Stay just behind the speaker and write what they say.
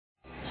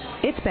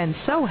It's been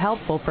so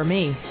helpful for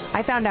me.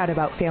 I found out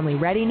about family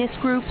readiness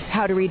groups,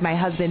 how to read my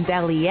husband's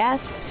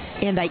LES,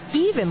 and I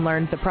even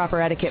learned the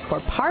proper etiquette for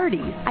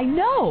parties. I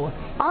know!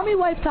 Army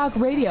Wife Talk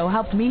Radio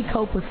helped me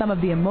cope with some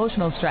of the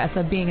emotional stress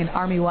of being an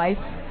Army wife.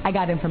 I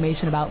got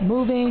information about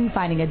moving,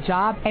 finding a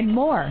job, and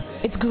more.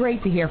 It's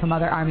great to hear from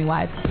other Army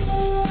wives.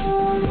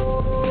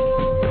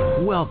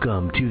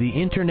 Welcome to the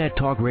Internet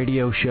Talk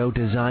Radio show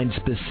designed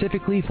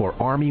specifically for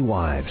Army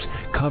wives,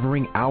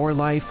 covering our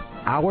life,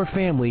 our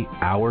family,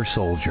 our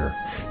soldier,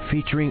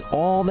 featuring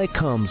all that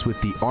comes with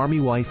the Army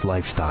wife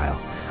lifestyle.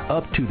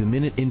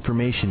 Up-to-the-minute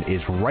information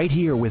is right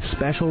here with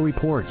special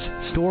reports,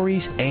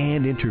 stories,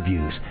 and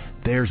interviews.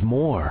 There's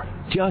more.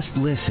 Just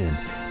listen.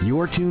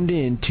 You're tuned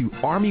in to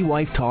Army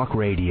Wife Talk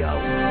Radio.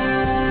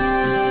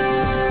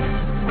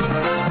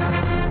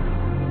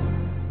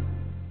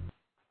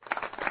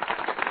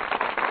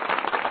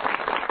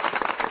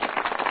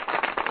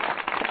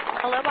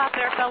 Hello out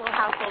there, fellow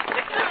household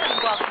fixers, and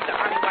welcome to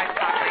Army Wife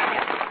Talk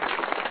Radio.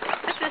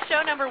 This is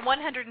show number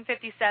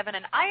 157,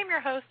 and I am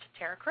your host,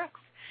 Tara Crooks.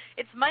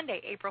 It's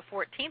Monday, April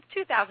 14th,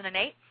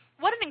 2008.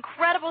 What an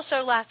incredible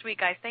show last week,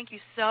 guys. Thank you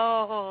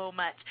so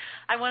much.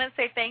 I want to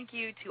say thank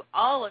you to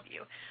all of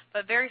you,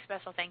 but very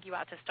special thank you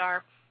out to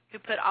Star, who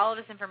put all of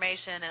this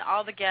information and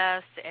all the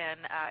guests, and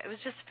it was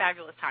just a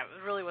fabulous time.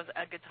 It really was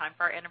a good time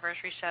for our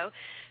anniversary show.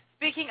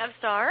 Speaking of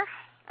Star.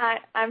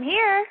 I'm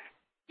here.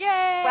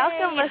 Yay!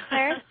 Welcome,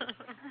 listeners.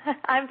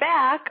 I'm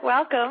back.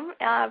 Welcome,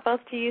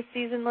 both to you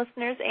seasoned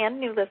listeners and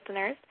new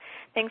listeners.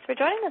 Thanks for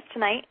joining us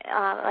tonight.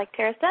 Like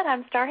Tara said,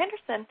 I'm Star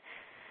Henderson,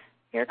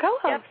 your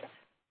co-host. Yep.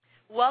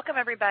 Welcome,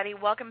 everybody.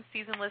 Welcome,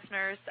 seasoned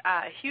listeners.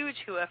 Huge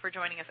hua for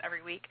joining us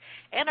every week.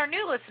 And our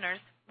new listeners,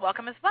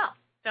 welcome as well.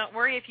 Don't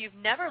worry if you've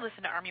never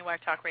listened to Army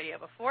Wife Talk Radio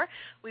before.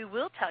 We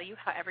will tell you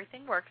how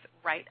everything works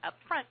right up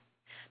front.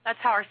 That's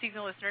how our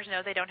seasoned listeners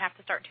know they don't have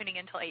to start tuning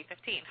in until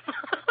 8:15.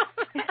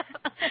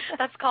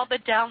 That's called the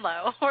down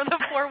low, or the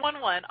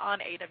 411 on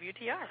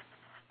AWTR.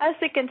 I was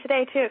thinking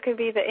today, too, it could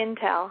be the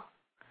Intel.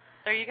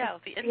 There you go,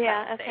 the Intel,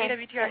 yeah, okay. The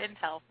AWTR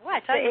Intel. Well, I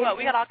tell you what,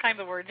 we got all kinds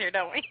of words here,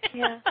 don't we?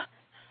 Yeah.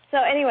 So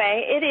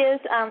anyway, it is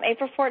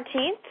April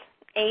 14th,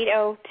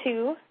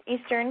 8:02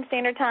 Eastern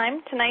Standard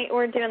Time. Tonight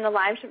we're doing the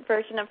live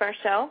version of our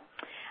show,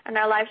 and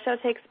our live show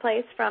takes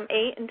place from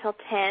 8 until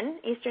 10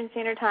 Eastern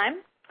Standard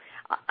Time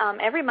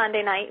every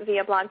Monday night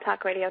via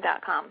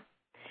blogtalkradio.com.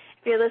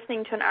 If you're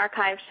listening to an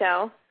archive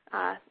show,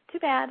 too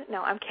bad.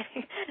 No, I'm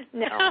kidding.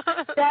 No.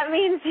 That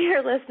means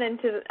you're listening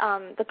to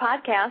the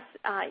podcast.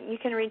 You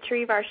can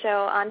retrieve our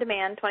show on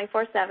demand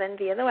 24/7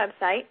 via the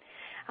website.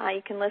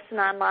 You can listen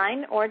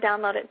online or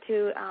download it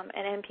to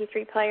an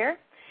MP3 player.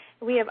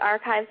 We have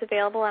archives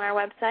available on our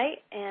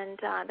website, and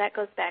that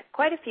goes back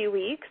quite a few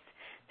weeks.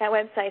 That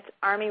website's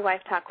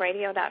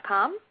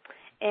armywifetalkradio.com,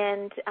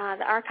 and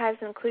the archives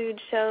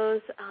include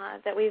shows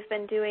that we've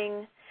been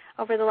doing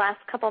over the last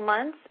couple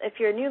months. If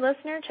you're a new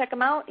listener, check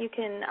them out. You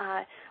can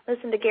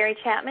listen to Gary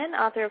Chapman,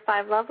 author of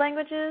 5 Love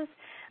Languages.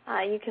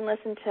 You can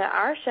listen to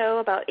our show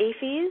about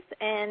AAFES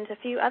and a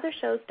few other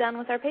shows done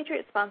with our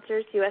Patriot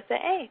sponsors,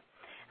 USAA.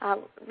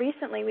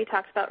 Recently, we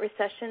talked about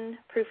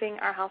recession-proofing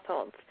our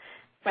households.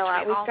 So,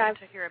 which we all need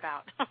to hear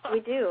about.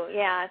 We do,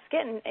 yeah.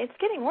 It's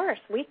getting worse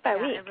week by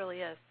week. It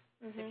really is,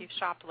 if you've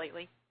shopped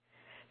lately.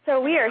 So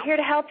we are here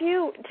to help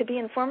you, to be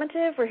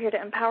informative. We're here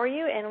to empower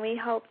you, and we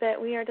hope that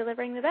we are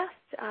delivering the best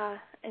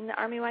in the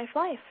Army wife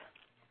life.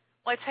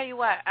 Well, I tell you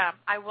what,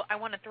 I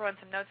want to throw in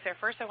some notes there.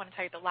 First, I want to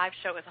tell you the live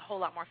show is a whole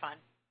lot more fun.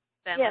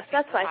 Yes,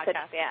 that's why I said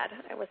bad.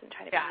 I wasn't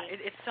trying to be mean.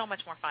 It's so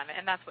much more fun,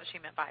 and that's what she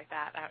meant by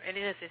that. It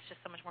is. It's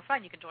just so much more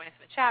fun. You can join us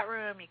in the chat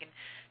room. You can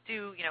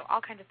do,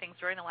 all kinds of things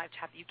during the live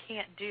chat that you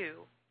can't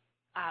do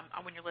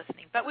when you're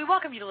listening. But we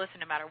welcome you to listen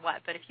no matter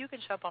what. But if you can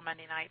show up on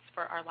Monday nights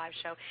for our live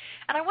show.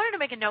 And I wanted to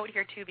make a note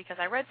here, too, because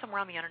I read somewhere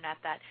on the Internet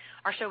that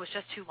our show was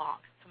just too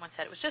long. Someone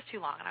said it was just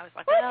too long. And I was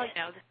like, well,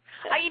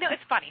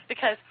 it's funny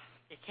because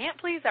you can't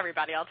please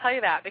everybody. I'll tell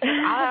you that. Because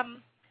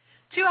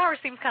 2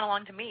 hours seems kind of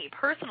long to me,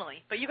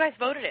 personally, but you guys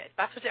voted it.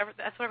 That's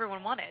what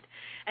everyone wanted.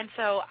 And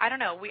so, I don't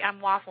know,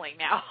 I'm waffling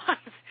now.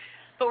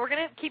 But we're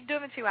going to keep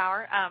doing the 2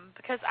 hour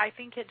because I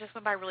think it just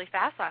went by really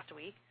fast last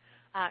week.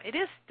 It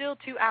is still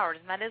 2 hours,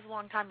 and that is a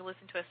long time to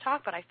listen to us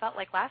talk, but I felt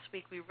like last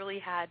week we really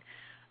had,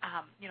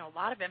 a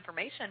lot of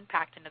information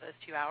packed into those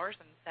 2 hours.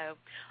 And so,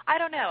 I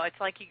don't know. It's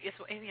like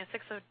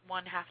 6 of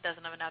one, half a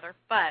dozen of another.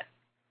 But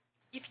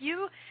if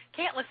you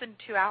can't listen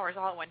to 2 hours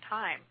all at one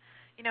time,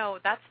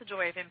 that's the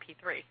joy of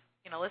MP3.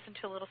 Listen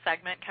to a little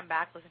segment, come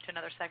back, listen to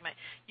another segment.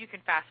 You can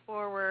fast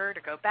forward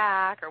or go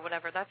back or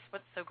whatever. That's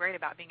what's so great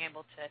about being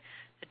able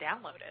to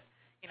download it.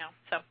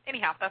 So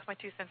anyhow, that's my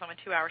 2 cents on a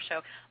 2 hour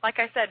show. Like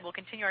I said, we'll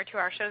continue our 2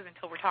 hour shows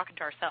until we're talking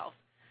to ourselves.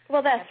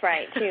 Well, that's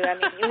right, too. I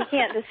mean, we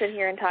can't just sit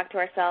here and talk to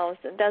ourselves.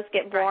 It does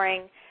get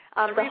boring.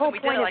 Right. The whole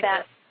point of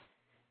that.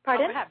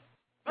 Pardon? Oh, go ahead.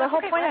 The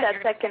whole point of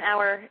that second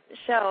hour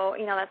show,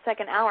 that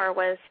second hour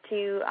was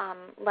to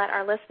let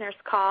our listeners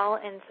call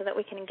and so that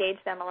we can engage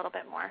them a little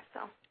bit more.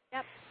 So.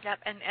 Yep,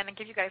 and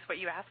give you guys what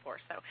you asked for.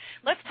 So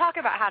let's talk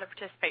about how to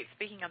participate.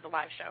 Speaking of the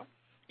live show,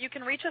 You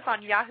can reach us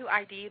on Yahoo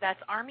ID. That's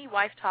Army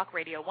Wife Talk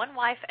Radio. One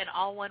wife and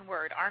all one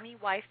word, Army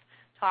Wife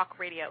Talk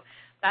Radio.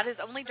 That is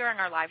only during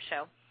our live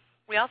show.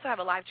 We also have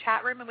a live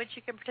chat room in which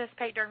you can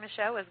participate during the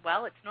show as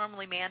well. It's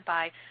normally manned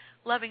by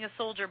Loving a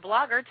Soldier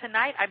blogger.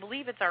 Tonight, I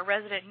believe it's our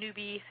resident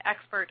newbie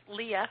expert,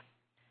 Leah,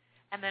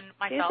 and then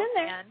myself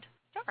and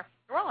Star.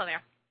 We're all in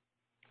there.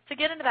 To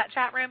get into that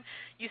chat room,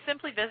 you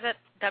simply visit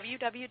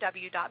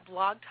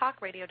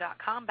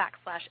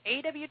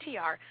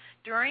www.blogtalkradio.com/AWTR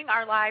during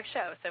our live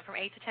show, so from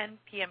 8 to 10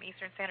 p.m.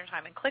 Eastern Standard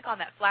Time, and click on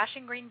that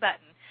flashing green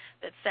button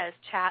that says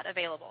Chat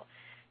Available.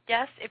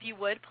 Yes, if you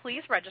would,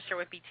 please register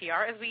with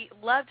BTR, as we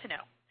love to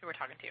know who we're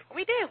talking to.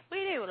 We do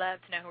love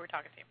to know who we're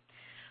talking to.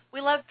 We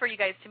love for you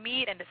guys to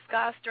meet and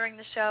discuss during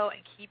the show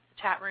and keep the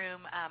chat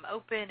room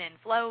open and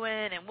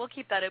flowing, and we'll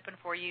keep that open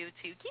for you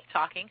to keep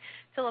talking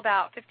till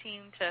about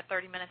 15 to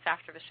 30 minutes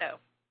after the show.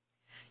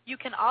 You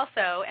can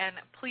also, and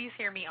please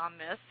hear me on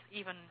this,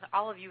 even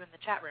all of you in the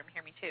chat room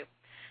hear me too,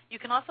 you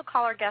can also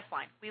call our guest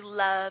line. We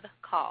love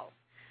calls,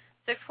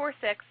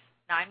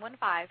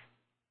 646-915-8736,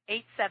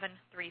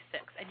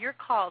 and your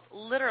calls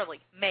literally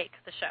make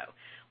the show.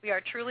 We are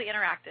truly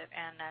interactive,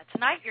 and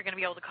tonight you're going to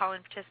be able to call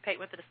and participate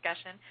with the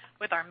discussion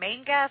with our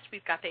main guest.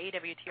 We've got the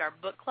AWTR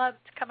Book Club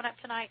coming up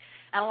tonight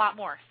and a lot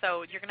more,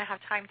 so you're going to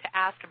have time to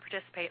ask and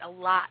participate a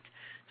lot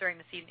during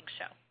this evening's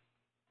show.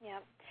 Yeah.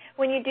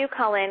 When you do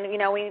call in, we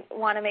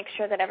want to make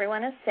sure that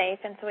everyone is safe,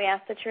 and so we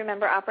ask that you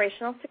remember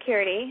operational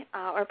security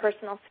or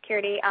personal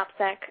security,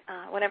 OPSEC,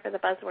 whatever the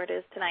buzzword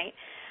is tonight.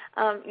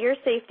 Your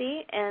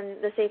safety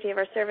and the safety of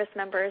our service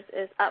members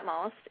is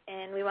utmost,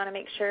 and we want to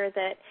make sure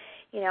that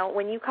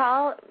when you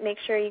call, make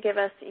sure you give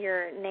us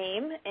your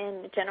name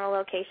and general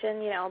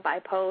location, by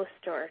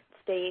post or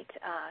state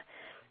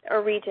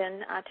or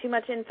region. Too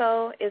much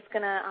info is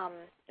going to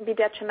be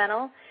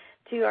detrimental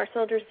to our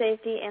soldiers'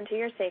 safety and to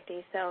your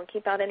safety. So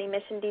keep out any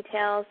mission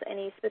details,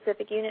 any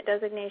specific unit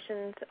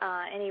designations,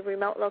 any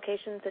remote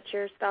locations that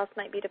your spouse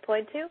might be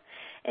deployed to.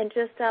 And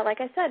just,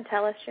 like I said,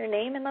 tell us your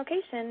name and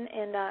location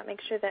and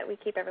make sure that we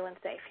keep everyone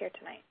safe here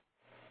tonight.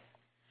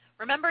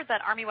 Remember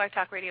that Army Wife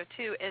Talk Radio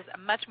 2 is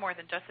much more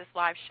than just this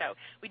live show.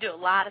 We do a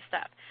lot of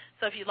stuff.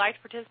 So if you'd like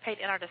to participate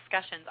in our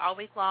discussions all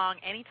week long,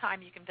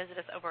 anytime, you can visit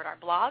us over at our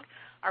blog.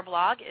 Our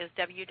blog is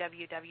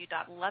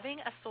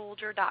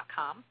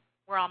www.lovingasoldier.com.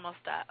 We're almost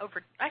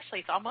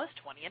it's almost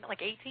 20, isn't it?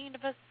 Like 18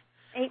 of us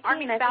 18,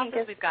 Army spouses.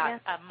 Think we've got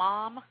a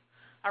mom,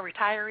 a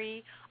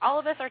retiree. All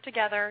of us are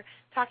together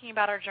talking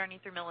about our journey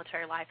through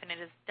military life, and it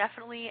is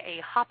definitely a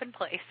hopping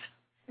place.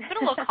 It's been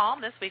a little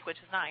calm this week, which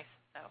is nice.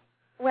 So.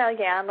 Well,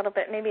 yeah, a little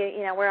bit. Maybe,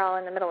 we're all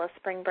in the middle of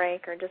spring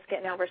break or just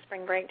getting over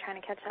spring break, trying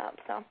to catch up.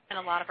 So. And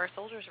a lot of our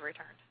soldiers have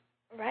returned.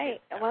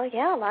 Right. Well,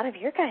 yeah, a lot of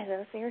your guys.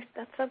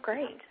 That's so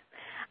great.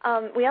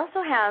 We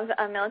also have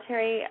a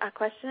military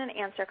question and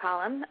answer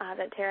column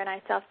that Tara and I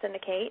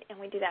self-syndicate, and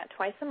we do that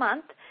twice a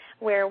month,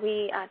 where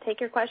we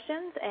take your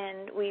questions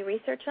and we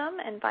research them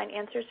and find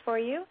answers for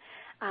you.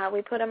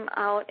 We put them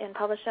out and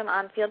publish them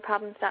on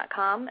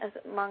fieldproblems.com,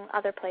 among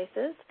other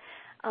places.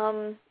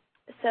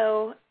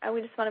 So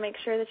we just want to make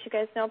sure that you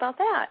guys know about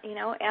that.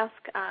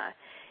 Ask, I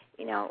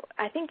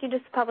think you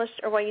just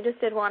published, or you just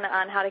did one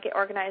on how to get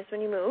organized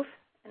when you move.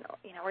 And,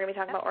 we're going to be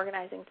talking about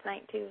organizing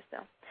tonight, too.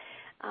 So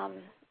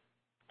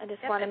I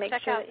just want to make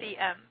check sure out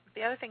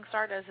the other thing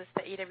Star does is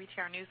the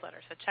AWTR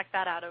newsletter. So check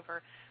that out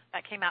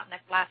that came out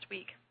last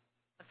week.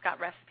 It's got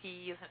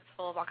recipes and it's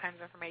full of all kinds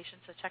of information.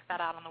 So check that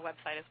out on the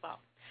website as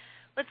well.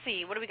 Let's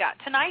see, what do we got?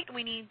 Tonight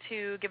we need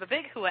to give a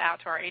big hooah out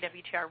to our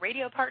AWTR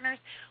radio partners.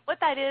 What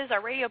that is,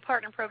 our radio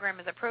partner program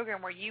is a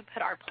program where you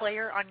put our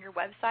player on your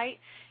website,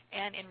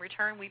 and in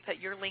return we put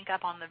your link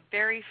up on the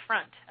very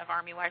front of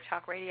Army Wife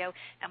Talk Radio,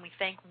 and we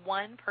thank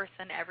one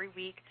person every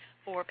week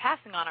for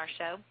passing on our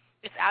show.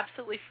 It's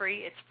absolutely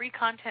free. It's free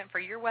content for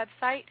your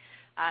website,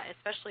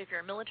 especially if you're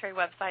a military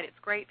website. It's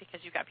great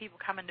because you've got people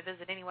coming to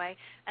visit anyway,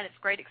 and it's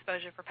great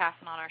exposure for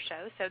passing on our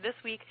show. So this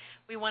week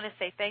we want to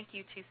say thank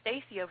you to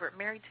Stacy over at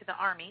Married to the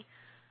Army.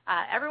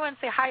 Everyone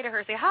say hi to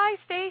her. Say hi,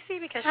 Stacy,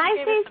 because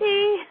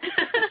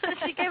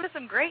she gave us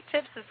some great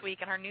tips this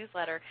week in her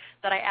newsletter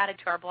that I added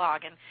to our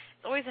blog. And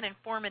it's always an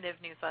informative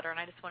newsletter, and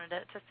I just wanted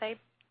to say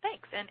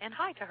thanks and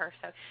hi to her.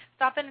 So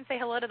stop in and say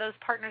hello to those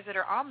partners that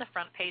are on the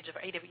front page of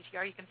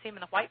AWTR. You can see them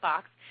in the white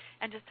box,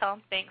 and just tell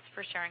them thanks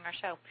for sharing our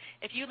show.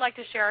 If you'd like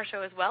to share our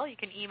show as well, you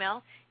can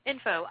email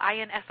info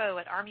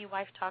at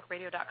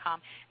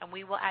armywifetalkradio.com, and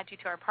we will add you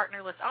to our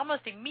partner list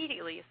almost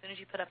immediately as soon as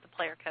you put up the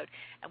player code,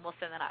 and we'll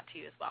send that out to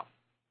you as well.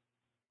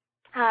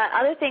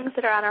 Other things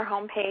that are on our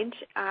homepage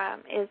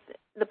is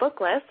the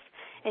book list,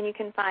 and you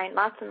can find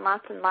lots and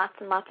lots and lots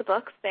and lots of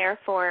books there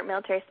for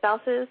military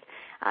spouses,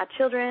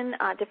 children,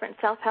 different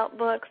self-help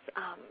books.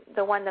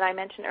 The one that I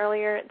mentioned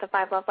earlier, The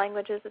 5 Love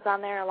Languages, is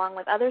on there, along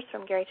with others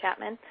from Gary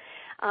Chapman.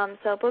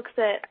 So books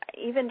that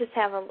even just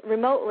have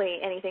remotely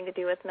anything to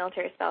do with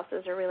military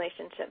spouses or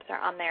relationships are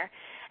on there.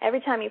 Every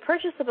time you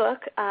purchase a book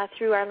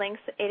through our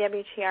links,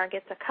 AWTR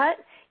gets a cut,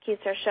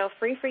 keeps our show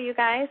free for you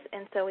guys,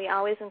 and so we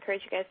always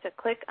encourage you guys to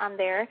click on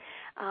there.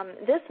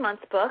 This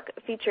month's book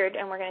featured,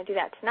 and we're going to do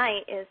that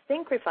tonight, is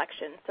Think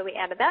Reflection. So we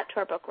added that to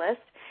our book list.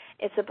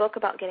 It's a book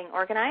about getting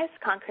organized,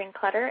 conquering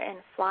clutter, and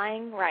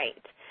flying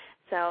right.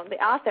 So the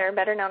author,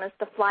 better known as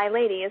the Fly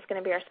Lady, is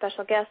going to be our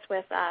special guest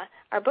with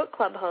our book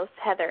club host,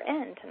 Heather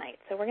N., tonight.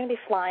 So we're going to be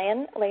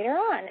flying later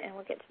on, and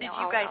we'll get to know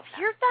all about that. Did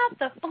you guys hear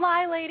that? The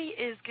Fly Lady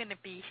is going to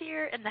be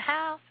here in the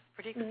house.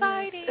 Pretty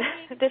exciting.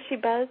 Does she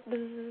buzz?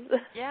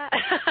 Yeah.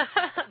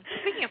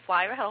 Speaking of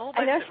fly, we had a whole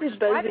bunch of she's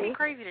driving me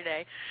crazy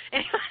today.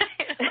 Anyway,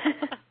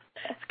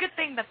 it's a good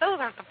thing that those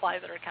aren't the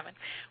flies that are coming.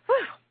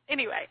 Whew.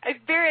 Anyway, a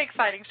very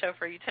exciting show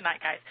for you tonight,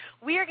 guys.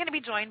 We are going to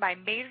be joined by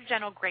Major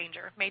General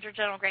Granger. Major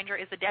General Granger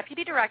is the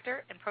Deputy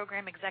Director and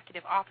Program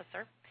Executive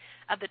Officer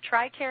of the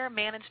TRICARE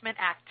Management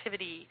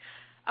Activity,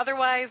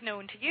 otherwise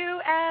known to you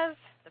as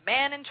the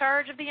man in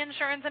charge of the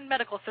insurance and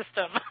medical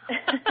system.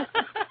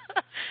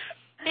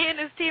 He and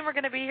his team are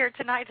going to be here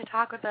tonight to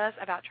talk with us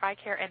about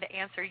TRICARE and to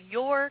answer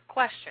your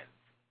questions.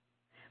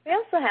 We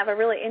also have a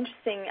really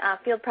interesting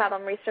field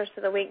problem resource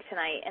of the week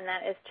tonight, and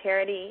that is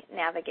Charity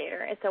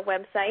Navigator. It's a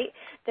website.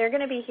 They're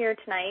going to be here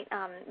tonight.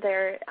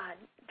 Their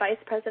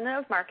Vice President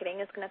of Marketing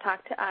is going to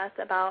talk to us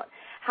about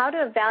how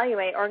to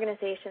evaluate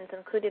organizations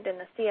included in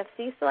the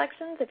CFC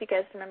selections. If you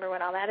guys remember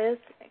what all that is,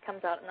 it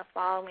comes out in the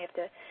fall, and we have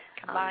to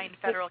Combined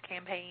Federal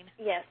Campaign.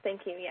 Yes,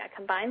 thank you. Yeah,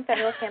 Combined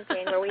Federal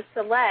Campaign, where we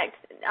select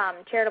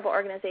charitable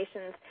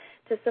organizations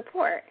to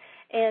support.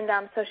 And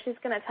so she's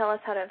going to tell us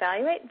how to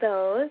evaluate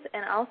those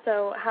and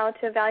also how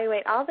to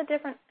evaluate all the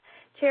different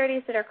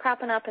charities that are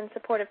cropping up in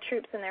support of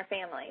troops and their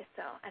families.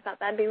 So I thought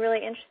that would be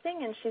really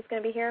interesting, and she's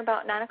going to be here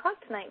about 9 o'clock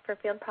tonight for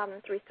Field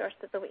Problems Resource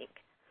of the Week.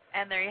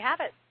 And there you have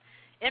it.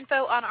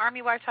 Info on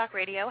Army Wife Talk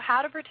Radio,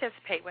 how to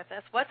participate with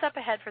us, what's up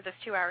ahead for this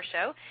 2-hour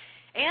show,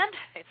 and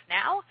it's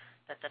now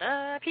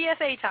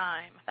PSA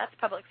time. That's a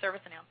public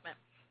service announcement.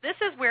 This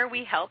is where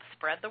we help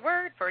spread the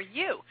word for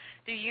you.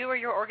 Do you or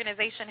your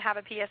organization have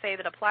a PSA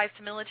that applies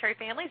to military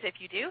families? If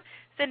you do,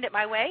 send it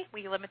my way.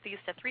 We limit these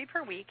to 3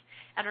 per week.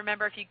 And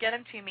remember, if you get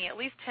them to me at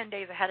least 10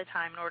 days ahead of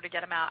time in order to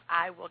get them out,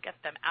 I will get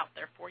them out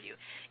there for you.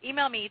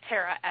 Email me,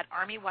 Tara, at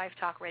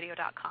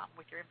armywifetalkradio.com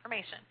with your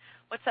information.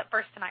 What's up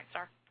first tonight,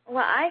 Star?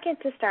 Well, I get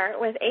to start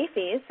with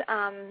AAFES,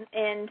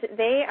 and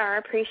they are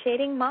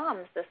appreciating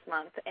moms this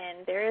month.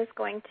 And there is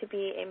going to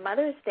be a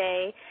Mother's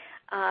Day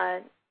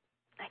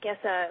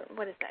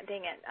what is that?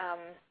 Dang it.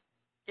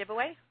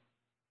 Giveaway?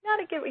 Not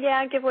a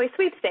giveaway.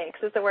 Sweepstakes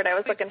is the word I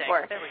was looking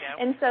for. There we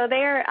go. And so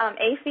they're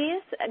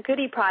AAFES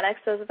goodie products.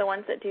 Those are the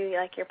ones that do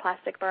like your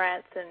plastic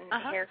barrettes and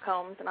hair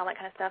combs and all that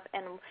kind of stuff.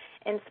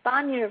 And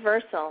Spawn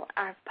Universal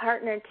are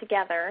partnered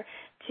together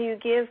to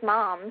give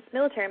moms,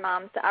 military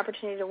moms, the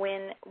opportunity to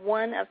win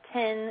one of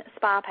 10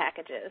 spa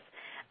packages.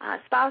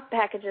 Spa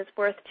packages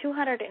worth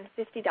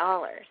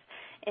 $250.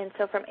 And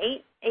so from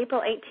April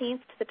 18th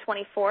to the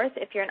 24th,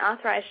 if you're an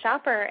authorized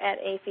shopper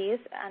at AAFES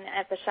and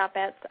at the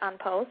Shopettes on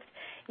Post,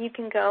 you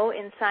can go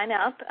and sign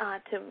up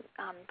to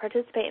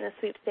participate in the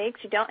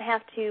sweepstakes. You don't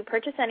have to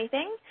purchase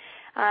anything,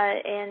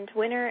 and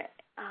winners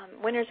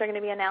are going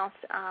to be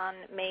announced on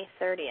May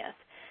 30th.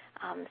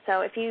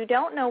 So if you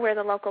don't know where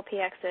the local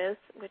PX is,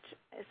 which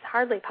is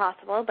hardly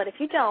possible, but if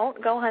you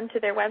don't, go on to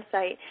their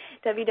website,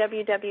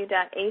 www.afes.com,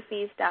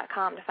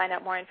 to find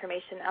out more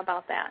information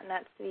about that. And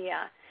that's the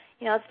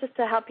it's just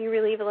to help you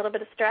relieve a little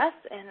bit of stress,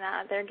 and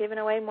they're giving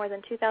away more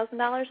than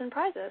 $2,000 in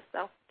prizes.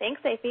 So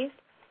thanks, AAFES.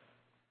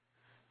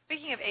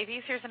 Speaking of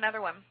AAFES, here's another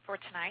one for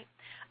tonight.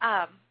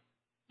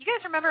 You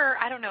guys remember,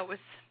 I don't know, it was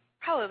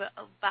probably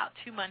about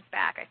 2 months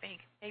back, I think,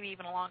 maybe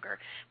even longer,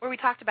 where we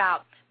talked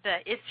about the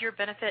It's Your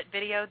Benefit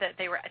video, that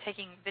they were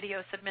taking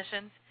video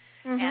submissions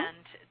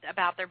and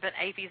about their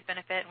AAFES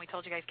benefit, and we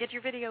told you guys, get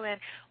your video in.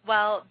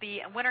 Well,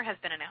 the winner has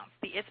been announced.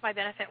 The It's My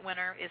Benefit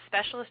winner is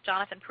Specialist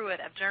Jonathan Pruitt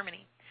of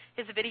Germany.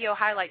 His video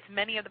highlights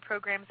many of the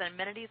programs and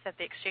amenities that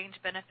the exchange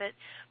benefit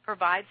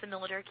provides the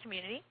military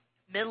community,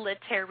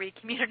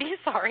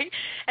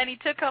 and he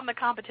took home the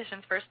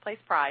competition's first-place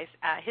prize,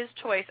 his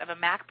choice of a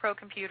Mac Pro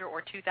computer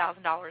or $2,000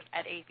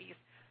 at AAFES.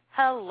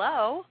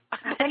 Hello.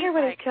 I wonder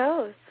what he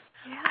chose.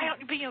 Yeah.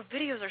 But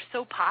videos are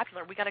so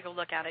popular. We got to go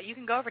look at it. You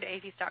can go over to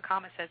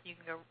AAFES.com. It says you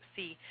can go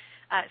see.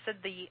 It said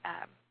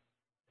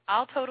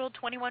all total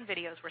 21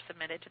 videos were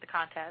submitted to the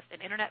contest, and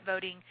internet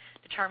voting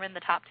determined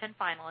the top 10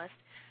 finalists.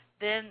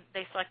 Then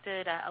they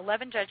selected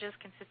 11 judges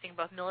consisting of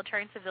both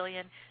military and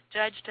civilian,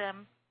 judged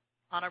them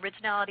on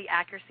originality,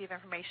 accuracy of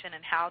information,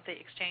 and how the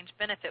exchange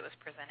benefit was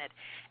presented.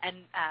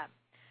 And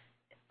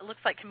it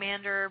looks like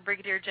Commander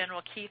Brigadier General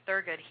Keith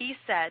Thurgood, he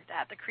said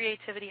that the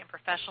creativity and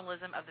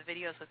professionalism of the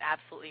videos was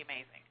absolutely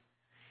amazing.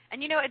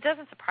 And, it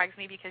doesn't surprise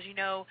me because,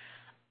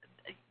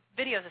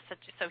 videos are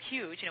so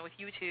huge, with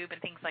YouTube and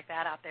things like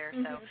that out there.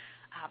 So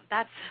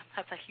that's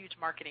a huge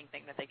marketing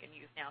thing that they can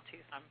use now,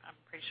 too. So I'm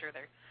pretty sure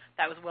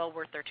that was well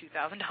worth their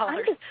 $2,000.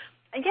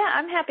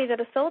 I'm happy that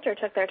a soldier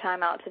took their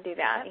time out to do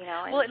that.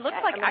 Well, it looks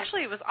like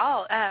actually it was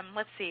all.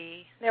 Let's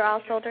see. They're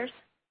all soldiers.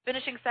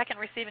 Finishing second,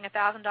 receiving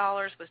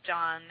 $1,000 was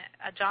John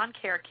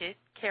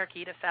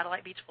Carekeet of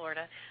Satellite Beach,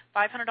 Florida.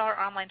 $500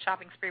 online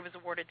shopping spree was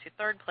awarded to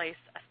third place,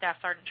 Staff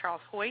Sergeant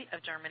Charles Hoyt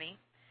of Germany.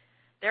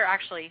 They're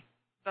actually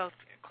both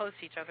close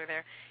to each other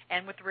there.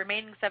 And with the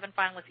remaining 7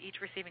 finalists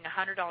each receiving a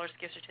 $100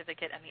 gift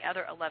certificate, and the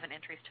other 11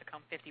 entries took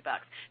home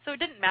 $50. So it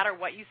didn't matter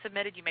what you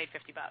submitted, you made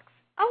 $50.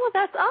 Oh, well,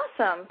 that's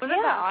awesome.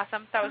 Wasn't that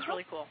awesome? That was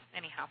really cool.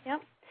 Anyhow.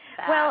 Yep.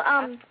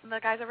 That's the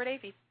guys over at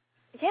AV.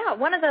 Yeah,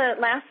 one of the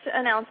last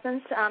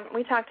announcements,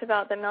 we talked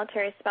about the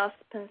Military Spouse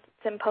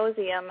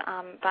Symposium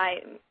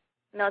by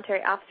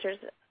Military Officers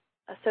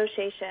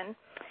Association.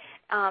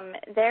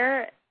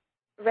 Their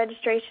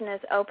registration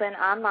is open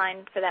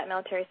online for that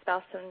Military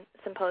Spouse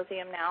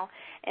Symposium now,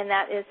 and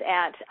that is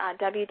at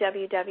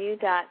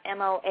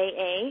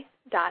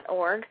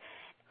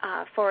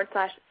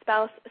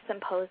www.moaa.org/spouse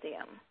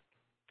symposium.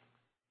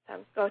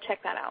 So go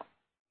check that out.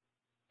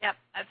 Yep,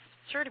 it's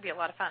sure to be a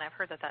lot of fun. I've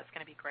heard that that's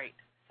going to be great.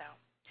 So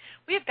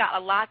we've got a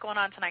lot going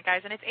on tonight,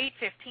 guys, and it's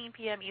 8:15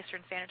 p.m.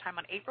 Eastern Standard Time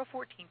on April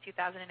 14,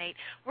 2008.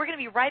 We're going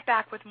to be right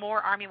back with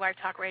more Army Wife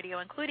Talk Radio,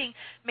 including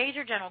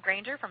Major General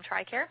Granger from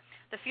TRICARE,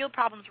 the Field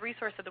Problems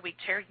Resource of the Week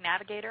Chair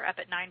Navigator up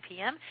at 9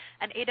 p.m.,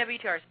 and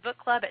AWTR's Book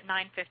Club at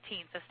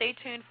 9:15. So stay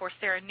tuned for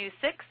Sarah News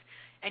 6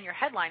 and your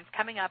headlines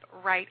coming up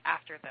right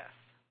after this.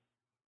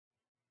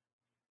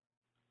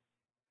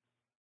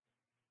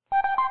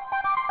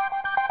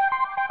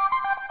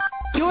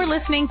 You're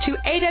listening to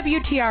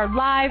AWTR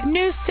Live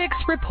News 6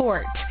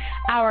 Report.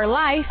 Our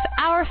life,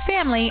 our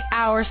family,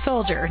 our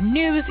soldier.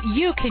 News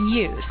you can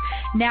use.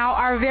 Now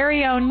our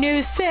very own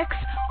News 6,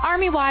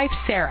 Army wife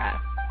Sarah.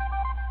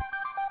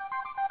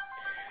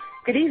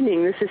 Good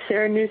evening. This is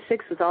Sarah News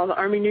 6 with all the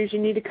Army news you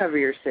need to cover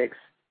your 6.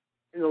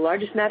 In the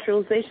largest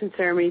naturalization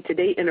ceremony to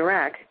date in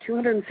Iraq,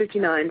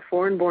 259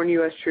 foreign-born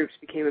U.S. troops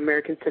became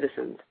American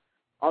citizens.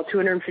 All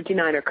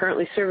 259 are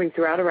currently serving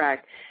throughout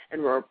Iraq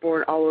and were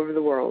born all over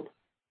the world.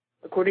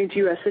 According to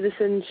U.S.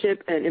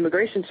 Citizenship and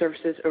Immigration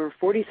Services, over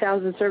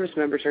 40,000 service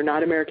members are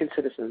not American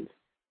citizens.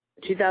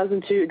 The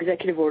 2002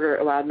 executive order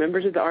allowed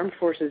members of the armed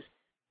forces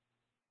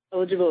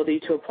eligibility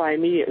to apply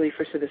immediately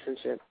for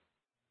citizenship.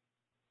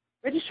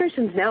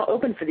 Registration is now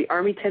open for the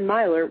Army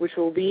 10-miler, which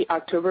will be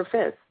October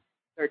 5th.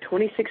 There are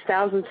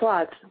 26,000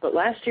 slots, but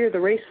last year the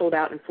race sold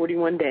out in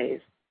 41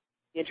 days.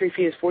 The entry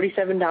fee is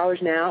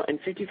 $47 now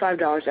and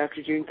 $55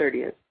 after June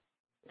 30th.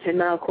 The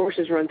 10-mile course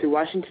is run through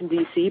Washington,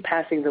 D.C.,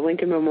 passing the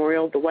Lincoln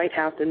Memorial, the White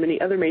House, and many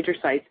other major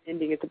sites,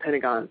 ending at the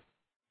Pentagon.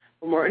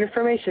 For more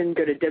information,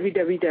 go to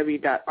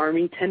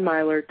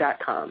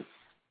www.army10miler.com.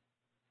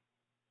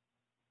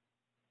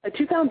 A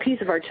 2-pound piece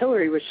of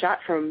artillery was shot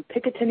from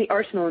Picatinny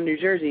Arsenal in New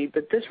Jersey,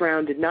 but this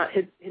round did not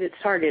hit its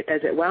target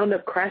as it wound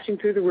up crashing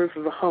through the roof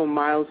of a home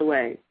miles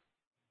away.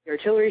 The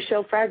artillery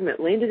shell fragment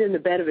landed in the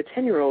bed of a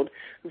 10-year-old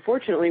who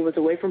fortunately was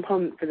away from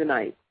home for the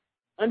night.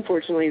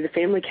 Unfortunately, the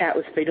family cat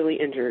was fatally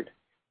injured.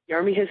 The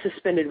Army has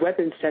suspended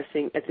weapons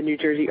testing at the New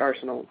Jersey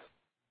arsenals.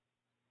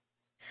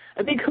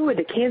 A big hooah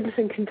to Kansas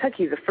and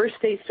Kentucky, the first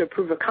states to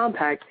approve a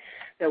compact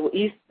that will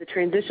ease the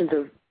transitions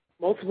of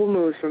multiple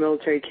moves for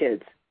military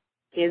kids.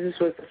 Kansas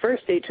was the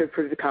first state to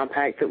approve the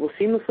compact that will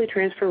seamlessly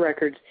transfer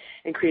records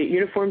and create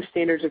uniform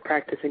standards of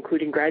practice,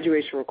 including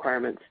graduation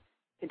requirements.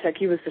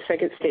 Kentucky was the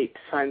second state to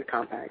sign the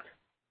compact.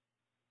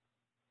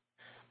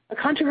 A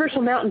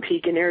controversial mountain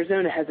peak in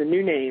Arizona has a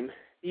new name.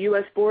 The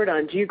U.S. Board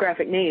on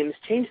Geographic Names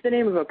changed the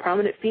name of a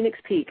prominent Phoenix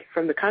peak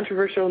from the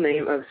controversial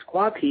name of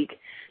Squaw Peak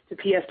to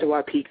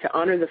Piestewa Peak to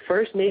honor the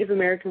first Native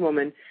American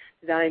woman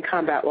to die in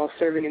combat while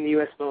serving in the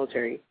U.S.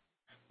 military.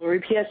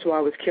 Lori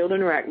Piestewa was killed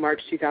in Iraq March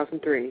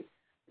 2003.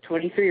 The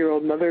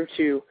 23-year-old mother of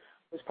 2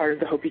 was part of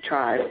the Hopi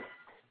tribe.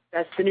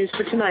 That's the news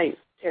for tonight.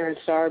 Taryn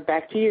Starr,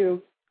 back to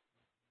you.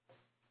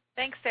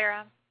 Thanks,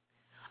 Sarah.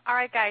 All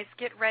right, guys,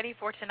 get ready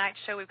for tonight's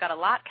show. We've got a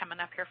lot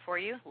coming up here for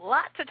you, a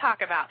lot to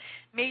talk about.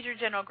 Major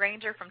General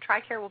Granger from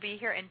TRICARE will be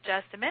here in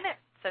just a minute,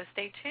 so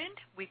stay tuned.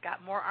 We've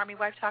got more Army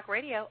Wife Talk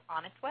Radio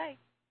on its way.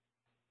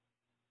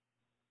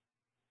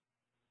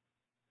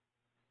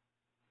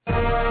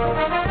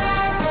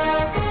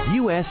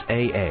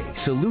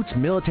 USAA salutes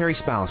military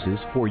spouses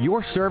for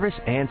your service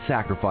and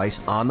sacrifice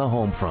on the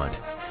home front.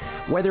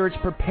 Whether it's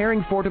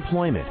preparing for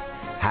deployment,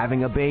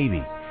 having a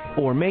baby,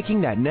 or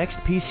making that next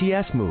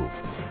PCS move,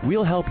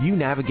 we'll help you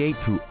navigate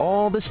through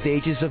all the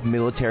stages of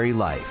military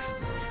life.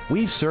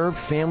 We've served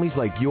families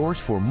like yours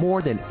for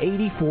more than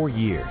 84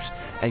 years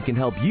and can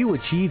help you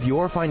achieve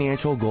your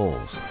financial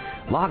goals.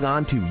 Log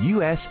on to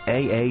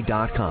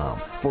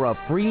USAA.com for a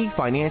free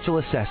financial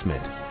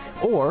assessment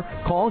or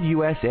call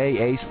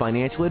USAA's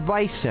Financial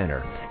Advice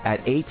Center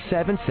at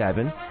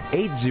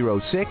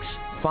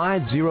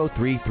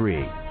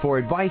 877-806-5033 for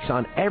advice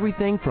on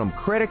everything from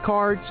credit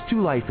cards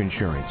to life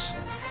insurance.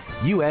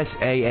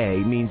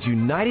 USAA means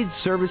United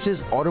Services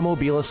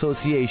Automobile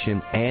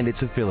Association and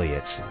its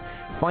affiliates.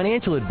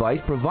 Financial advice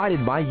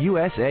provided by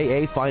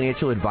USAA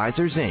Financial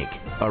Advisors, Inc.,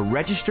 a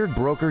registered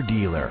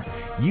broker-dealer.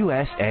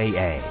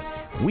 USAA.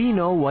 We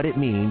know what it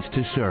means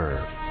to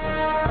serve.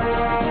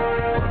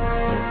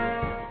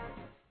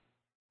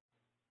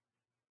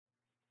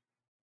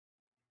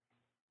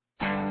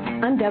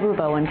 Deborah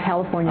Bowen,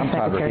 California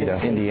Secretary of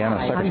State. Indiana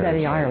Secretary. I'm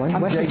Betty Ireland.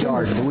 I'm Jay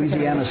Gardner,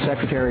 Louisiana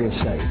Secretary of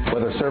State.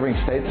 Whether serving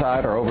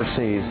stateside or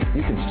overseas,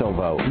 you can still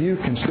vote. You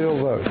can still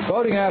vote.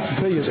 Voting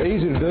absentee is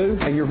easy to do,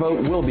 and your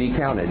vote will be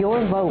counted.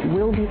 Your vote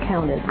will be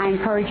counted. I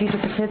encourage you to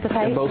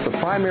participate in both the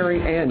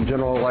primary and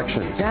general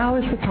elections. Now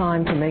is the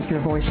time to make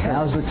your voice heard.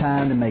 Now's the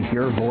time to make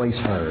your voice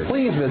heard.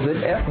 Please visit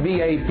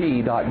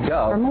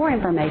fvap.gov for more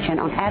information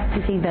on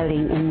absentee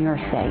voting in your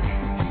state.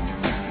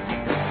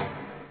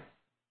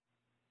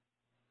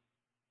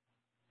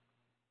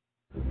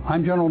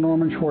 I'm General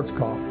Norman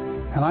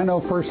Schwarzkopf, and I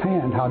know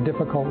firsthand how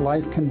difficult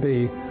life can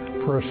be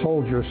for a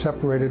soldier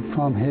separated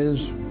from his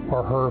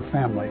or her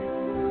family.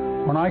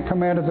 When I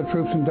commanded the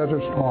troops in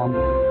Desert Storm,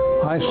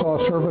 I saw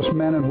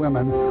servicemen and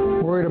women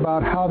worried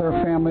about how their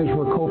families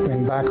were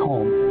coping back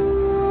home.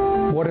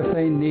 What if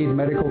they need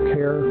medical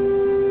care?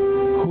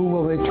 Who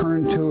will they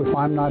turn to if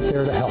I'm not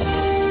there to help?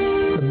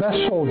 The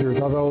best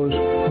soldiers are those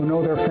who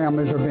know their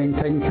families are being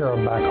taken care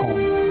of back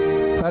home.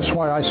 That's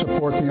why I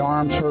support the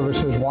Armed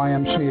Services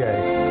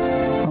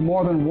YMCA. For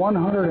more than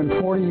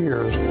 140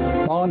 years,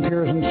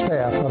 volunteers and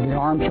staff of the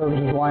Armed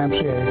Services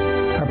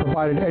YMCA have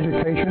provided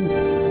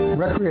education,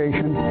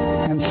 recreation,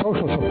 and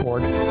social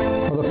support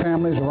for the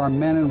families of our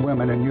men and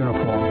women in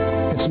uniform.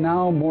 It's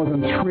now more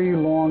than 3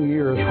 long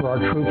years for our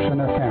troops and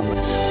their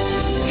families.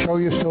 Show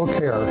you still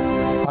care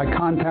by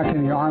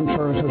contacting the Armed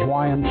Services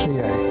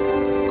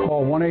YMCA.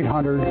 Call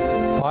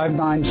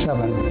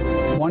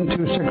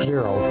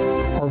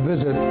 1-800-597-1260 or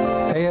visit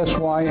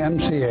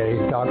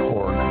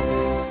asymca.org.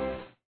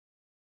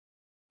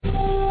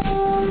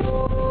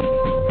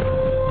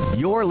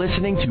 You're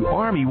listening to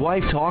Army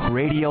Wife Talk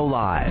Radio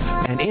Live,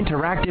 an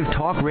interactive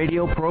talk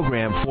radio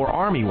program for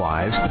Army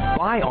wives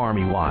by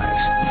Army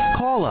wives.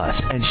 Call us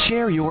and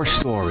share your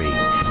story.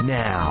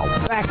 Now,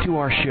 back to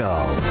our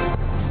show.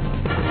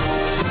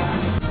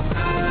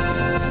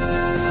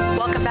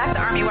 Welcome back to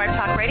Army Wife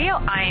Talk Radio.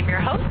 I am your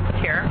host,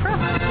 Tara Crook.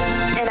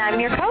 And I'm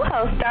your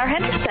co-host, Dar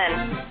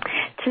Henderson.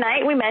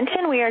 Tonight we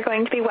mentioned we are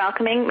going to be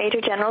welcoming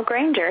Major General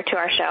Granger to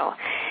our show.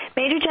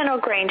 Major General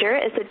Granger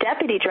is the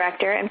Deputy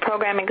Director and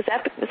Program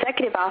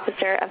Executive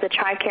Officer of the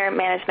TRICARE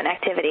Management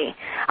Activity,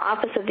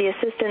 Office of the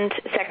Assistant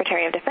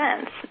Secretary of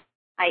Defense,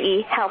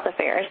 i.e. Health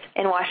Affairs,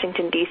 in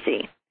Washington,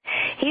 D.C.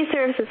 He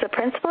serves as the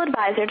Principal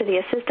Advisor to the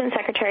Assistant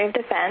Secretary of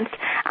Defense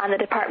on the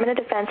Department of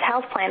Defense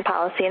Health Plan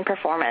Policy and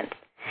Performance.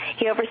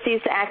 He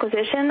oversees the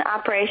acquisition,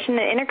 operation,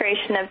 and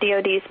integration of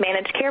DoD's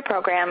managed care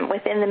program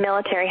within the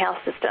military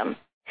health system.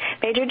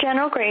 Major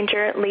General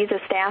Granger leads a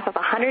staff of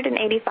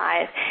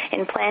 185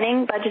 in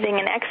planning, budgeting,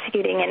 and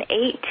executing an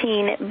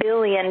 $18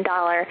 billion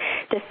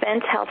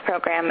defense health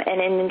program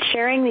and in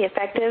ensuring the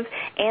effective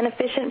and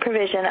efficient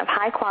provision of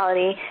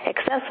high-quality,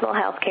 accessible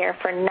health care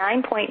for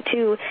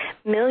 9.2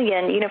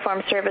 million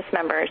uniformed service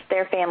members,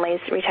 their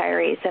families,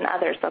 retirees, and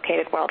others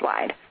located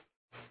worldwide.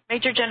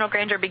 Major General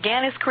Granger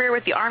began his career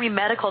with the Army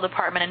Medical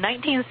Department in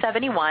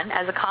 1971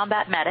 as a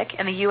combat medic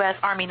in the U.S.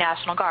 Army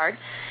National Guard.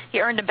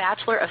 He earned a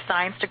Bachelor of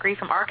Science degree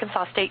from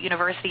Arkansas State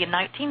University in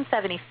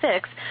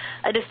 1976.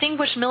 A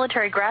distinguished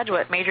military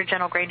graduate, Major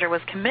General Granger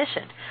was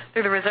commissioned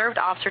through the Reserve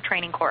Officer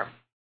Training Corps.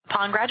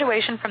 Upon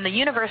graduation from the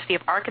University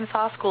of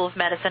Arkansas School of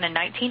Medicine in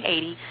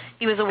 1980,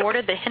 he was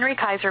awarded the Henry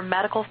Kaiser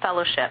Medical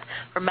Fellowship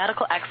for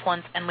Medical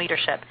Excellence and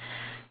Leadership.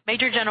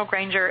 Major General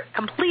Granger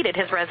completed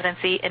his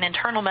residency in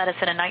internal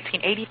medicine in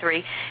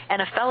 1983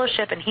 and a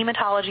fellowship in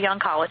hematology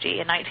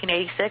oncology in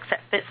 1986 at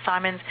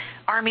Fitzsimons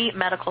Army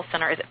Medical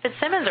Center. Is it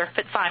Fitzsimmons or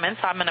Fitzsimons?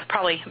 I'm going to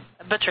probably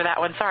butcher that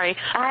one. Sorry.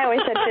 I always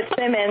said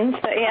Fitzsimmons,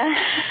 but yeah.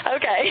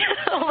 Okay.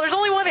 Well, there's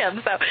only one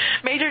M. So,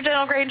 Major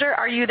General Granger,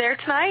 are you there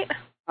tonight?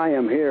 I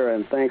am here,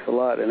 and thanks a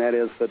lot, and that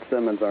is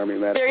Fitzsimmons Army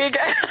Medical. There you go.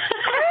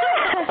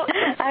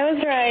 I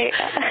was right.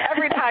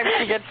 Every time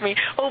she gets me.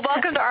 Well,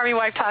 welcome to Army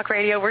Wife Talk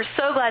Radio. We're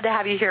so glad to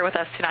have you here with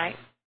us tonight.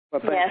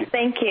 Well,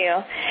 thank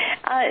you.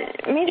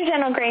 Major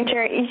General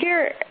Granger,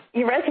 your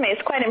resume is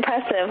quite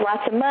impressive.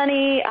 Lots of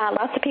money,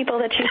 lots of people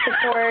that you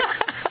support,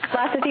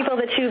 lots of people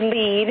that you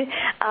lead.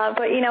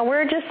 But,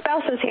 we're just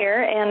spouses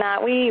here, and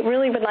we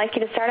really would like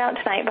you to start out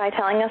tonight by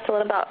telling us a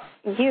little about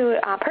you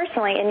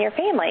personally and your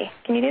family.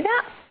 Can you do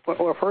that?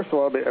 Well, first of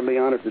all, I'd be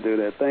honored to do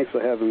that. Thanks for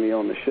having me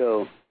on the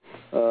show.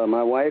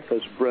 My wife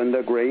is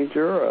Brenda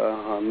Granger,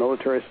 a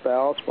military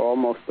spouse for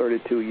almost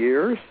 32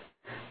 years,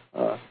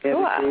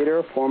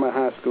 educator, former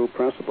high school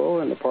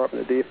principal in the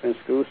Department of Defense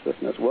school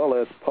system, as well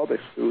as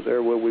public schools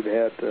there where we've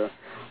had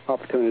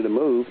opportunity to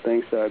move,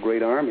 thanks to our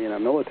great Army and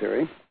our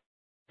military.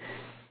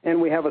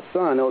 And we have a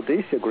son,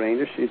 Odisha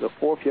Granger. She's a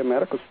fourth-year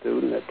medical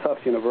student at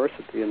Tufts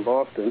University in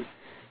Boston.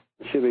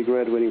 She'll be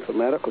graduating from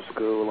medical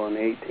school on the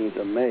 18th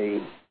of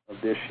May of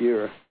this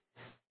year,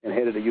 and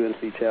headed to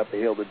UNC Chapel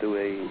Hill to do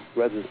a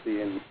residency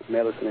in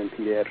medicine and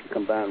pediatric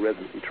combined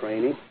residency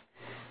training.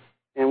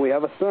 And we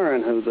have a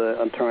son who's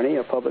an attorney,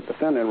 a public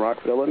defender in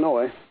Rockford,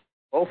 Illinois.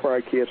 Both of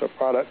our kids are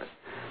products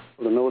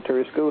of the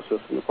military school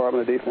system,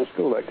 Department of Defense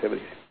school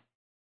activities.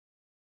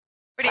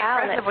 Pretty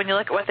impressive when you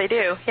look at what they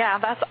do. Yeah,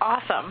 that's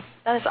awesome.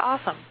 That is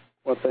awesome.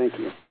 Well, thank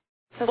you.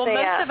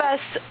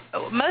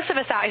 Well, most of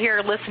us out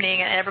here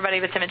listening, and everybody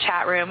that's in the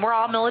chat room, we're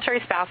all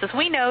military spouses.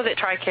 We know that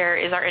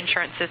TRICARE is our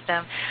insurance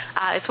system.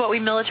 It's what we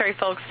military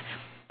folks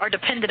are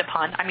dependent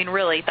upon. I mean,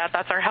 really,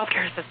 that's our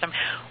healthcare system.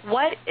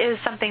 What is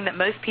something that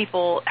most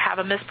people have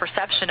a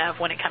misperception of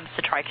when it comes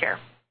to TRICARE?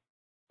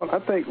 Well, I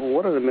think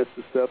one of the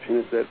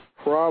misperceptions is that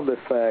probably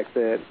the fact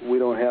that we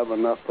don't have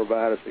enough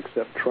providers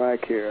except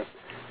TRICARE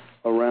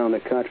around the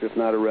country, if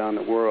not around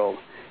the world.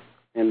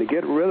 And to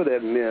get rid of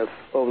that myth,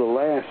 over the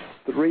last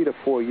 3 to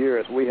 4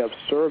 years, we have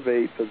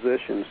surveyed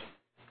physicians,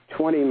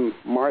 20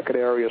 market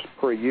areas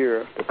per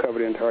year to cover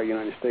the entire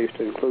United States,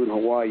 to include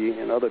Hawaii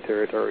and other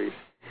territories.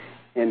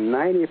 And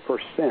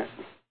 90%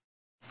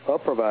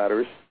 of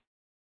providers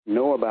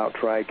know about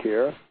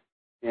TRICARE,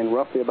 and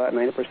roughly about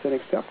 90%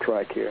 accept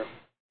TRICARE.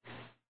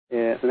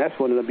 And that's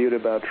one of the beauty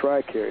about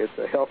TRICARE. It's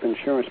a health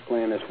insurance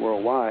plan that's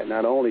worldwide,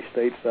 not only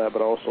stateside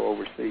but also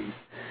overseas.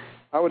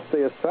 I would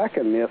say a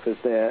second myth is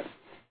that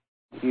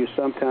you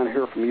sometimes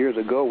hear from years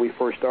ago, we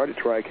first started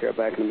TRICARE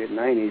back in the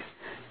mid-'90s,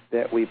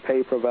 that we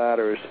pay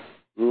providers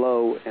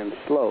low and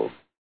slow.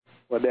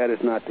 Well, that is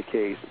not the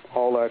case.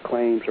 All our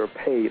claims are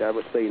paid. I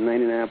would say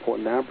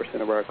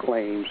 99.9% of our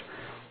claims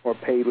are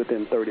paid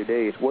within 30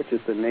 days, which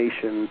is the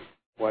nation,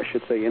 or I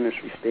should say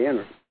industry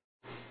standard.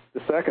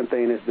 The second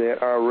thing is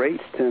that our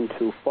rates tend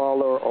to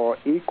follow or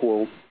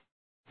equal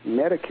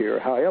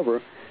Medicare.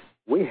 However,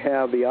 we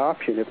have the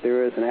option, if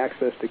there is an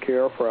access to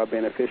care for our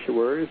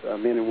beneficiaries, our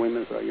men and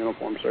women, our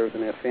uniformed service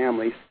and their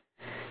families,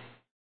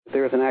 if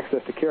there is an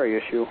access to care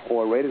issue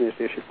or a readiness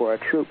issue for our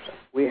troops,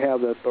 we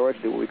have the authority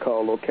to do what we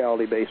call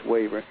locality-based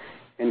waiver,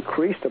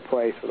 increase the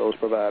price for those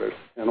providers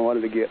in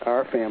order to get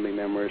our family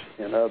members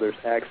and others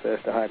access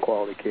to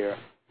high-quality care.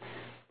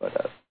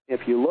 But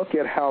if you look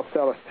at how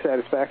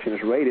satisfaction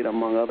is rated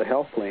among other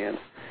health plans,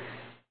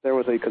 there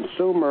was a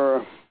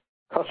consumer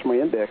customer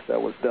index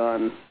that was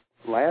done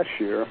last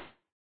year,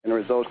 and the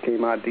results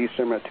came out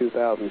December of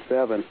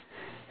 2007,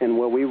 and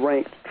where we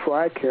ranked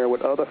TRICARE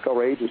with other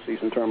federal agencies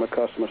in terms of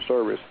customer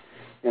service.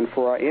 And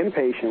for our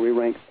inpatient, we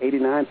ranked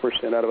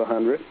 89% out of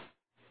 100,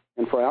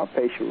 and for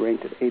outpatient, we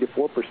ranked at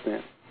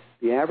 84%.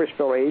 The average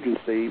federal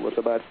agency was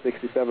about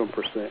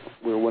 67%.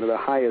 We were one of the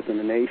highest in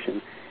the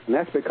nation, and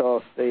that's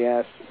because they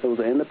asked, it was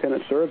an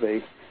independent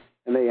survey,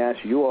 and they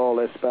asked you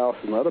all as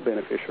spouses and other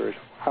beneficiaries,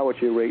 how would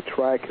you rate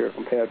TRICARE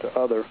compared to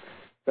other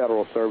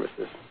federal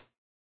services?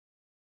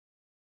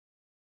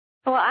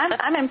 Well,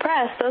 I'm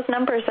impressed. Those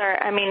numbers are,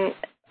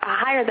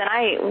 higher than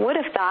I would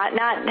have thought.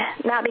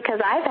 Not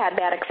because I've had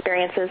bad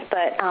experiences,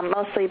 but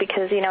mostly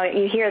because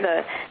you hear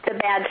the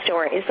bad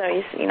stories. So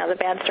the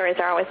bad stories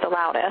are always the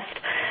loudest.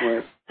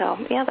 Right. So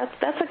yeah,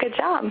 that's a good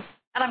job.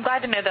 And I'm glad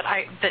to know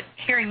that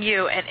hearing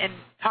you and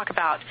talk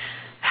about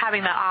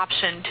having the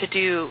option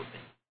to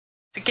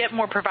get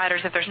more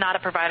providers if there's not a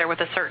provider with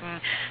a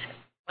certain,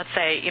 let's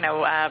say,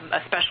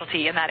 a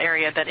specialty in that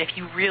area, that if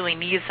you really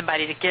need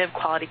somebody to give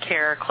quality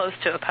care close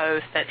to a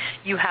post, that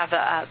you have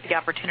the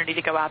opportunity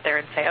to go out there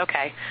and say,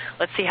 okay,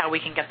 let's see how we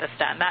can get this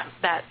done.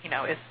 That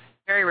is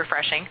very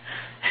refreshing.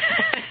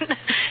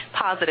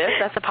 Positive.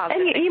 That's a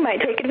positive. And you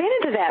might take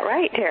advantage of that,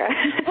 right, Tara?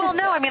 Well,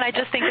 no, I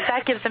just think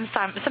that gives them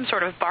some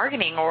sort of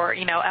bargaining or,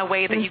 a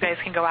way that you guys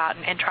can go out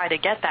and try to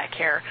get that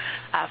care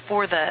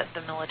for the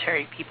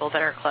military people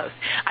that are close.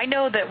 I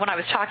know that when I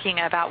was talking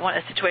about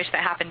a situation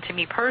that happened to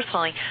me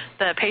personally,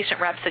 the patient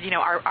rep said,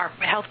 our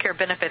healthcare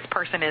benefits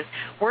person is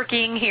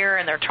working here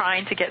and they're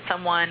trying to get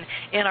someone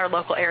in our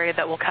local area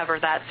that will cover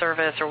that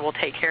service or will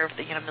take care of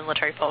the,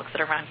 military folks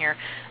that are around here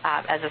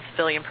as a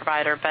civilian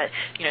provider. But,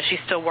 she's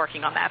still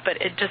working on that. But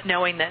just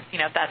knowing that,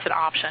 that's an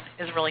option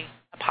is really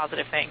a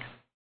positive thing.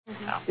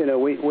 Mm-hmm. So.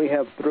 We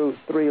have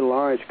three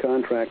large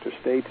contractors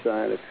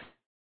stateside that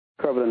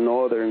cover the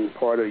northern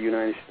part of the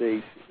United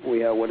States. We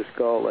have what is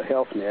called a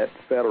Health Net,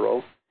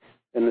 federal.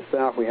 In the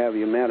south, we have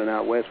Humana, and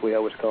out west, we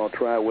have what's called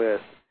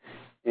Tri-West.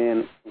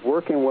 And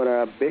working with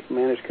our big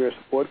managed care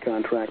support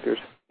contractors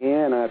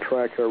and our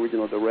TRICARE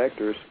regional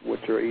directors,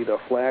 which are either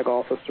a flag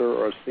officer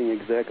or a senior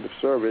executive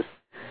service,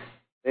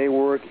 they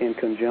work in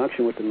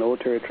conjunction with the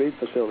military treatment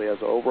facility as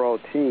an overall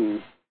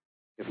team.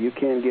 If you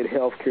can't get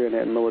health care in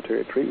that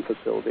military treatment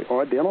facility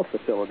or dental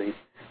facility,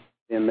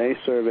 then they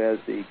serve as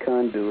the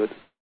conduit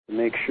to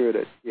make sure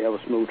that you have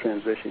a smooth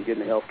transition, getting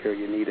the health care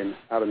you need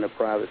out in the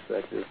private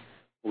sector,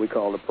 what we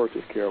call the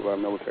purchase care of our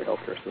military health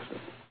care system.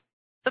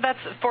 So that's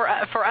for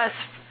us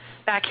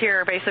back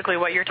here, basically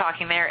what you're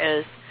talking there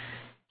is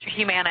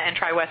Humana and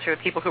Tri-West are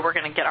the people who we're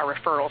going to get our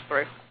referrals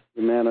through.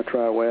 Humana,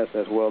 Tri-West,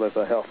 as well as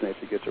a Health Net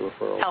to get your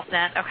referrals. Health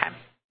Net, okay.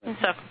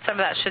 Mm-hmm. So some of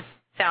that should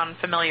sound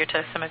familiar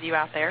to some of you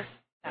out there.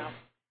 So.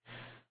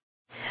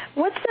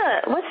 What's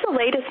the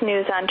latest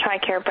news on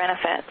TRICARE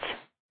benefits?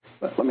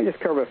 Let me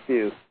just cover a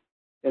few.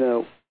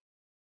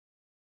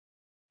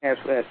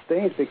 As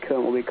things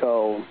become what we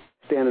call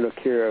standard of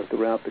care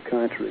throughout the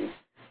country,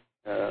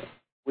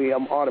 we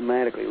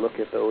automatically look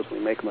at those and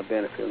we make them a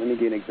benefit. Let me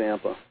give you an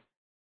example.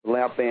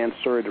 Lap band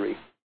surgery.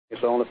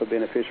 It's only for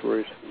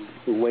beneficiaries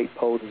whose weight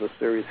poses a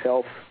serious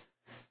health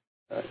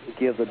It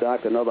gives the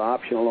doctor another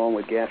option along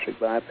with gastric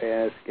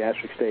bypass,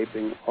 gastric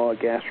stapling, or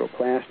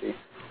gastroplasty,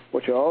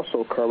 which are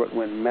also covered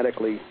when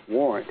medically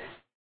warranted.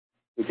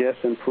 We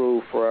just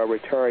improved for our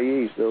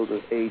retirees, those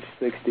of age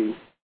 60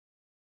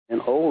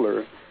 and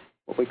older,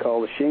 what we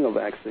call the shingle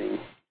vaccine.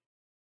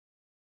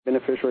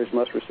 Beneficiaries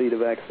must receive the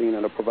vaccine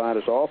in a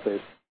provider's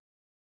office,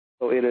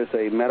 so it is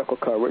a medical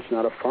coverage,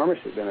 not a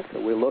pharmacy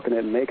benefit. We're looking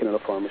at making it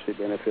a pharmacy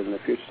benefit in the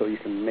future, so you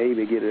can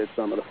maybe get it at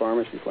some of the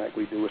pharmacies like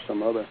we do with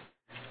some other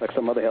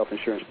health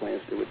insurance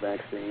plans do with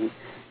vaccine.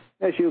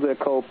 There's usually a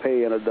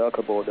copay and a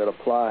deductible that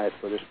applies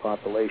for this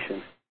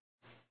population.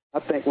 I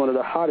think one of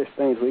the hottest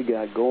things we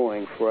got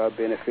going for our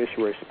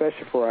beneficiaries,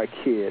 especially for our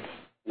kids,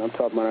 and I'm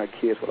talking about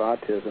our kids with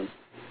autism,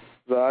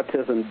 the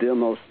Autism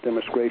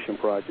Demonstration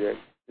Project.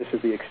 This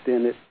is the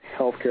extended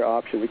healthcare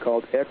option we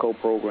call the ECHO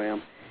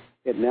program.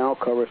 It now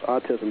covers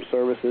autism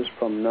services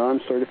from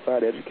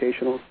non-certified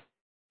educational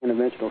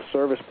interventional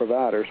service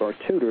providers or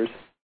tutors.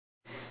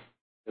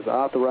 The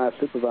authorized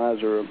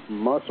supervisor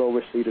must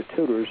oversee the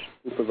tutors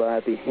who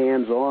provide the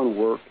hands-on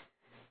work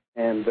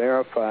and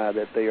verify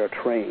that they are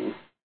trained.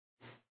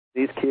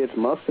 These kids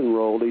must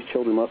enroll, these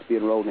children must be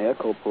enrolled in the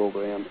ECHO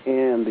program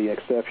and the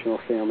Exceptional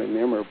Family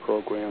Member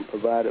program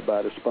provided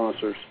by the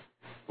sponsor's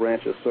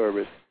branch of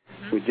service.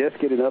 We're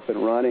just getting up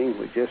and running.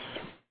 We're just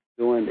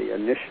doing the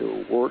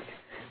initial work.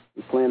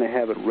 We plan to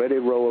have it ready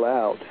to roll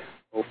out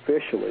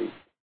officially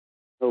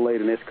no later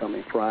than this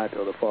coming Friday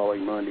or the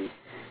following Monday.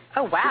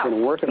 Oh, wow. We've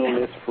been working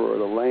on this for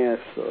the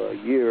last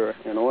year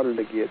in order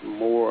to get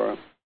more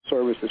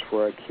services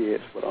for our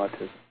kids with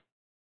autism.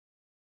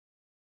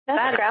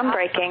 That's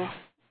groundbreaking. Awesome.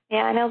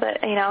 Yeah, I know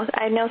that,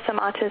 I know some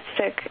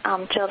autistic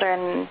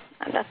children.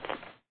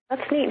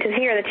 That's neat to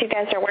hear that you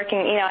guys are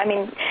working,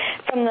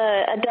 from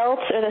the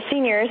adults or the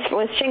seniors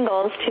with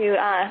shingles to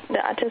the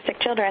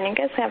autistic children. You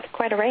guys have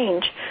quite a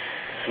range.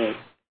 Right.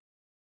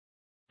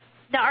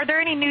 Now, are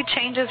there any new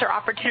changes or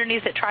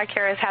opportunities that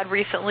TRICARE has had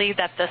recently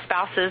that the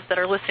spouses that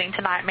are listening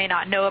tonight may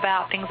not know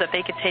about, things that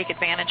they could take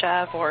advantage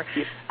of or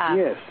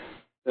yes.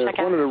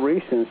 One of the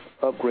recent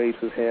upgrades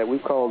we've had, we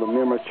call the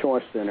Member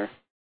Choice Center.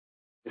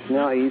 It's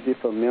now easy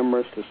for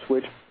members to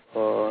switch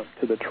to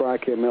the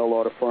TRICARE mail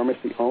order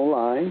pharmacy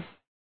online.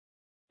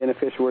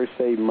 Beneficiaries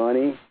save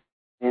money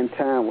and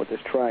time with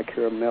this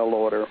TRICARE mail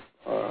order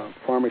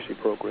pharmacy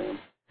program.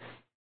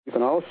 You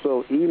can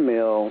also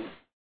email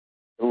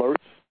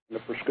alerts and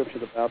the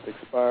prescriptions about to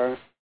expire.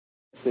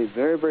 It's a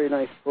very, very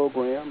nice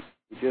program.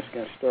 We just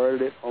got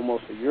started it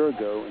almost a year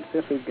ago, and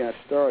since we've got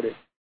started,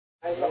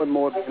 more and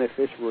more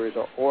beneficiaries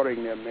are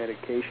ordering their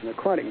medication, their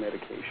chronic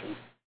medication,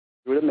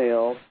 through the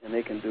mail, and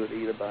they can do it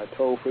either by a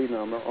toll-free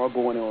number or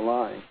going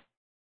online.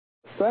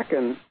 The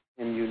second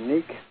and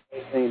unique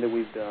thing that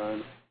we've done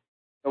is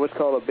what's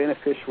called a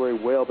beneficiary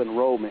web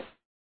enrollment.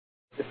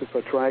 This is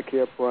for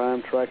TRICARE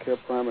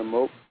Prime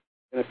Remote.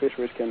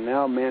 Beneficiaries can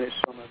now manage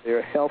some of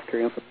their health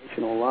care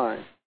information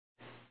online.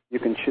 You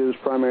can choose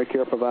primary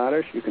care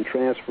providers. You can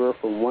transfer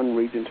from one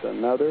region to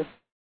another.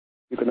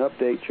 You can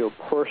update your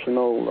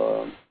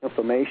personal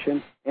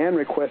information and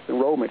request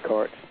enrollment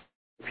cards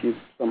if you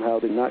somehow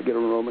did not get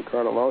an enrollment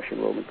card or lost your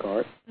enrollment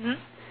card. Mm-hmm.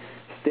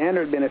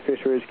 Standard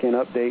beneficiaries can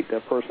update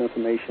their personal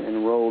information and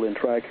enroll in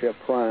TRICARE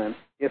Prime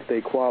if they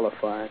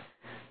qualify.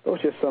 Those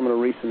are just some of the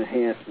recent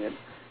enhancements.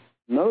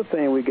 Another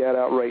thing we got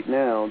out right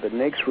now, the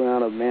next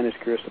round of managed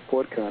care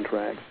support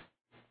contracts,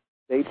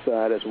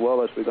 stateside as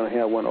well as we're going to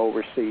have one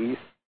overseas.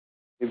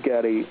 We've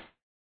got a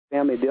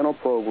family dental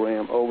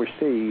program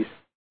overseas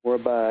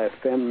whereby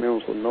family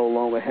members will no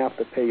longer have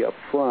to pay up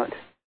front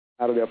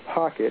out of their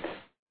pocket.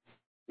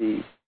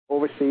 The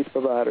overseas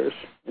providers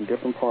in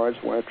different parts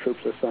where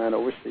troops are assigned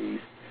overseas,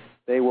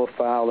 they will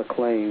file the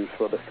claims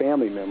for the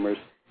family members.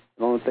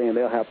 The only thing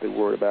they'll have to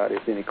worry about is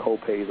any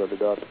co-pays or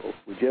deductibles.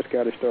 We just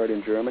got to start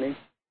in Germany.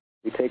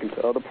 We take them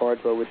to other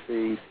parts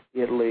overseas,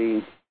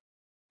 Italy,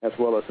 as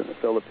well as in the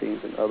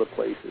Philippines and other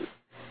places.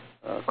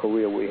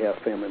 Korea, we have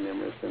family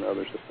members and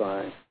others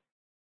assigned.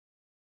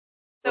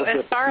 So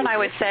as Star and I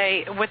would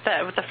say, with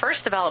the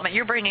first development,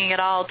 you're bringing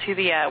it all to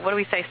the, what do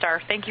we say, Star?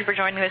 Thank you for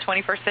joining the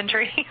 21st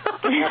century.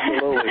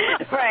 Absolutely.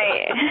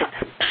 Right.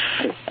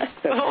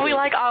 Well, we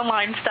like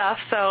online stuff,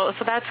 so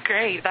that's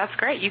great. That's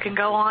great. You can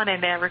go on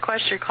and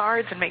request your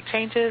cards and make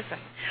changes.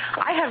 And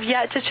I have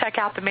yet to check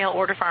out the mail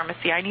order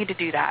pharmacy. I need to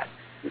do that.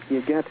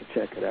 You've got to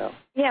check it out.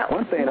 Yeah.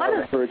 One thing I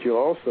would encourage you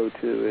also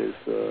to is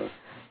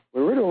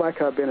we really like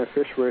our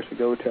beneficiaries to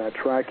go to our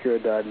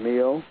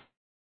TRICARE.mil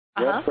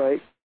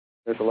website.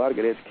 There's a lot of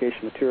good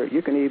education material.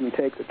 You can even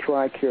take the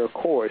TRICARE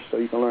course so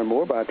you can learn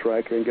more about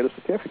TRICARE and get a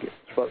certificate.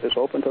 It's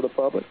open to the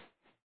public,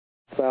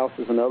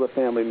 spouses and other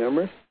family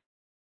members.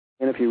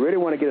 And if you really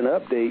want to get an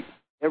update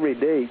every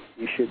day,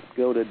 you should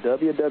go to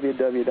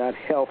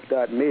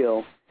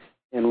www.health.mil,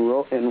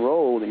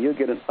 enroll, and you'll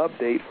get an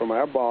update from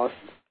our boss,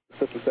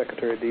 Assistant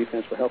Secretary of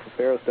Defense for Health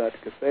Affairs, Dr.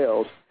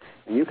 Casales,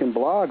 and you can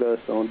blog us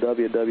on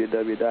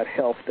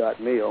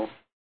www.health.mil.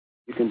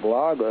 You can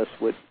blog us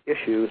with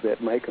issues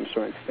that may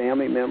concern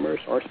family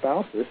members or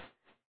spouses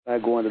by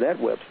going to that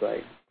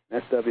website.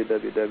 That's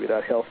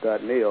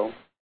www.health.mil.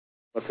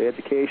 But for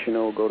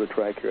educational, go to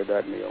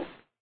TRICARE.mil.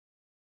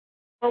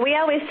 Well, we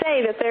always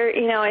say that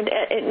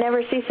it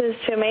never ceases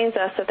to amaze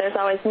us that there's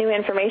always new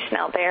information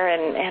out there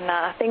and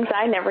things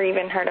I never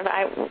even heard of.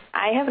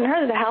 I haven't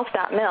heard of the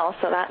health.mil,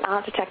 so I'll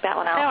have to check that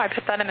one out. No, I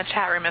put that in the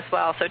chat room as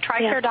well. So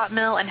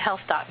TRICARE.mil and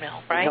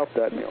health.mil, right? And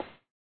health.mil.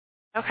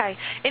 Okay.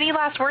 Any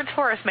last words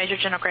for us, Major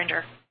General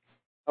Granger?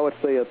 I would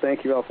say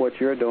thank you all for what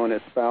you're doing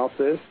as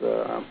spouses.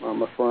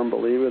 I'm a firm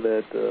believer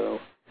that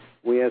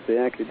we as the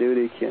active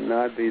duty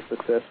cannot be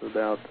successful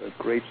without the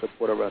great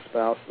support of our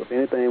spouse. If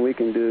anything we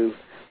can do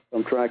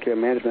from TRICARE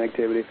management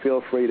activity,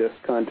 feel free to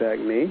contact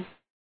me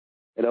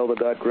at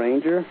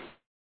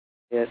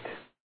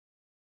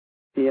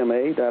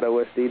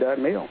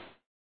elder.granger@tma.osd.mil.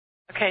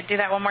 Okay, do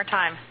that one more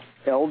time.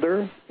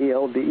 Elder,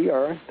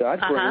 ELDER,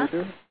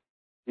 Granger,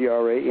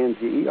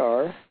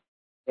 GRANGER,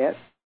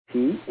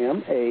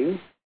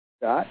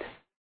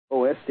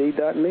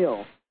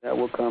 @tma.osd.mil. That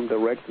will come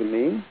direct to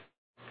me.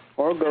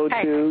 Or go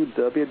to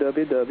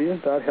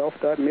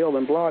www.health.mil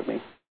and blog me.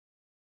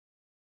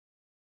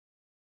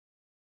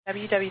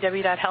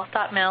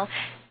 www.health.mil,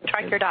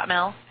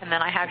 TRICARE.mil, and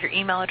then I have your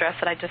email address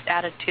that I just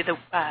added to the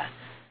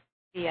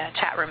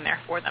chat room there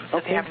for them, so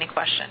if you have any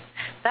questions.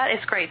 That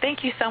is great.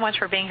 Thank you so much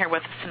for being here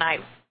with us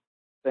tonight.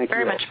 Thank you.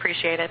 Very much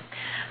appreciated.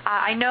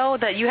 I know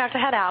that you have to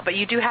head out, but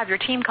you do have your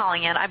team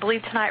calling in. I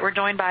believe tonight we're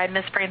joined by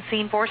Miss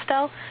Francine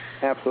Forstel.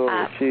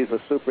 Absolutely. She's a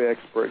super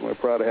expert, and we're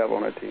proud to have her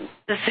on our team.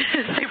 This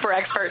is super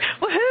expert.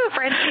 Woohoo,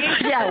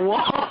 Francine. Yeah,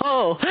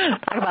 whoa.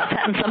 Talk about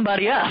setting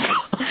somebody up.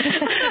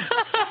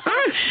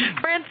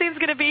 Francine's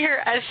going to be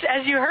here. As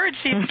you heard,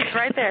 she's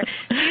right there.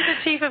 She's the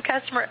Chief of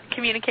Customer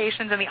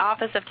Communications in the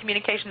Office of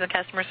Communications and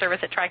Customer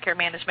Service at TRICARE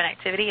Management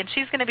Activity, and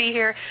she's going to be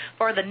here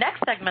for the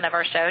next segment of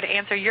our show to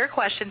answer your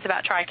questions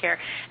about TRICARE.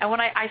 And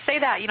when I say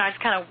that, I just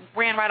kind of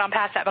ran right on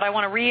past that, but I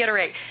want to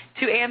reiterate,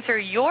 to answer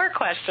your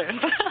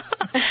questions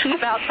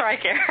about TRICARE.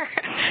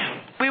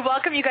 We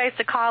welcome you guys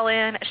to call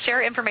in,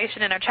 share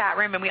information in our chat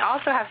room, and we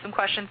also have some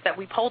questions that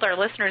we polled our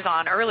listeners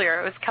on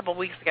earlier. It was a couple of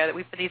weeks ago that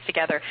we put these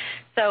together.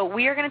 So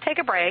we are going to take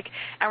a break,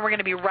 and we're going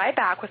to be right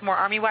back with more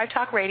Army Wife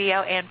Talk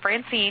Radio and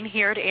Francine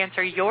here to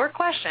answer your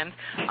questions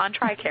on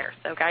TRICARE.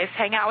 So, guys,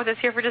 hang out with us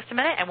here for just a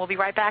minute, and we'll be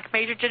right back.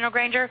 Major General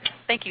Granger,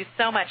 thank you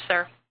so much,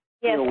 sir.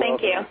 Yes,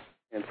 thank you.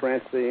 And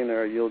Francine,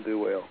 you'll do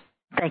well.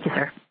 Thank you,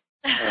 sir.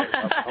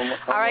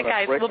 All right,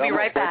 guys, we'll be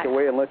right back. I'm going to break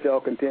away and let y'all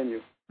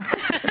continue.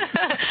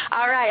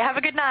 All right, have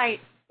a good night.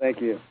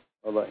 Thank you.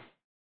 Bye-bye.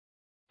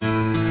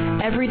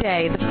 Every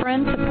day, the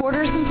friends,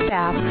 supporters, and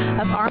staff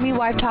of Army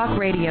Wife Talk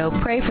Radio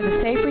pray for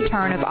the safe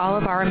return of all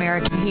of our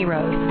American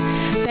heroes.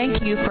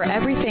 Thank you for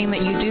everything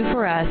that you do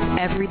for us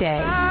every day.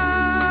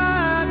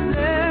 God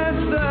bless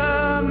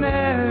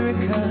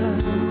America,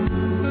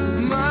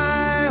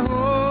 my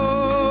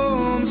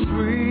home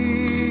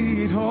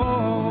sweet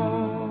home.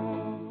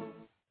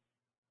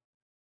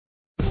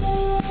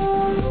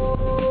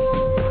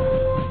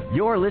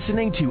 You're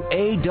listening to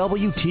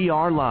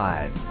AWTR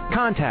Live.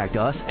 Contact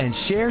us and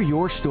share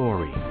your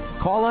story.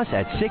 Call us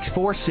at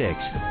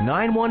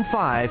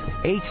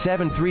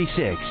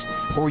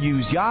 646-915-8736 or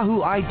use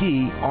Yahoo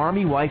ID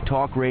Army Wife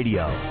Talk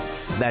Radio.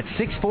 That's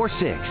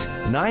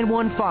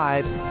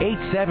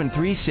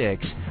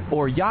 646-915-8736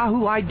 or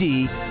Yahoo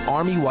ID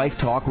Army Wife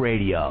Talk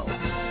Radio.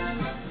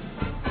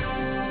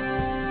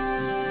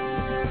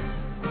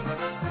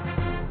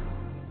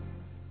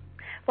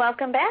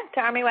 Welcome back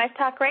to Army Wife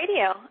Talk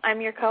Radio.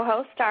 I'm your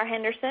co-host, Star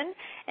Henderson,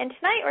 and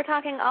tonight we're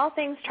talking all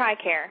things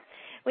TRICARE.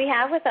 We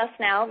have with us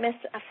now Miss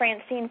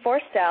Francine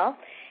Forstel,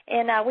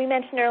 and we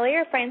mentioned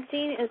earlier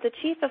Francine is the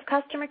Chief of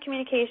Customer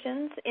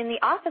Communications in the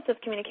Office of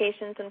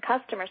Communications and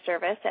Customer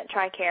Service at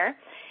TRICARE.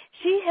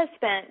 She has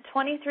spent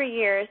 23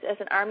 years as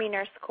an Army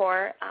Nurse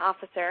Corps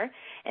officer,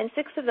 and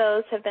 6 of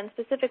those have been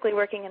specifically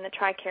working in the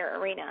TRICARE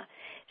arena.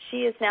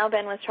 She has now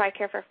been with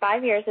TRICARE for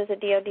 5 years as a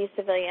DoD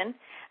civilian.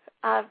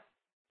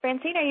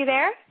 Francine, are you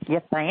there?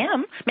 Yes, I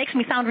am. Makes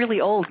me sound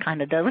really old,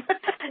 kind of, doesn't it?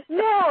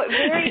 No,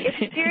 very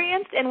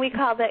experienced, and we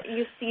call that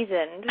you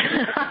seasoned.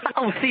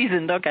 Oh,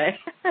 seasoned, okay.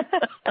 All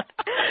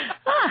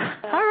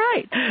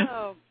right.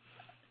 Oh,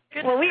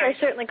 well, we are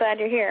certainly glad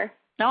you're here.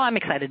 No, I'm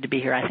excited to be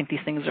here. I think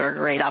these things are a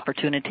great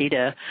opportunity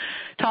to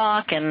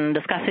talk and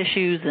discuss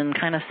issues and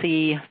kind of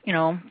see,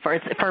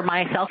 for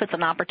myself, it's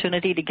an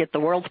opportunity to get the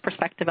world's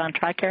perspective on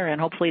TRICARE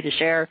and hopefully to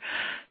share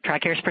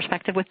TRICARE's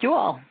perspective with you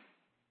all.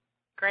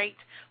 Great.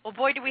 Well,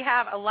 boy, do we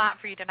have a lot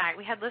for you tonight.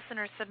 We had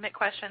listeners submit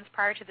questions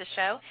prior to the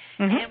show,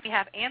 Mm-hmm. and we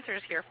have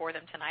answers here for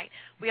them tonight.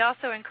 We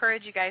also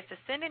encourage you guys to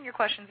send in your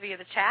questions via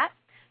the chat.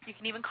 You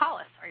can even call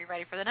us. Are you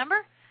ready for the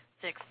number?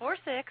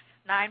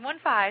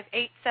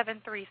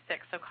 646-915-8736.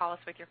 So call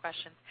us with your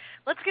questions.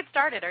 Let's get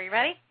started. Are you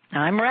ready?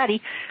 I'm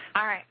ready.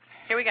 All right.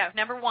 Here we go.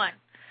 Number 1.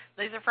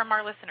 These are from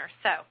our listeners.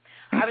 So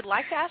I would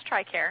like to ask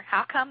TRICARE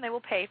how come they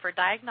will pay for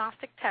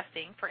diagnostic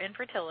testing for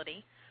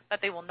infertility,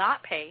 but they will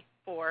not pay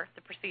for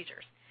the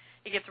procedures.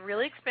 It gets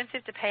really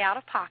expensive to pay out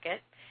of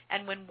pocket,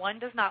 and when one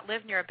does not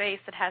live near a base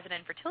that has an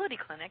infertility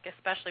clinic,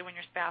 especially when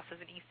your spouse is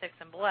an E6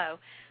 and below,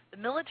 the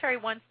military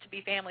wants to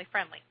be family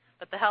friendly.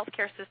 but the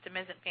healthcare system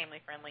isn't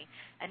family-friendly.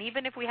 And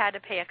even if we had to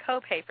pay a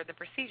copay for the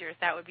procedures,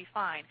 that would be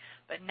fine,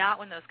 but not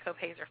when those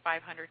copays are $500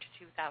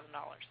 to $2,000.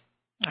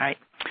 All right.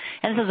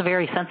 And this is a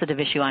very sensitive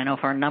issue, I know,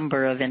 for a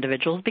number of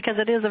individuals because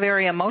it is a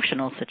very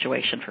emotional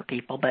situation for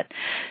people. But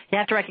you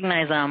have to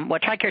recognize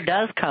what TRICARE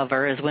does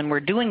cover is when we're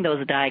doing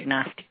those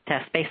diagnostic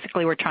tests,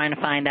 basically we're trying to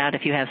find out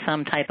if you have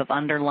some type of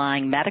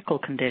underlying medical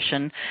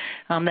condition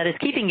that is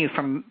keeping you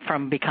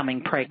from becoming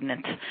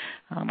pregnant.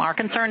 Our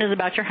concern is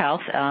about your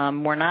health.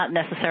 We're not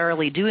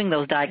necessarily doing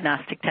those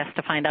diagnostic tests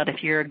to find out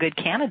if you're a good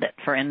candidate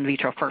for in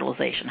vitro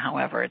fertilization,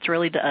 however. It's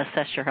really to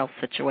assess your health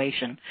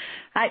situation.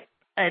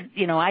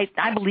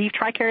 I believe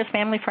TRICARE is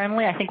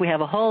family-friendly. I think we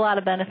have a whole lot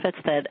of benefits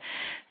that,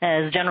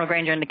 as General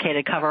Granger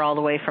indicated, cover all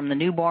the way from the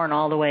newborn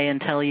all the way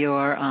until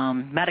you're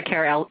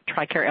Medicare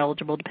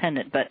TRICARE-eligible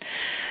dependent. But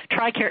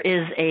TRICARE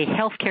is a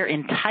healthcare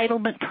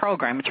entitlement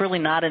program. It's really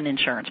not an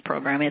insurance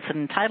program. It's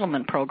an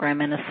entitlement program,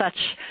 and as such,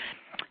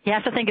 you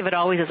have to think of it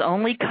always as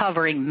only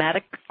covering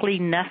medically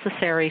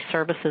necessary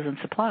services and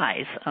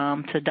supplies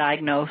to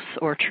diagnose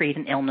or treat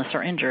an illness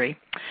or injury.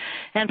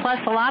 And plus,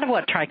 a lot of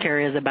what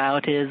TRICARE is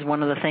about is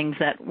one of the things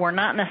that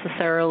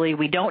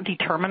we don't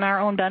determine our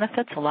own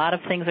benefits. A lot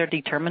of things are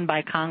determined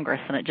by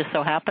Congress, and it just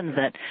so happens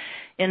that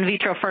in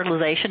vitro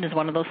fertilization is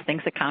one of those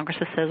things that Congress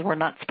says we're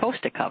not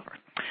supposed to cover.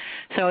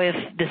 So if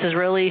this is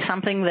really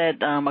something that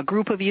a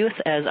group of you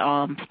as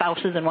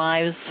spouses and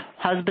wives,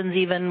 husbands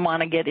even,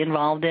 want to get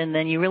involved in,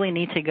 then you really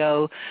need to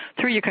go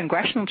through your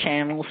congressional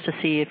channels to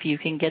see if you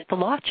can get the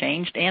law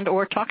changed and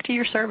or talk to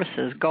your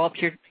services. Go up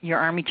your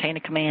Army chain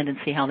of command and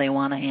see how they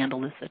want to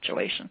handle this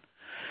situation.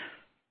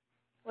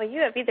 Well,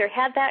 you have either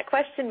had that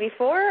question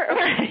before or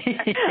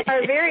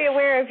are very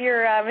aware of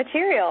your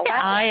material.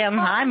 Wow.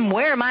 I'm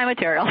aware of my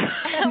material.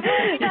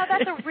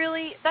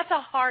 That's a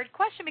hard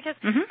question because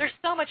there's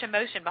so much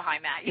emotion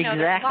behind that.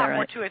 There's a lot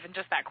more to it than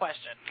just that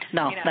question.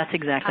 No, that's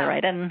exactly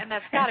right. And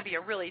that's got to be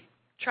a really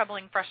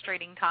troubling,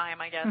 frustrating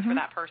time, I guess, for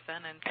that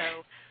person. And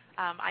so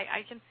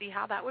I can see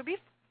how that would be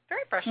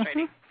very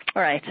frustrating.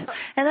 All right.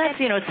 And that's,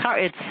 it's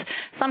hard. It's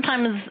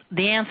sometimes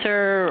the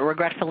answer,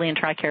 regretfully, in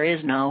TRICARE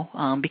is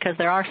no, because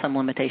there are some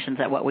limitations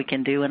at what we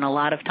can do. And a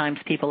lot of times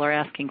people are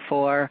asking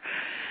for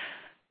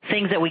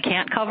things that we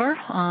can't cover,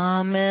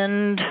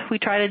 and we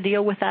try to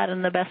deal with that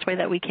in the best way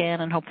that we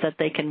can and hope that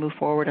they can move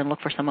forward and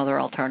look for some other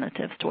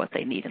alternatives to what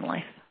they need in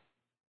life.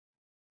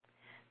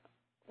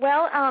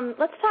 Well,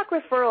 let's talk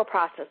referral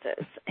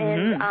processes.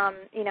 And,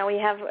 we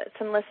have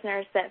some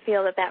listeners that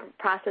feel that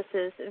process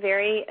is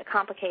very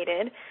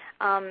complicated.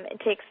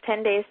 It takes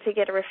 10 days to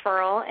get a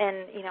referral,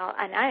 and,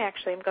 and I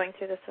actually am going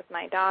through this with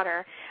my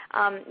daughter.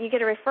 You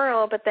get a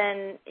referral, but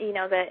then,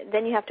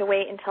 then you have to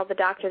wait until the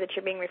doctor that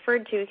you're being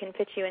referred to can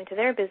fit you into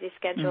their busy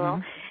schedule.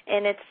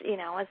 And it's,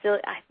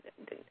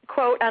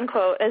 quote,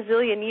 unquote, a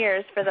zillion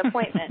years for the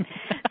appointment.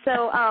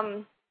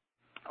 So,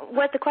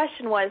 what the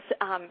question was,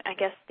 I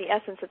guess the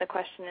essence of the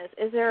question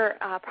is there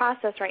a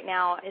process right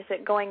now, is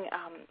it going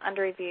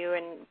under review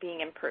and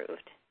being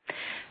improved?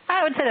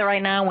 I would say that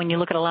right now when you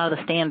look at a lot of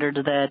the standards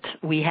that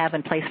we have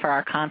in place for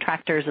our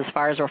contractors as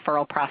far as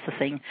referral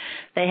processing,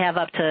 they have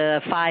up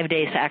to 5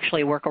 days to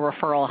actually work a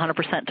referral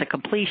 100% to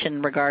completion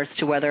in regards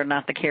to whether or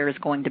not the care is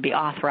going to be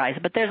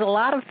authorized. But there's a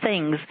lot of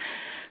things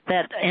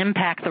that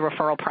impact the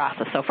referral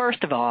process. So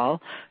first of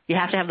all, you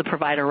have to have the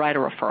provider write a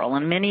referral.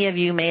 And many of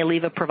you may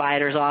leave a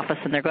provider's office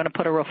and they're going to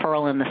put a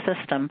referral in the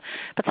system,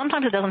 but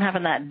sometimes it doesn't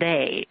happen that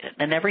day.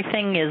 And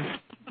everything is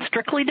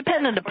strictly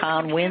dependent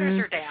upon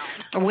when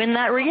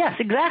yes,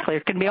 exactly.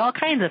 There can be all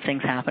kinds of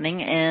things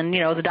happening. And,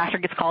 the doctor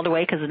gets called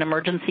away because an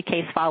emergency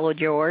case followed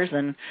yours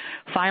and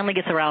finally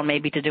gets around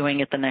maybe to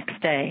doing it the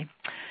next day.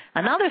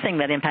 Another thing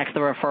that impacts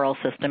the referral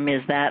system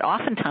is that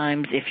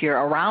oftentimes if you're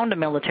around a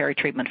military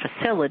treatment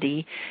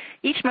facility,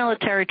 each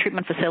military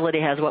treatment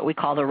facility has what we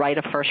call the right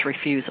of first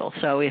refusal.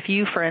 So if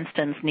you, for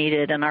instance,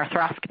 needed an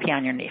arthroscopy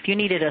on your knee, if you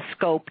needed a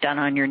scope done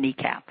on your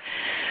kneecap,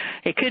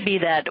 it could be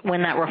that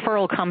when that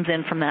referral comes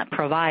in from that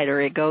provider,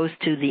 it goes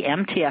to the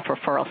MTF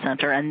referral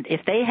center, and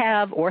if they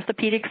have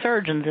orthopedic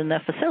surgeons in the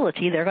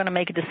facility, they're going to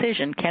make a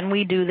decision, can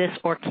we do this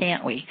or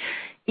can't we?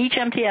 Each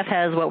MTF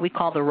has what we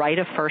call the right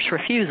of first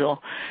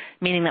refusal,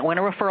 meaning that when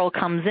a referral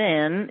comes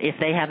in, if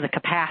they have the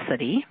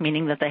capacity,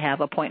 meaning that they have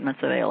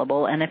appointments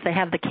available, and if they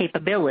have the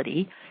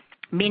capability,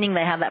 meaning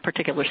they have that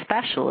particular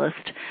specialist,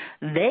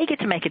 they get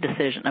to make a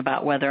decision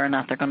about whether or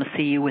not they're going to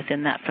see you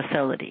within that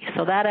facility.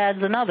 So that adds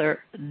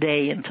another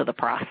day into the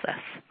process.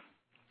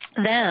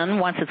 Then,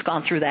 once it's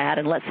gone through that,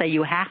 and let's say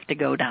you have to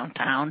go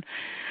downtown,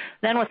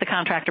 then what the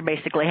contractor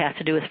basically has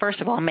to do is, first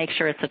of all, make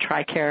sure it's a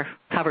TRICARE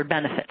covered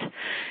benefit.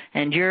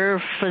 And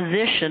your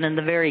physician in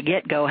the very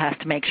get-go has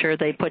to make sure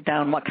they put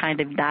down what kind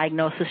of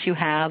diagnosis you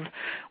have,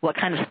 what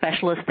kind of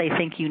specialist they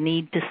think you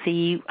need to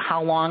see,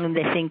 how long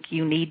they think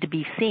you need to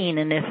be seen.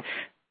 And if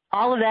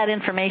all of that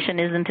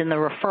information isn't in the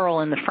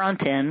referral in the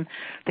front end,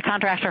 the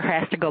contractor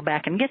has to go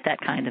back and get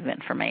that kind of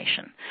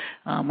information.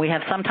 We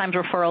have sometimes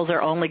referrals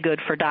are only good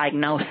for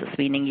diagnosis,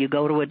 meaning you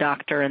go to a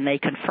doctor and they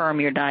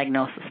confirm your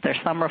diagnosis. There's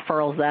some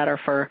referrals that are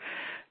for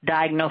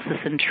diagnosis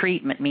and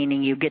treatment,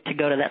 meaning you get to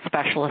go to that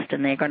specialist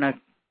and they're going to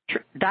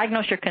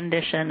diagnose your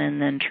condition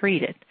and then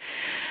treat it.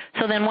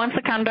 So then once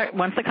the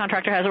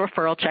contractor has a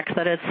referral, checks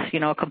that it's,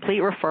 a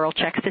complete referral,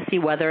 checks to see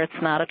whether it's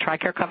not a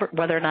TRICARE covered,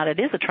 whether or not it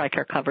is a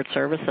TRICARE covered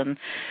service. And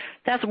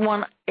that's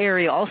one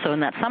area also, in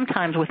that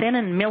sometimes within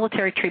a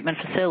military treatment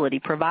facility,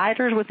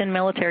 providers within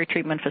military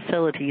treatment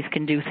facilities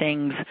can do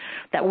things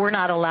that we're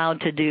not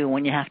allowed to do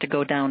when you have to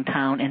go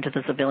downtown into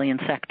the civilian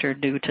sector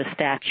due to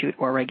statute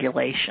or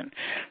regulation.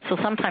 So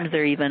sometimes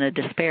there's even a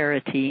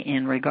disparity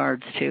in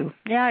regards to,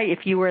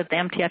 if you were at the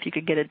MTF, you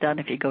could get it done.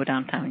 If you go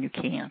downtown, you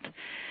can't.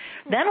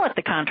 Then what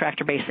the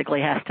contractor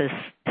basically has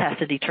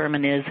to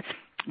determine is,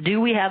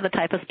 do we have the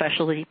type of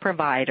specialty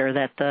provider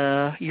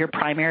that your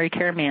primary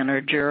care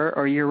manager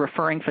or your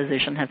referring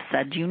physician have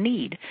said you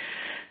need?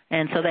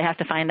 And so they have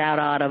to find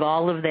out of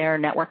all of their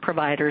network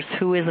providers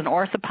who is an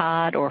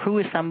orthopod or who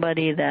is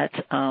somebody that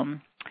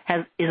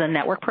is a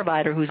network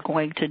provider who's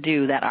going to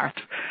do that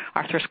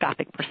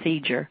arthroscopic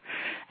procedure.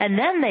 And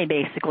then they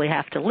basically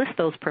have to list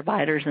those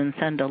providers and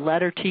send a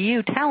letter to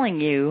you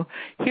telling you,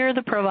 here are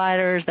the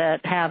providers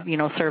that have,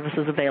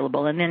 services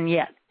available. And then,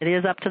 it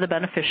is up to the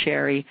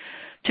beneficiary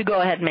to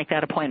go ahead and make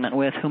that appointment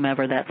with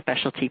whomever that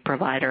specialty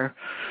provider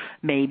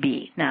may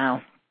be.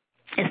 Now,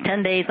 is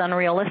 10 days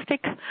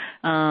unrealistic?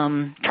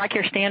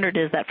 TRICARE standard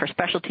is that for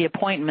specialty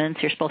appointments,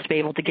 you're supposed to be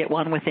able to get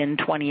one within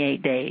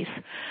 28 days.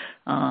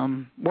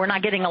 We're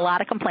not getting a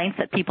lot of complaints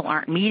that people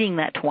aren't meeting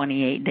that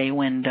 28-day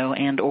window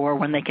or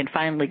when they can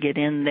finally get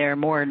in, they're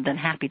more than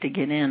happy to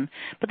get in.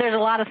 But there's a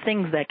lot of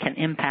things that can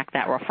impact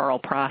that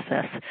referral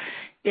process.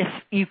 If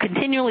you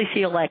continually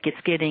feel like it's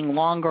getting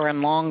longer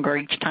and longer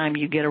each time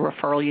you get a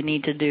referral, you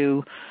need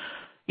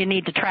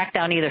to track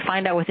down, either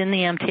find out within the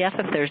MTF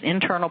if there's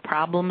internal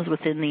problems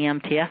within the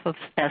MTF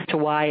as to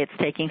why it's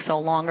taking so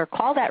long, or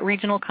call that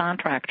regional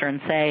contractor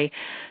and say,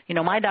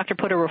 my doctor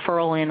put a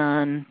referral in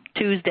on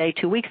Tuesday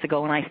 2 weeks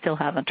ago and I still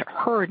haven't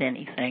heard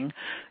anything.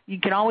 You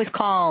can always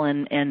call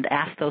and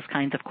ask those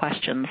kinds of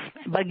questions,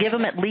 but give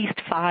them at least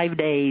 5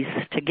 days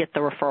to get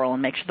the referral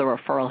and make sure the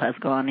referral has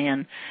gone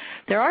in.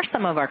 There are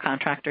some of our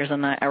contractors,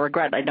 and I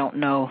regret I don't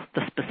know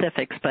the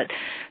specifics, but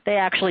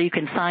you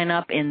can sign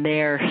up in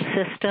their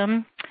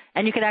system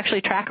and you can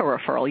actually track a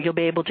referral. You'll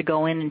be able to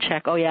go in and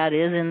check, it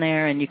is in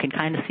there, and you can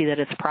kind of see that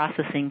it's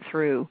processing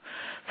through.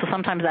 So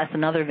sometimes that's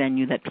another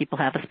venue that people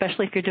have,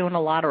 especially if you're doing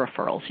a lot of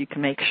referrals. You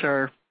can make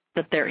sure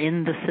that they're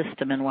in the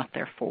system and what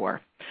they're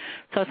for.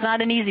 So it's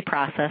not an easy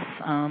process.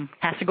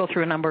 Has to go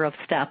through a number of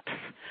steps,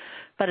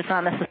 but it's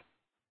not necessarily.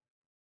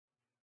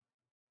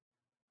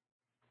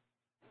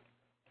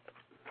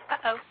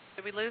 Uh-oh.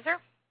 Did we lose her?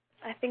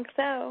 I think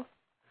so.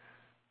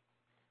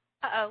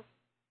 Uh-oh.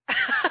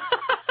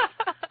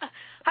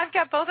 I've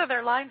got both of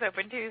their lines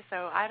open, too,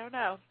 so I don't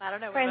know.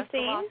 We must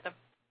have lost them.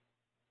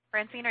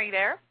 Francine, are you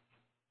there?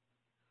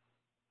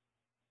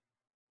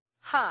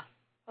 Huh.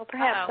 Well,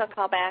 perhaps I'll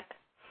call back.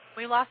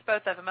 We lost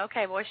both of them.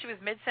 Okay, boy, she was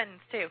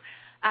mid-sentence, too.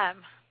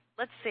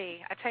 Let's see.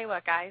 I tell you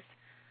what, guys.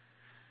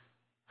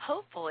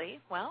 Hopefully,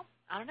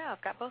 I don't know.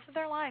 I've got both of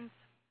their lines.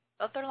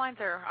 Both their lines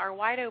are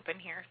wide open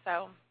here,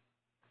 so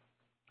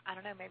I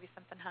don't know. Maybe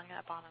something hung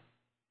up on them.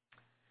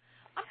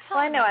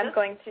 I know I'm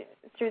going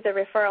through the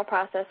referral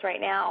process right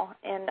now,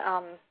 and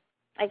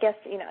I guess,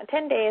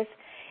 10 days,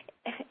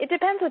 it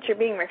depends what you're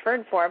being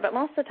referred for, but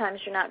most of the times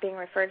you're not being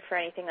referred for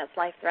anything that's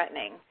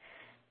life-threatening.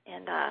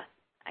 And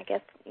I guess,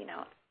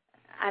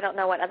 I don't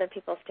know what other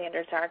people's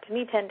standards are. To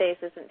me, 10 days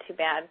isn't too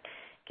bad.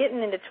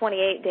 Getting into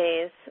 28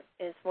 days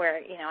is where,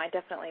 I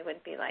definitely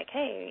would be like,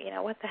 hey,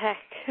 what the heck?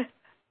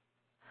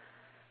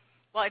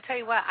 Well, I tell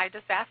you what, I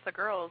just asked the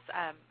girls,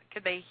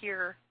 could they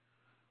hear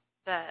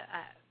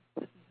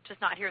just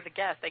not hear the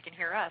guest, they can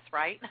hear us,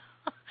 right?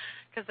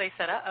 Because they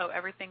said,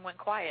 everything went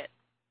quiet.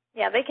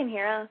 Yeah, they can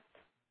hear us.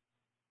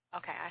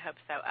 Okay, I hope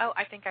so. Oh,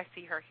 I think I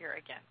see her here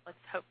again. Let's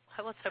hope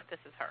this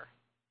is her.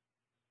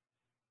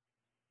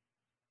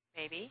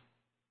 Maybe.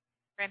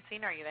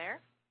 Francine, are you there?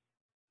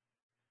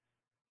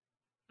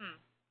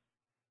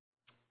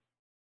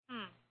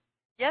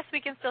 Yes,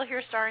 we can still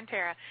hear Star and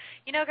Tara.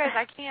 Guys,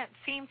 I can't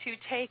seem to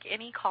take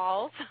any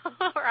calls,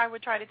 or I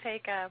would try to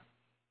take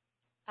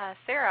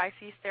Sarah. I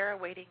see Sarah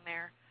waiting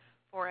there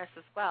for us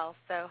as well.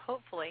 So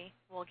hopefully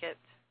we'll get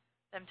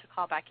them to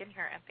call back in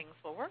here and things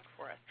will work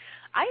for us.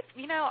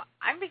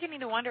 I'm beginning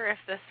to wonder if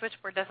the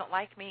switchboard doesn't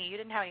like me. You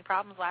didn't have any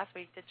problems last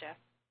week, did you?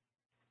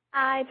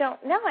 I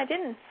don't know. I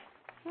didn't.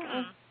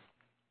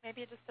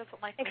 Maybe it just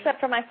doesn't like me. Except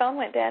for my phone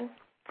went dead.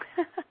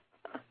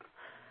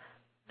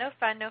 No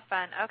fun, no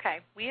fun. Okay,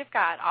 we have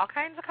got all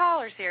kinds of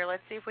callers here.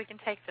 Let's see if we can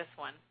take this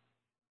one.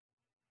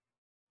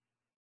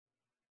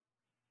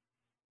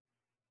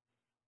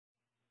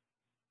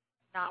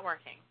 Not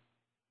working.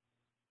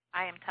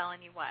 I am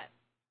telling you what.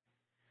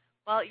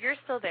 Well, you're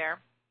still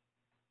there.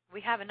 We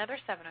have another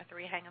 703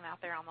 hanging out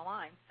there on the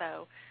line,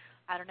 so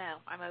I don't know.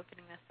 I'm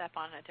opening this up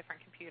on a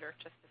different computer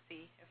just to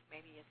see if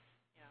maybe it's,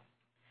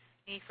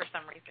 need for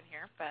some reason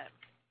here, but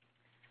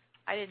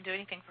I didn't do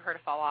anything for her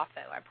to fall off,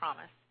 though, I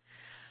promise.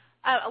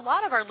 A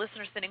lot of our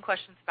listeners send in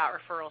questions about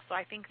referrals, so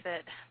I think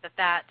that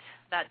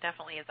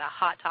definitely is a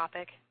hot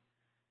topic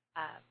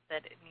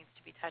that it needs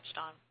to be touched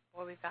on.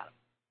 Well, we've got.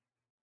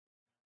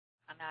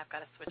 Now I've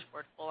got a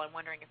switchboard full. I'm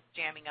wondering if it's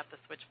jamming up the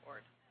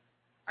switchboard.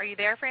 Are you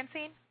there,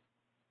 Francine?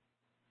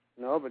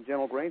 No, but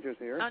General Granger's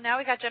here. Oh, now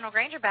we got General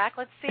Granger back.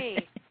 Let's see.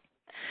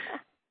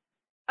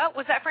 Oh,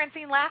 was that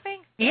Francine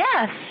laughing?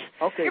 Yes.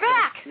 Okay. You're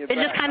back. It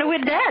just kind of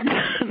went dead.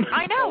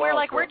 I know. We're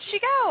like, where'd she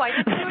go? I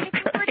didn't do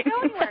anything for her to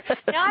go anywhere.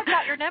 Now I've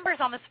got your numbers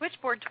on the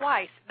switchboard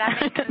twice. That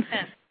makes no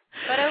sense.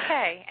 But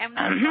okay. And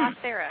that's not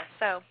Sarah.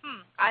 So,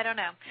 I don't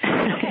know.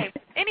 Okay.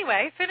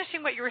 Anyway,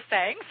 finishing what you were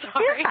saying.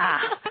 Sorry. Yeah.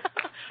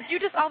 You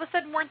just all of a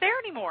sudden weren't there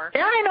anymore.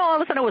 Yeah, I know. All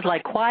of a sudden it was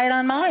like quiet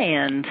on my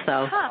end.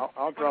 So.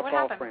 I'll drop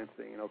off,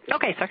 Francine. Okay.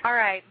 Okay, sir. All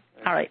right.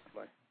 All right.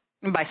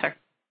 Bye, sir.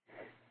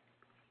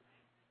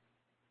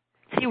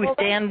 See, we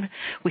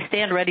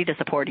stand ready to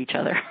support each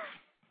other.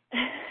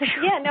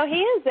 Yeah, no, he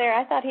is there.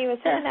 I thought he was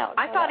sitting out.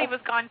 I thought he was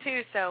gone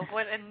too. So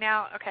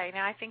now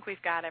I think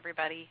we've got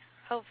everybody.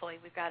 Hopefully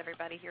we've got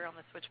everybody here on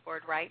the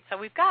switchboard, right? So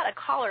we've got a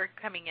caller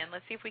coming in.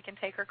 Let's see if we can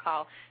take her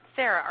call.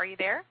 Sarah, are you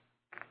there?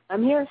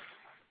 I'm here.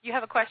 You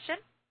have a question?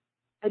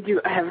 I do.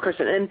 I have a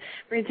question. And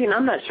Francine,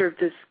 I'm not sure if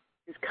this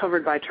is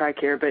covered by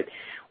TRICARE, but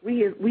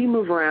we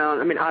move around.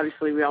 I mean,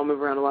 obviously we all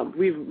move around a lot.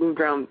 We've moved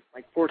around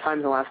like 4 times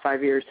in the last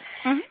 5 years.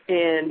 Mm-hmm.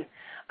 And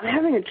I'm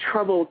having a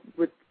trouble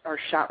with our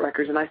shot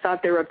records, and I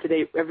thought they were up to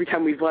date every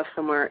time we've left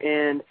somewhere.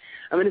 And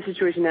I'm in a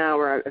situation now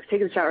where I've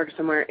taken the shot record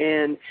somewhere,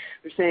 and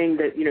they're saying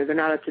that, they're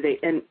not up to date.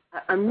 And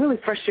I'm really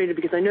frustrated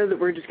because I know that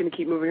we're just going to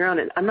keep moving around,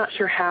 and I'm not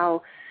sure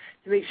how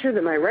to make sure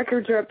that my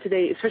records are up to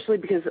date, especially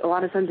because a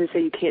lot of times they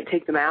say you can't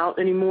take them out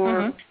anymore.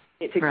 Mm-hmm.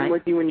 You can't take them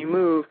with you when you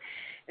move.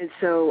 And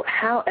so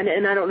how, and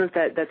I don't know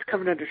if that's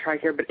covered under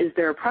TRICARE, but is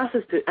there a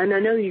process to, and I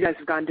know you guys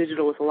have gone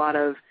digital with a lot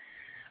of,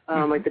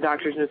 like the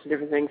doctor's notes and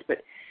different things,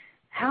 but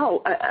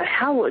how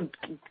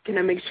can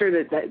I make sure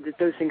that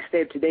those things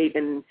stay up to date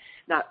and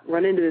not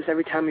run into this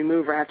every time we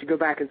move, or have to go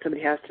back and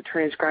somebody has to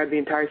transcribe the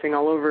entire thing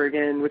all over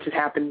again, which has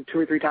happened 2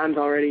 or 3 times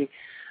already?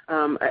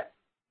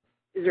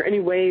 Is there any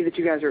way that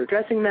you guys are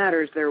addressing that,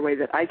 or is there a way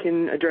that I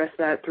can address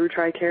that through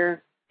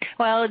TRICARE?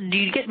 Well, do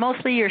you get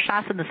mostly your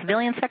shots in the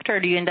civilian sector, or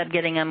do you end up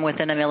getting them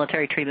within a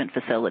military treatment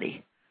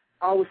facility?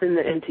 All within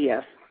the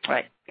MTF.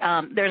 Right.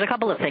 There's a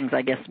couple of things,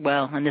 I guess.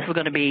 Well, and this is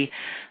going to be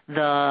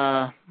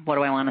the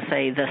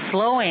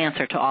slow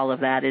answer to all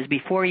of that is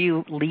before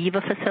you leave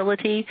a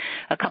facility,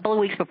 a couple of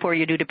weeks before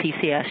you do the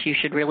PCS, you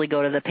should really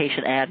go to the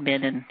patient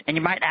admin, and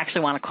you might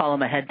actually want to call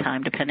them ahead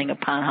time depending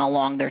upon how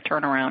long their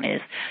turnaround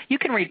is. You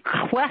can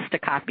request a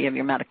copy of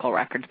your medical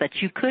records that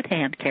you could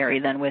hand carry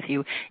then with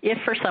you if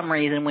for some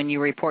reason when you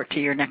report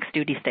to your next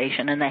duty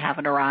station and they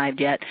haven't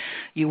arrived yet,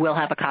 you will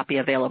have a copy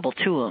available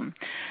to them.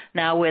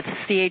 Now with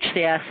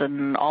CHCS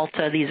and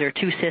ALTA, these are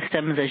 2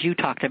 systems, as you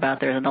talked about.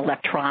 There's an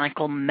electronic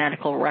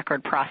medical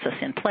record process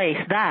in place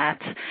that,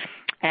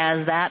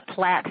 as that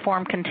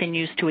platform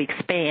continues to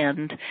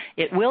expand,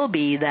 it will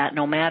be that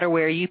no matter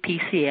where you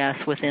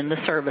PCS within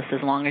the service,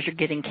 as long as you're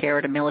getting care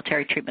at a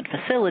military treatment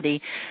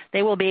facility,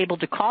 they will be able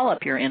to call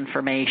up your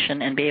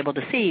information and be able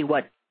to see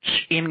what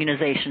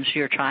immunizations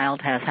your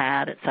child has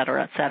had, et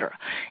cetera, et cetera.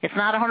 It's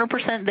not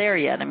 100% there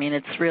yet. I mean,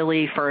 it's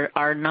really for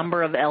our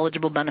number of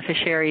eligible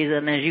beneficiaries,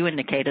 and as you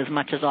indicate, as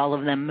much as all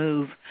of them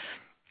move,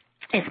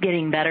 it's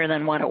getting better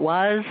than what it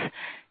was.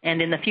 And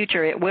in the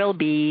future, it will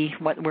be,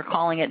 what we're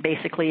calling it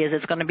basically is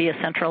it's going to be a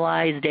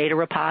centralized data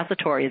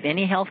repository of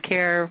any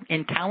healthcare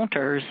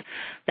encounters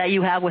that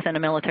you have within a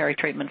military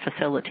treatment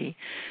facility.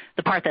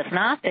 The part that's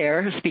not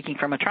there, speaking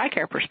from a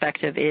TRICARE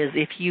perspective, is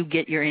if you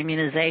get your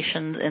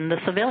immunizations in the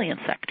civilian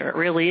sector. It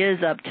really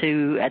is up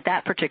to, at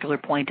that particular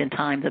point in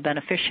time, the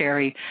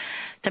beneficiary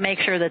to make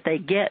sure that they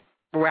get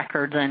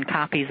records and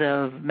copies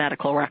of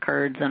medical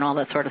records and all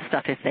that sort of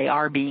stuff if they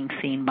are being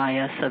seen by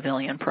a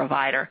civilian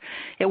provider.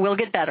 It will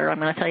get better. I'm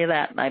going to tell you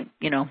that.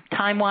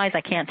 Time-wise,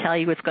 I can't tell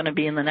you it's going to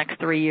be in the next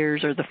 3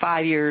 years or the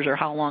 5 years or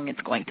how long it's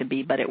going to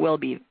be, but it will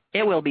be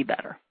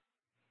better.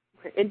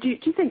 And do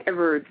you think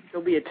ever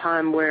there'll be a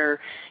time where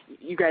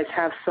you guys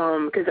have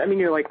some, because,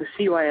 you're like the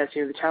CYS,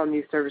 the Child and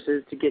Youth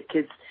Services, to get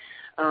kids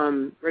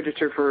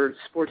registered for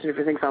sports and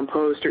different things on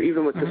post, or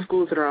even with the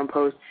schools that are on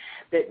post,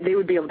 that they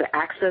would be able to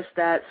access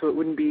that so it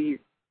wouldn't be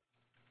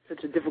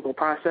such a difficult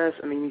process?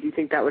 Do you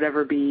think that would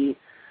ever be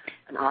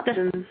an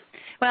option?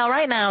 Well,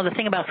 right now, the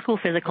thing about school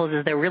physicals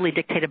is they're really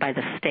dictated by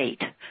the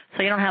state.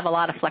 So you don't have a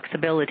lot of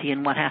flexibility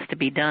in what has to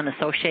be done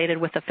associated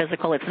with the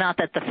physical. It's not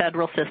that the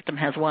federal system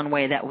has one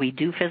way that we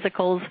do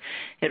physicals.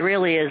 It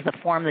really is the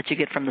form that you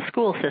get from the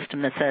school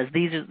system that says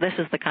this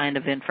is the kind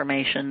of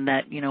information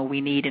that,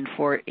 we need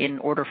in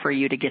order for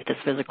you to get this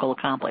physical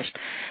accomplished.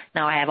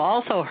 Now, I have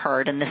also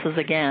heard, and this is,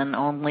 again,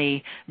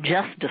 only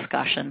just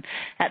discussion,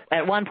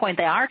 at one point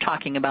they are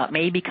talking about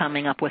maybe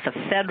coming up with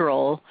a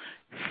federal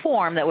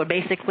form that would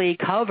basically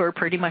cover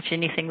pretty much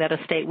anything that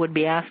a state would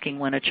be asking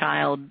when a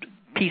child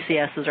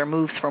PCSs or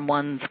moves from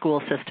one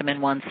school system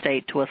in one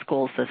state to a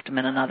school system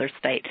in another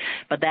state.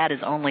 But that is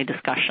only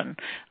discussion.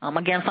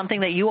 Again, something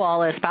that you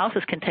all as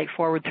spouses can take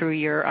forward through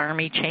your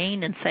Army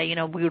chain and say,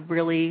 we would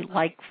really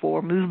like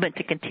for movement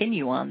to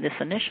continue on this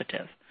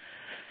initiative.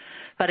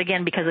 But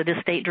again, because it is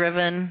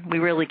state-driven, we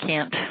really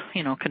can't,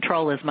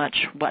 control as much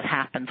what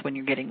happens when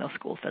you're getting those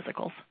school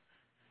physicals.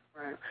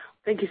 Right.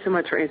 Thank you so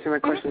much for answering my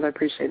questions. I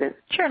appreciate it.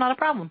 Sure, not a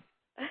problem.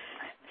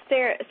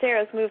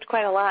 Sarah's moved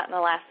quite a lot in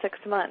the last 6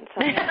 months.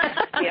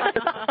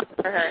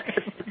 For her.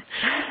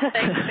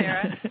 Thanks,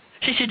 Sarah.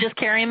 She should just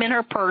carry him in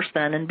her purse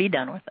then and be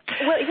done with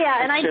it. Well,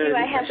 yeah, and I do.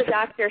 I have the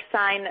doctor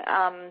sign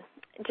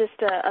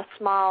just a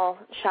small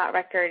shot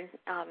record,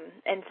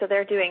 and so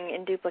they're doing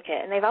in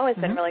duplicate, and they've always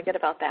been really good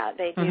about that.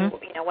 They do,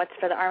 what's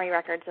for the Army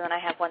records, and then I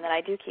have one that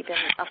I do keep in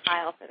a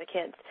file for the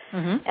kids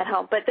at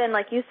home. But then,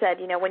 like you said,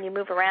 when you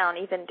move around,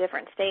 even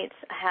different states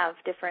have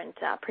different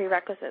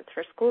prerequisites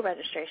for school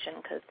registration,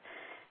 because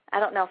I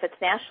don't know if it's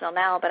national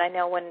now, but I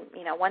know when,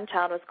 one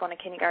child was going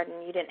to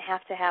kindergarten, you didn't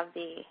have to have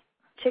the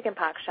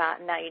chickenpox shot,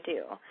 and now you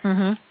do.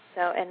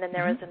 So, and then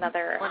there was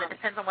another. Well, it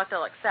depends on what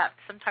they'll accept.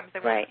 Sometimes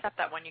they won't accept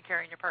that one you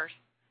carry in your purse.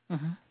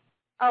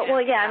 Oh,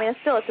 well, yeah. I mean,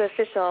 it's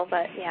official,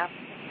 but yeah.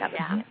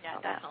 Yeah,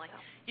 definitely.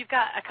 You've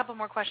got a couple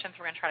more questions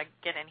we're going to try to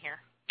get in here.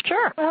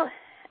 Sure. Well,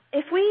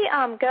 if we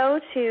go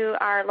to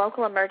our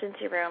local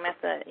emergency room at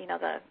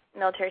the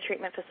military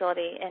treatment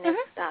facility, and it's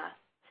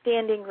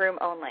standing room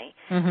only,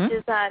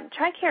 does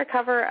TRICARE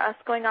cover us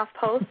going off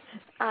post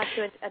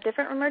to a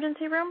different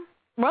emergency room?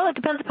 Well, it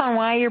depends upon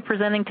why you're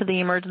presenting to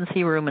the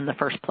emergency room in the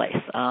first place.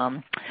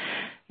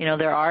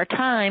 There are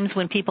times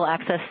when people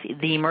access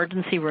the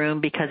emergency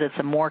room because it's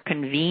a more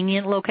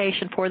convenient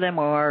location for them,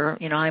 or,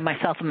 I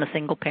myself am a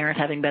single parent,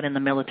 having been in the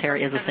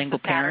military as a single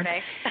parent.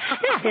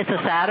 It's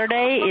a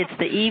Saturday. It's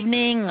the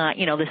evening.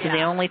 This is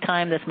the only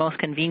time that's most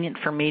convenient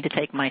for me to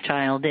take my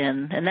child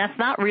in. And that's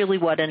not really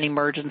what an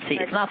emergency,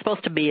 it's not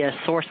supposed to be a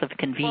source of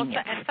convenience.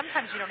 Well, and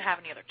sometimes you don't have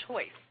any other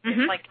choice.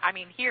 It's like,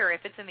 here,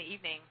 if it's in the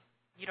evening,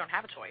 you don't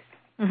have a choice.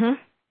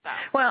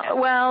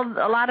 Well,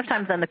 a lot of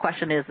times then the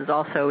question is this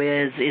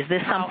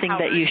something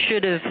that you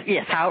should have,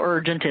 how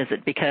urgent is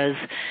it? Because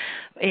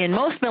in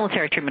most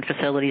military treatment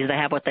facilities, they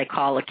have what they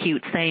call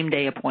acute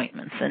same-day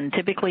appointments. And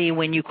typically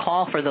when you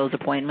call for those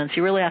appointments,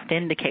 you really have to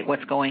indicate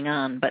what's going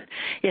on. But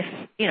if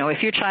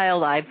your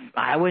child,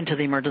 I went to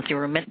the emergency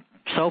room,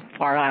 so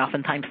far I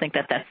oftentimes think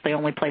that that's the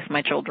only place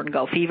my children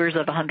go. Fevers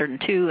of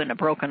 102 and a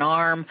broken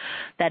arm,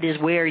 that is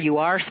where you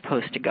are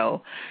supposed to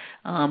go.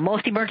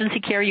 Most emergency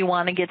care you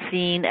want to get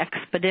seen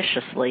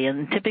expeditiously,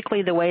 and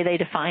typically the way they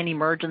define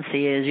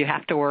emergency is you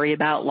have to worry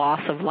about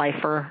loss of life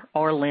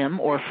or limb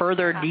or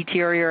further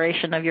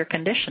deterioration of your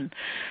condition.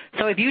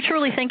 So if you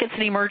truly think it's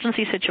an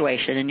emergency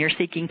situation and you're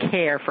seeking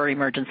care for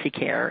emergency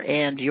care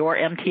and your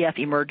MTF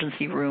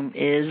emergency room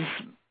is,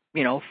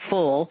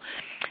 full,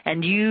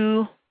 and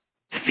you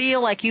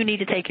feel like you need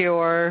to take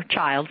your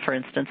child, for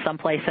instance,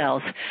 someplace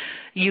else,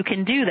 you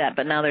can do that.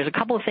 But now there's a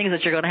couple of things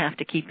that you're going to have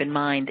to keep in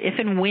mind. If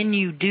and when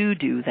you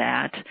do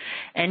that,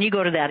 and you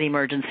go to that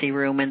emergency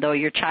room, and though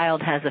your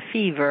child has a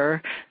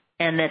fever,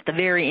 and at the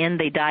very end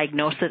they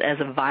diagnose it as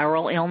a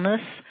viral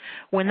illness,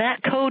 when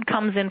that code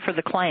comes in for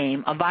the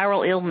claim, a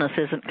viral illness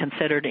isn't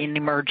considered an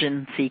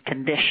emergency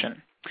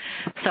condition.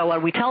 So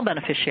what we tell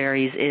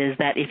beneficiaries is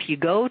that if you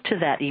go to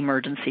that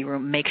emergency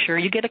room, make sure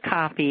you get a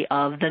copy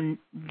of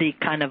the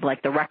kind of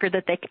like the record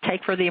that they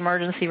take for the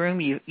emergency room.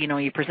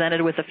 You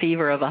presented with a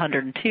fever of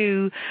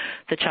 102,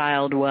 the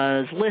child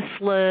was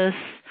listless,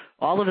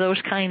 all of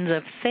those kinds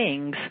of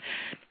things.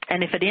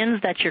 And if it ends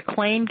that your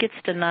claim gets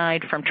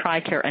denied from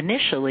TRICARE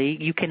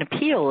initially, you can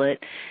appeal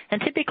it.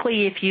 And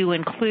typically if you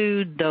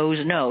include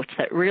those notes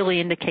that really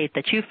indicate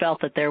that you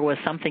felt that there was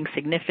something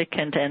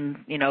significant and,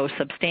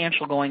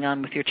 substantial going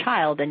on with your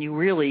child, and you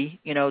really,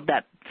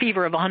 that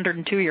fever of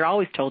 102, you're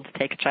always told to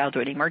take a child to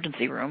an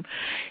emergency room.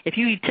 If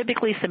you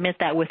typically submit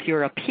that with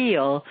your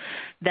appeal,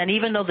 then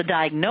even though the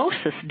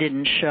diagnosis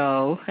didn't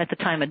show at the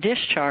time of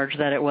discharge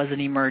that it was an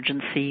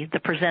emergency, the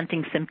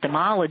presenting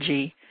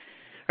symptomology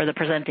or the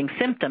presenting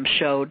symptoms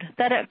showed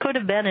that it could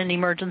have been an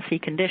emergency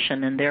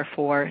condition, and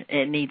therefore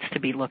it needs to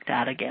be looked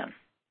at again.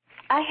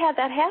 I had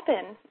that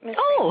happen, Ms.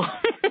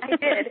 I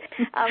did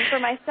for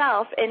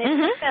myself,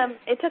 and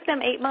it took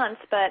them 8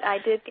 months, but I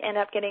did end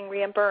up getting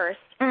reimbursed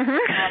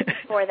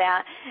for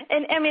that.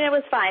 And I mean, it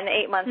was fine.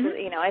 8 months,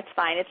 it's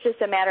fine. It's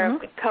just a matter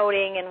of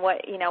coding and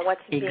what's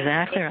being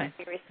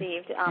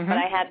received. But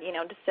I had,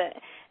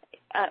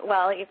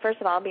 just first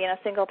of all, being a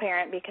single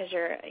parent because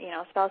your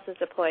spouse is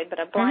deployed,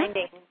 but a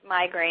blinding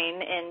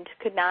migraine and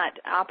could not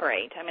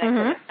operate. I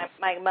mean,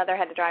 my mother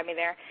had to drive me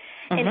there.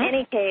 In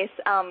any case,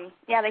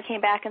 they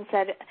came back and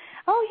said,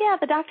 "Oh yeah,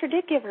 the doctor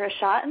did give her a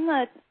shot in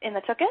the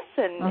tuchus,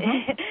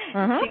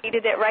 and she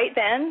needed it right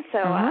then." So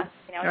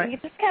you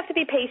just have to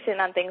be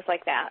patient on things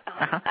like that.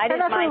 I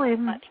didn't mind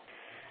so much.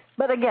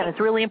 But again, it's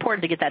really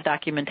important to get that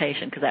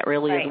documentation because that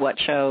really is what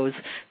shows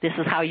this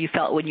is how you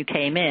felt when you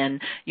came in.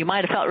 You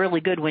might have felt really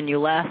good when you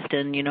left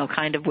and,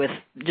 kind of with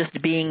just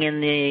being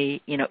in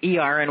the,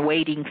 ER and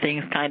waiting,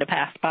 things kind of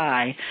passed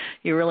by.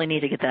 You really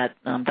need to get that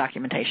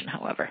documentation,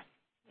 however.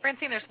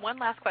 Francine, there's one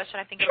last question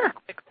I think is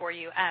quick for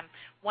you.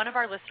 One of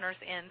our listeners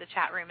in the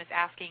chat room is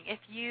asking if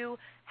you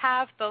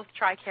have both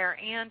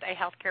TRICARE and a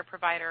healthcare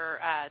provider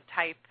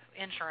type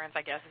insurance,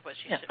 I guess is what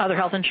she should other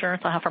health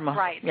insurance I have from a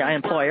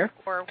employer.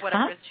 Or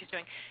whatever it is she's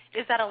doing.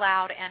 Is that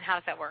allowed, and how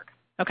does that work?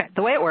 Okay.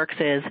 The way it works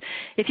is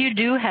if you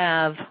do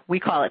have, we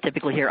call it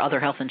typically here, other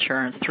health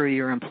insurance through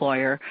your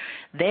employer,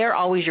 they're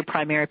always your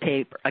primary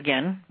payer.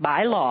 Again,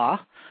 by law,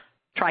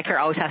 TRICARE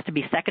always has to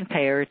be second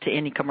payer to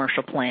any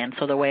commercial plan.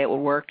 So the way it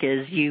will work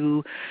is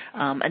you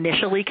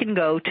initially can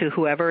go to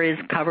whoever is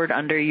covered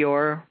under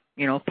your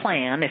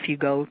plan. If you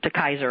go to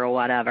Kaiser or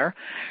whatever,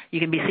 you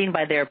can be seen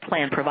by their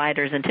plan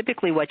providers. And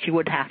typically what you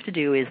would have to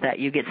do is that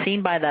you get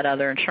seen by that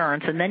other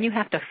insurance, and then you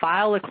have to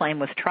file a claim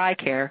with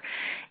TRICARE,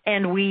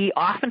 and we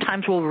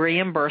oftentimes will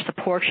reimburse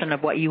a portion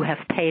of what you have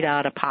paid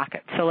out of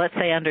pocket. So let's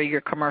say under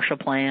your commercial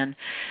plan,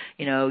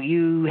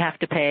 you have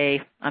to pay,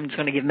 I'm just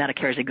going to give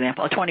Medicare's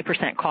example, a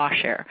 20% cost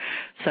share.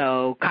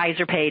 So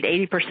Kaiser paid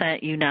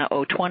 80%, you now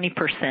owe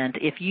 20%.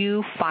 If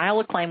you file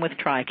a claim with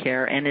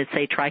TRICARE and it's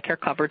a TRICARE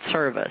covered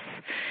service,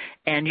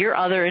 and your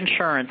other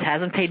insurance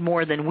hasn't paid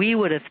more than we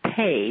would have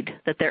paid,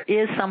 that there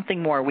is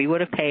something more we would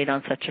have paid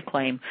on such a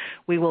claim,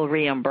 we will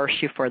reimburse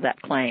you for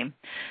that claim.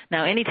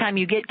 Now, anytime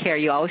you get care,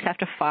 you always have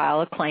to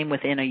file a claim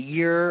within a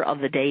year of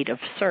the date of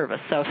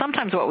service. So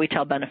sometimes what we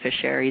tell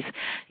beneficiaries,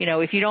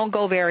 if you don't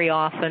go very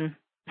often,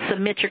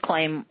 submit your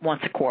claim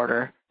once a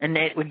quarter, and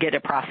it would get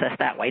it processed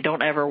that way.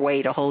 Don't ever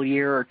wait a whole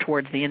year or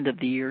towards the end of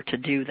the year to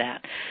do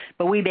that.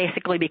 But we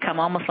basically become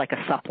almost like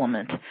a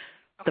supplement.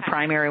 The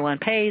primary one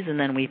pays, and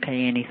then we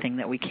pay anything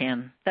that we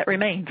can that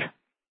remains.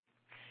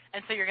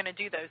 And so you're going to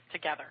do those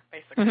together,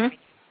 basically.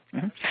 Mm-hmm.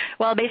 Mm-hmm.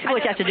 Well, basically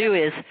what you have to do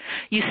is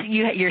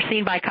you're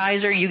seen by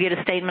Kaiser. You get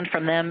a statement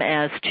from them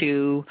as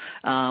to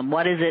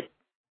what is it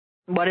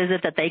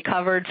that they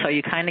covered. So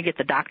you kind of get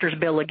the doctor's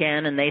bill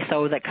again, and they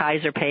show that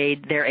Kaiser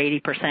paid their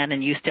 80%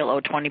 and you still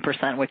owe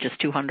 20%, which is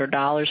 $200.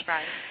 Right.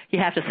 You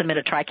have to submit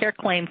a TRICARE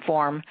claim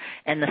form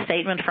and the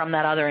statement from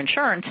that other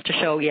insurance to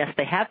show, yes,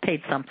 they have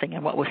paid something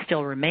and what was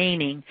still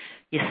remaining.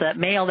 You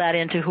mail that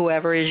into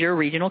whoever is your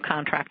regional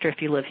contractor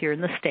if you live here in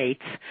the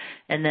States,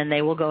 and then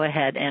they will go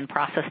ahead and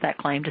process that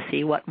claim to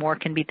see what more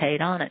can be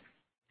paid on it.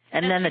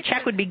 And then the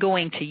check would be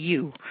going to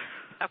you.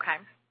 Okay.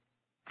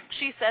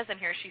 She says in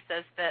here,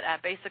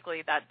 that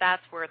basically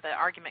that's where the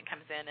argument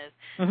comes in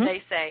is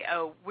they say,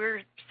 oh,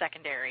 we're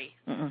secondary.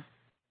 Mm-mm.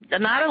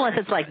 Not unless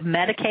it's like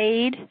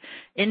Medicaid,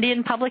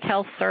 Indian Public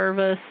Health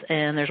Service,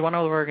 and there's one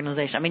other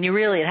organization. I mean,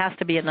 it has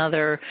to be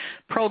another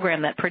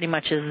program that pretty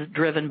much is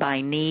driven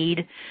by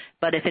need.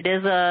 But if it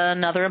is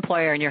another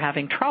employer and you're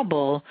having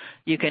trouble,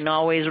 you can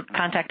always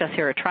contact us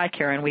here at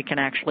TRICARE, and we can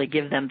actually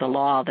give them the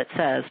law that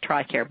says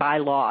TRICARE by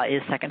law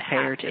is second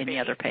payer to any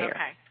other payer.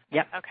 Okay.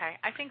 Yep. Okay.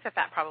 I think that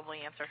probably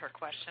answered her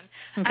question.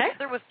 Okay.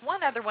 There was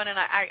one other one, and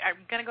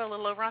I'm going to go a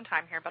little over on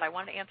time here, but I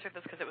wanted to answer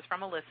this because it was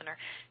from a listener.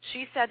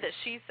 She said that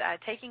she's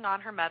taking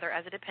on her mother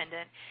as a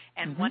dependent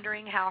and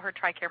wondering how her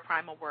TRICARE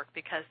Prime will work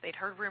because they'd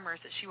heard rumors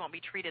that she won't be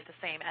treated the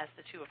same as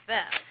the two of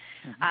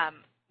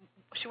them.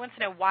 She wants to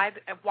know why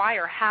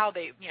or how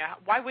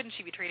why wouldn't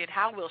she be treated?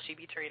 How will she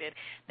be treated?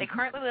 They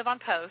currently live on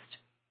post,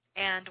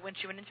 and when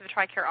she went into the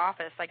TRICARE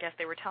office, I guess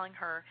they were telling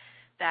her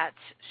that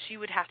she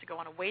would have to go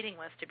on a waiting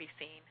list to be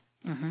seen.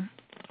 Mm-hmm.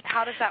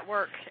 How does that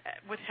work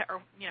with her?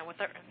 With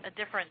a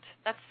different?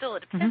 That's still a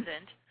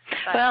dependent.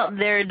 Well,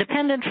 they're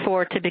dependent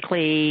for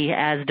typically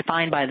as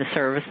defined by the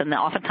service, and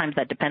oftentimes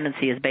that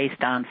dependency is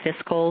based on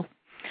fiscal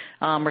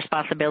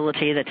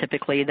responsibility. That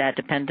typically that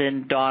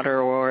dependent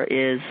daughter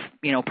is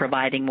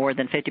providing more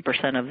than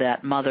 50% of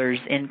that mother's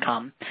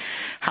income.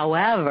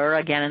 However,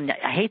 again,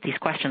 I hate these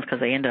questions because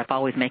they end up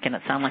always making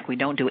it sound like we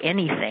don't do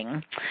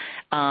anything.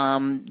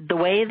 The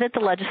way that the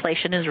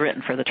legislation is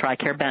written for the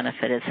TRICARE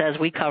benefit, it says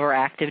we cover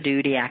active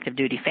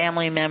duty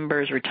family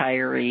members,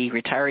 retiree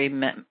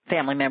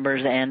family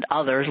members, and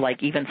others,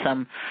 like even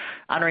some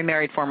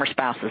unremarried former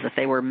spouses.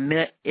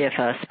 If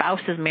a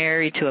spouse is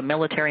married to a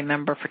military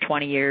member for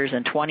 20 years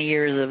and 20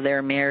 years of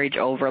their marriage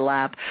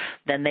overlap,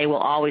 then they will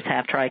always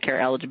have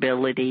TRICARE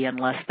eligibility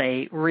unless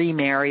they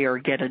remarry or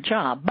get a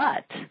job.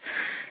 But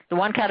the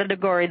one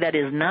category that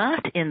is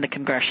not in the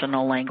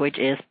congressional language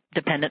is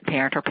dependent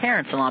parent or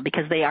parents-in-law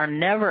because they are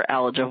never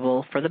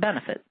eligible for the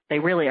benefit. They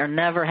really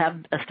never have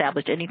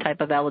established any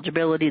type of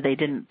eligibility. They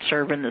didn't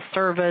serve in the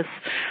service.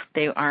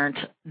 They aren't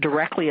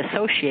directly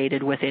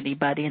associated with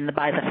anybody. And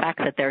by the fact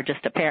that they're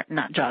just a parent,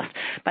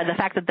 by the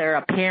fact that they're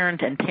a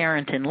parent and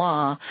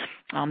parent-in-law,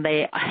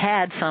 they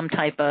had some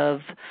type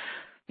of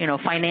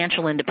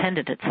financial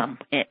independence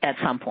at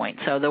some point.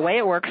 So the way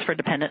it works for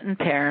dependent and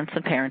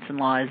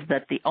parents-in-law is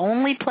that the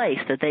only place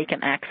that they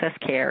can access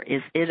care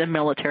is in a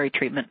military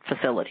treatment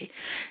facility,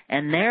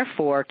 and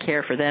therefore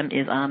care for them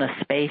is on a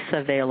space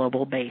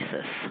available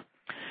basis.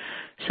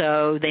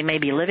 So they may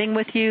be living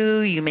with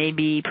you. You may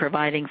be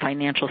providing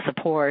financial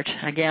support.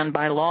 Again,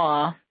 by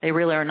law, they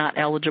really are not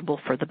eligible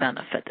for the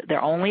benefit.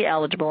 They're not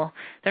eligible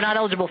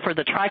for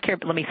the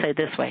TRICARE, let me say it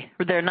this way.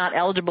 They're not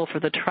eligible for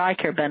the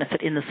TRICARE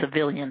benefit in the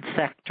civilian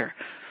sector.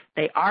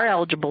 They are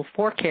eligible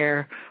for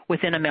care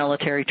within a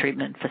military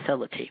treatment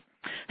facility.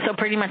 So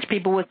pretty much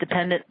people with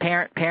dependent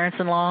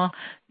parents-in-law,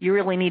 you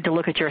really need to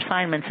look at your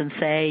assignments and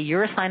say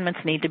your assignments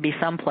need to be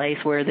someplace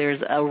where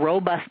there's a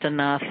robust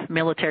enough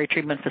military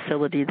treatment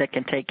facility that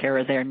can take care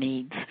of their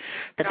needs,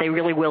 that they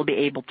really will be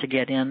able to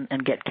get in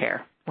and get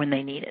care when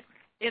they need it.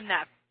 In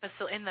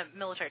the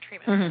military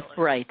treatment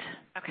facility. Right.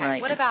 Okay.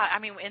 Right. What about,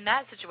 in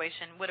that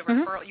situation, would a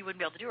referral, you wouldn't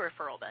be able to do a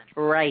referral then?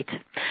 Right.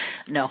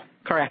 No,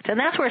 correct. And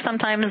that's where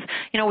sometimes,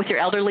 with your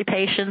elderly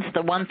patients,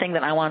 the one thing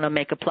that I want to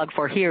make a plug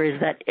for here is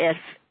that if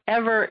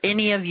ever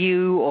any of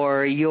you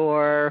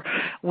or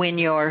when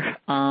your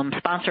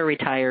sponsor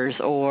retires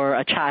or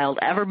a child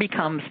ever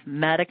becomes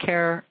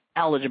Medicare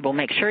eligible,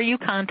 make sure you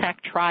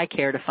contact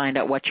TRICARE to find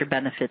out what your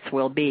benefits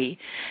will be.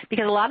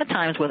 Because a lot of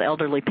times with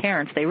elderly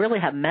parents, they really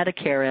have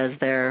Medicare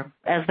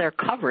as their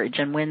coverage.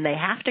 And when they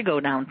have to go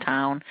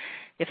downtown,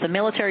 if the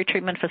military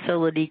treatment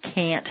facility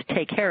can't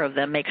take care of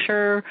them, make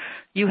sure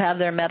you have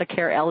their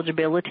Medicare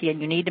eligibility,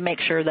 and you need to make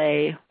sure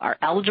they are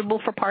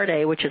eligible for Part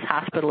A, which is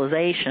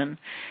hospitalization,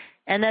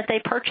 and that they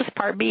purchase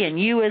Part B, and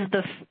you as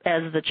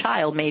the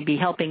child may be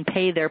helping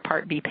pay their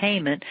Part B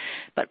payment,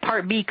 but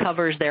Part B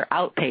covers their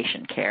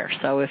outpatient care.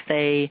 So if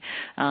they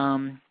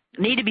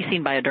need to be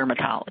seen by a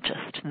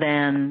dermatologist,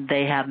 then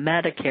they have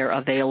Medicare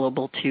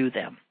available to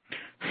them.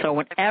 So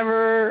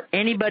whenever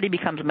anybody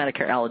becomes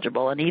Medicare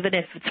eligible, and even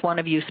if it's one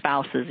of you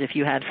spouses, if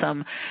you had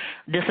some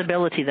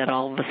disability that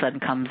all of a sudden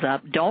comes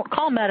up, don't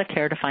call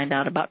Medicare to find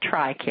out about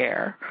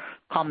TRICARE.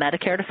 Call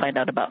Medicare to find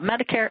out about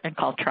Medicare, and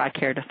call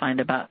TRICARE to find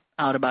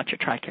out about your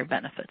TRICARE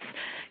benefits.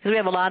 Because we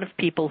have a lot of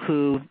people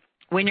who,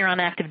 when you're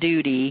on active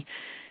duty,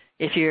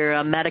 if you're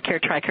a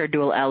Medicare TRICARE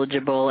dual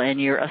eligible and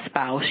you're a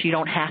spouse, you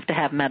don't have to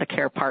have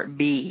Medicare Part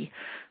B.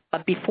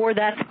 But before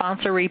that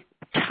sponsor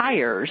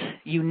retires,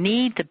 you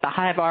need to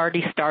have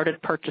already started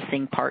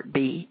purchasing Part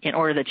B in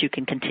order that you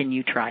can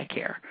continue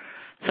TRICARE.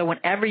 So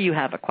whenever you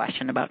have a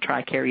question about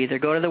TRICARE, either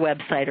go to the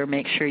website or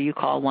make sure you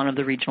call one of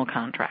the regional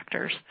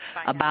contractors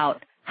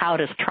about how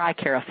does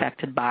TRICARE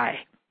affected by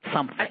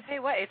something. I tell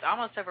you what, it's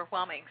almost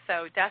overwhelming.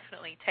 So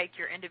definitely take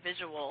your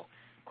individual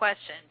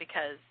question,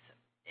 because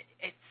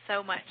it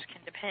so much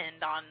can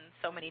depend on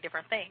so many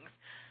different things.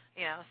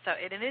 So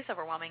it is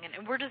overwhelming,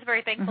 and we're just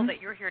very thankful that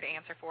you're here to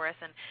answer for us.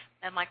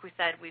 And like we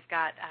said, we've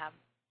got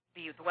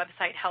the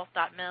website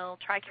health.mil,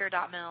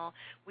 tricare.mil.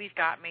 We've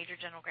got Major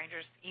General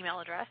Granger's email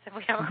address. If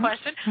we have a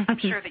question, I'm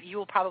sure that you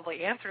will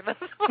probably answer them.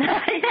 Yeah,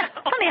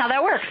 funny how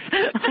that works.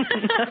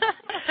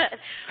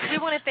 We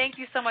want to thank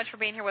you so much for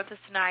being here with us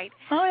tonight.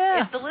 Oh,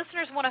 yeah. If the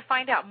listeners want to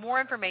find out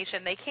more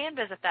information, they can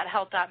visit that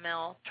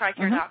health.mil,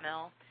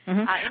 tricare.mil.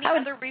 Any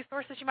other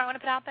resources you might want to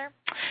put out there?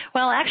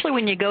 Well, actually,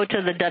 when you go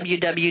to the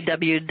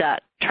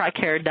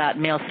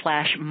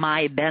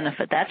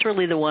www.tricare.mil/mybenefit, that's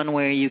really the one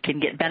where you can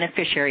get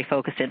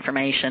beneficiary-focused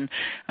information.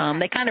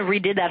 They kind of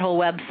redid that whole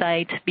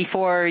website.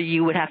 Before,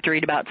 you would have to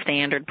read about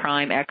standard,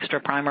 prime, extra,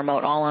 prime,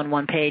 remote, all on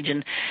one page.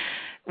 And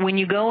when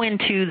you go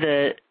into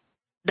the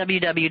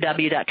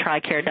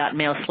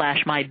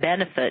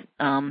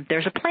www.tricare.mil/mybenefit,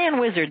 there's a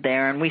plan wizard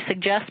there, and we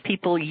suggest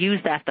people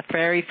use that the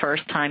very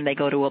first time they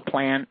go to a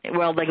plan, they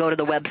go to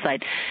the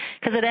website,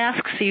 because it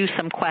asks you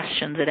some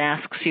questions. It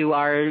asks you,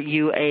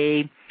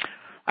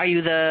 are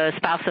you the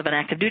spouse of an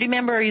active duty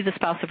member, or are you the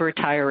spouse of a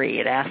retiree?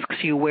 It asks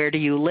you, where do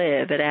you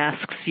live? It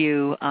asks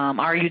you,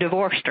 are you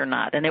divorced or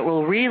not? And it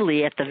will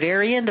really, at the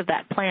very end of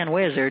that plan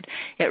wizard,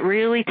 it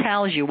really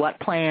tells you what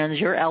plans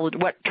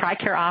what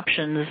TRICARE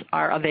options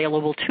are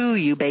available to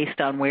you based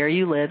on where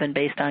you live and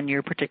based on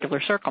your particular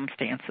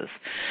circumstances.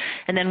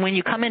 And then when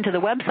you come into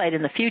the website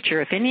in the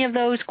future, if any of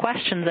those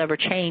questions ever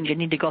change, you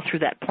need to go through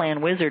that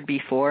plan wizard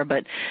before.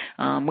 But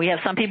we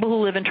have some people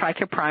who live in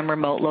TRICARE Prime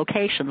remote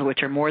locations,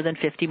 which are more than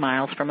 50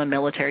 miles from a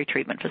military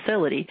treatment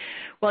facility.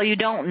 Well, you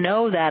don't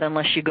know that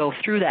unless you go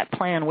through that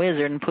plan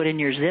wizard and put in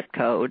your zip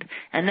code,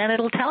 and then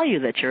it'll tell you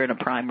that you're in a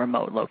prime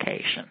remote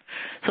location.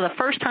 So the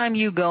first time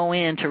you go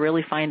in to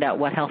really find out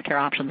what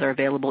healthcare options are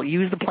available,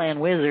 use the plan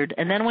wizard,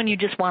 and then when you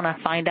just want to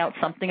find out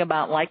something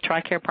about like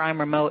TRICARE Prime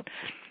Remote,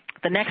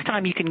 the next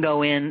time you can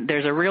go in,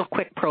 there's a real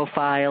quick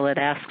profile. It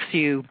asks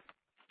you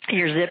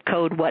your zip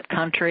code, what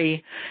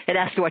country. It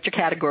asks you what your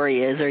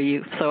category is.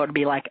 So it would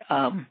be like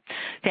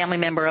family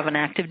member of an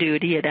active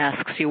duty. It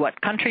asks you what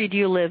country do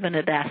you live in.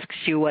 It asks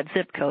you what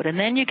zip code. And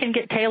then you can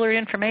get tailored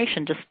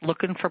information just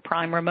looking for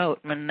Prime Remote,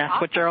 and that's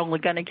what you're only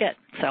going to get.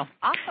 So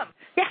awesome.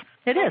 Yeah,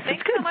 it is.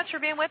 Thanks so much for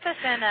being with us,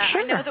 and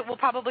sure. I know that we'll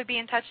probably be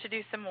in touch to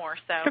do some more.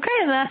 So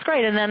okay, that's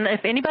great. And then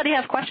if anybody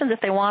has questions,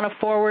 if they want to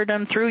forward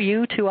them through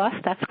you to us,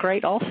 that's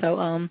great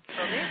also.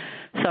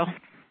 So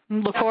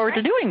look forward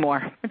to doing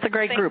more. It's a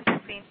great group.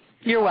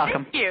 You're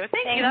welcome. Thank you.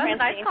 Thank you. That was a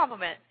nice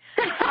compliment.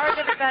 All right,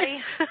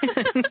 everybody.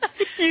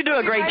 You do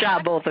a great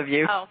job, both of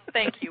you. Oh,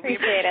 thank you. We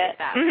appreciate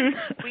that.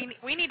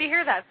 We need to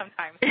hear that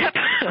sometimes. Yep.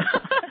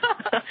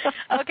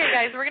 Okay,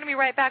 guys, we're going to be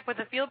right back with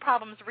the Field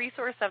Problems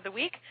Resource of the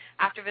Week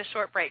after this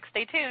short break.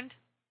 Stay tuned.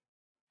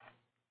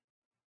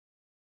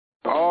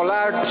 All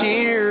our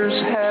tears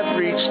have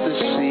reached the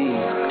sea.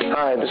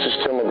 Hi, this is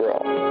Tim McGraw.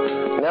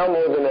 Now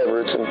more than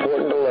ever, it's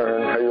important to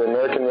learn how your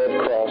American Red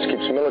Cross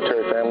keeps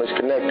military families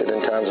connected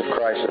in times of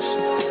crisis.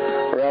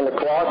 Around the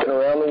clock and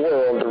around the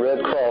world, the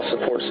Red Cross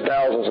supports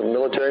thousands of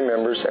military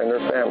members and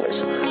their families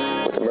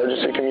with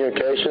emergency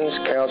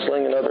communications,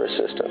 counseling, and other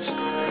assistance.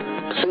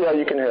 To see how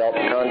you can help,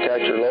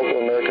 contact your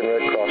local American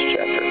Red Cross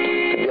chapter.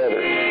 Together,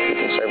 we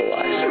can save a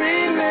life.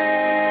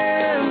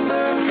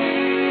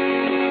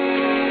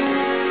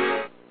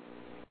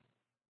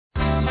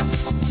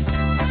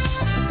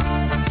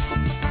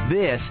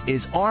 This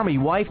is Army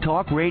Wife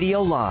Talk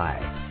Radio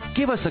Live.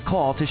 Give us a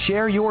call to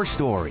share your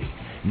story.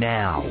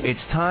 Now, it's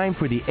time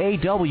for the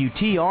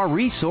AWTR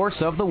Resource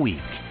of the Week.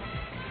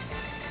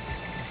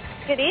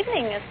 Good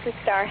evening. This is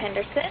Star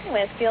Henderson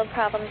with Field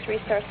Problems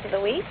Resource of the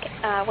Week,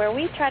 where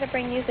we try to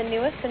bring you the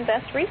newest and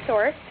best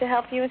resource to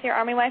help you with your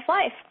Army wife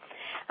life.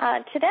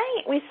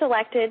 Today, we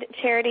selected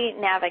Charity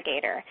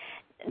Navigator.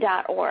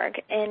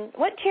 .org. And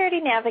what Charity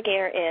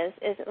Navigator is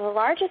the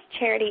largest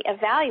charity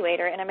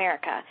evaluator in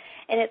America.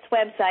 And its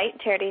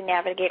website,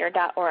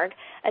 charitynavigator.org,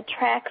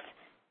 attracts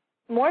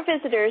more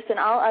visitors than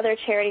all other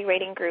charity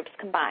rating groups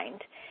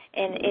combined.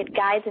 And it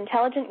guides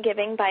intelligent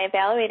giving by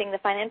evaluating the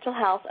financial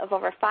health of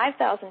over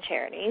 5,000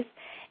 charities.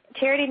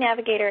 Charity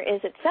Navigator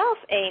is itself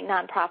a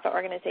nonprofit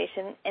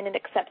organization, and it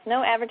accepts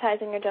no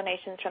advertising or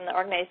donations from the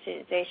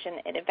organization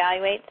it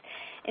evaluates,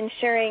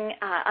 ensuring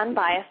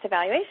unbiased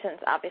evaluations,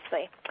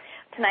 obviously.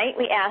 Tonight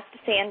we asked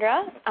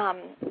Sandra,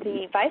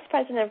 the Vice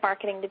President of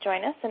Marketing, to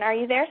join us. And are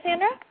you there,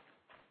 Sandra?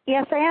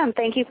 Yes, I am.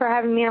 Thank you for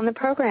having me on the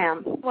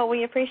program. Well,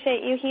 we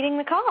appreciate you heeding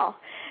the call.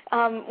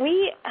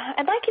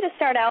 I'd like you to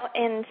start out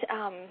and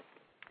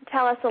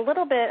tell us a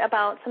little bit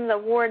about some of the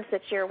awards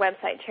that your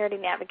website, Charity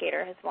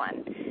Navigator, has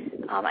won.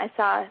 I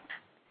saw...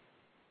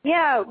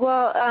 Yeah,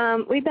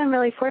 well, we've been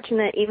really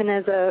fortunate, even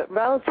as a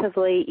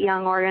relatively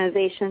young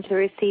organization, to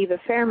receive a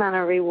fair amount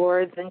of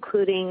rewards,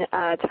 including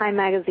Time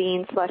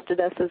Magazine selected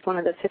us as one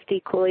of the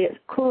 50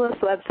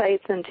 coolest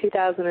websites in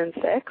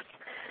 2006.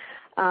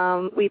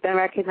 We've been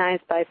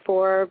recognized by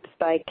Forbes,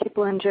 by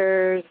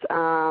Kiplinger's,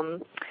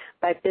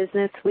 by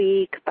Business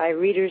Week, by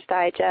Reader's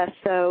Digest,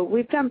 so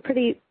we've done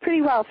pretty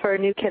well for a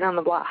new kid on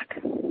the block.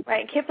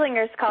 Right,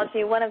 Kiplinger's called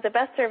you one of the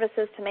best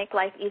services to make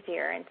life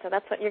easier, and so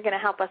that's what you're going to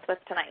help us with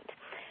tonight.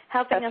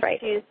 Helping us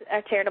choose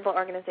our charitable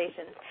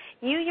organizations.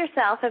 You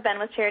yourself have been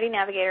with Charity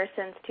Navigator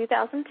since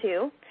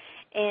 2002,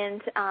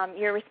 and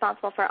you're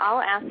responsible for all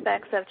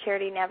aspects of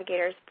Charity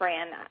Navigator's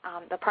brand,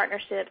 the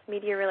partnerships,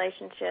 media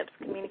relationships,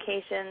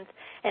 communications,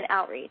 and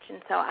outreach.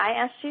 And so I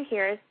asked you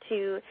here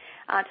to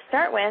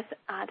start with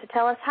to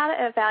tell us how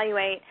to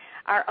evaluate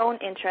our own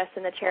interests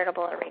in the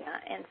charitable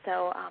arena. And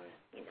so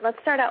let's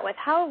start out with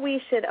how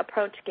we should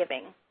approach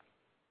giving.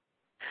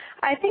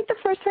 I think the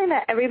first thing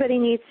that everybody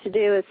needs to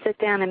do is sit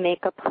down and make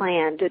a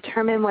plan.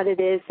 Determine what it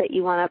is that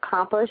you want to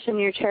accomplish in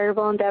your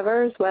charitable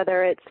endeavors,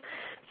 whether it's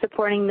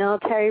supporting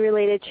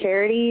military-related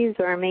charities,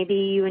 or maybe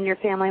you and your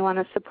family want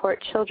to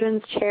support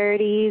children's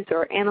charities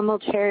or animal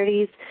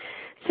charities.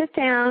 Sit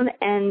down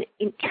and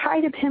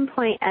try to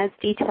pinpoint as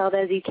detailed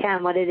as you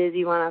can what it is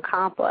you want to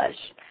accomplish.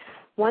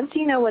 Once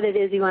you know what it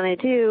is you want to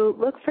do,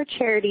 look for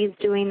charities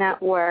doing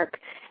that work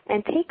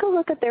and take a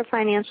look at their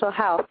financial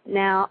health.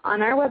 Now,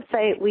 on our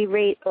website, we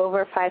rate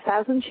over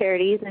 5,000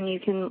 charities, and you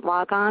can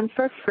log on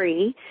for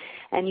free,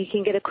 and you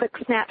can get a quick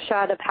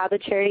snapshot of how the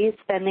charity is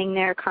spending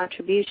their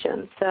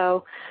contributions.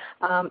 So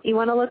you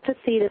want to look to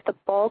see that the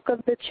bulk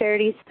of the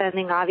charity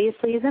spending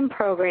obviously is in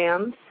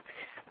programs.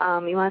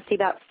 You want to see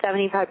about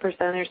 75%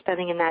 are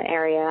spending in that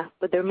area,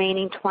 with the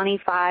remaining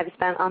 25%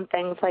 spent on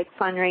things like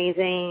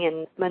fundraising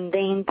and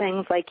mundane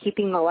things like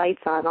keeping the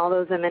lights on, all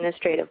those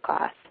administrative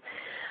costs.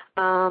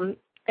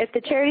 If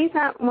the charity is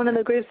not one of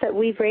the groups that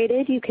we've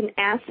rated, you can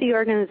ask the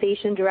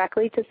organization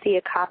directly to see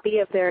a copy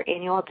of their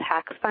annual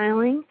tax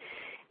filing.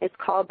 It's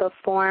called the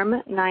Form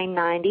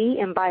 990,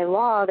 and by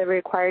law, they're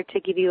required to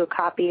give you a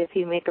copy if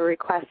you make a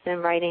request in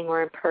writing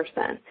or in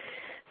person.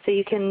 So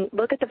you can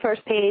look at the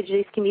first page.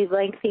 These can be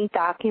lengthy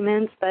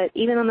documents, but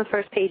even on the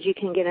first page, you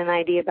can get an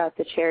idea about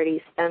the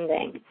charity's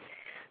spending.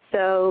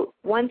 So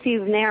once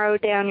you've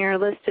narrowed down your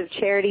list of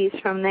charities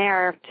from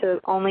there to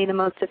only the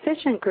most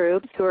efficient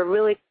groups who are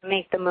really going to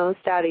make the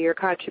most out of your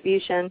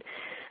contribution,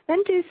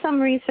 then do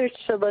some research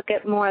to look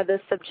at more of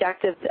the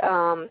subjective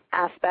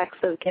aspects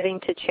of giving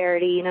to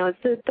charity. You know,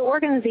 it's the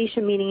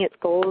organization meeting its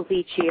goals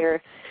each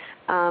year.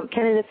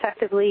 Can it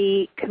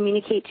effectively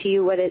communicate to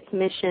you what its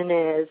mission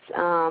is?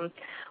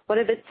 What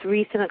have its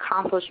recent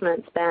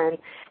accomplishments been?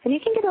 And you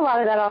can get a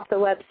lot of that off the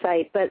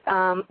website, but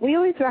we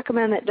always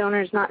recommend that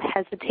donors not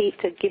hesitate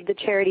to give the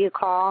charity a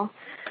call.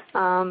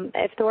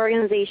 If the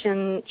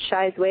organization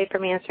shies away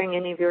from answering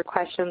any of your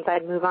questions,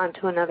 I'd move on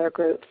to another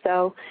group.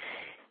 So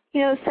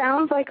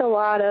Sounds like a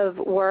lot of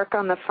work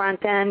on the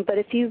front end, but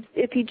if you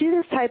do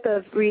this type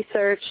of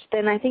research,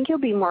 then I think you'll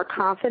be more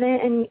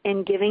confident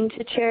in giving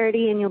to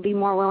charity, and you'll be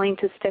more willing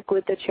to stick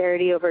with the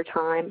charity over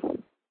time.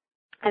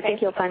 I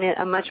think you'll find it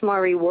a much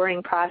more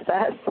rewarding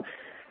process.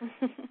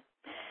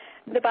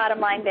 The bottom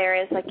line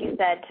there is, like you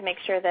said, to make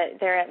sure that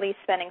they're at least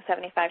spending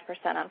 75%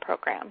 on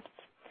programs.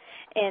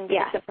 And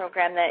it's a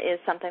program that is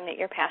something that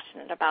you're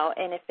passionate about.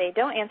 And if they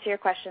don't answer your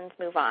questions,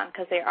 move on,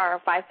 because there are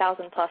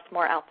 5,000 plus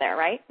more out there,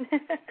 right?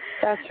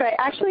 That's right.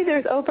 Actually,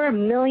 there's over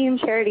 1 million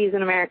charities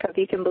in America, if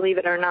you can believe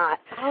it or not.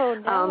 Oh,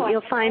 no.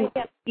 You'll find,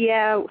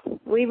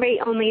 we rate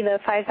only the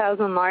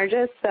 5,000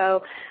 largest,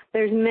 so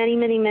there's many,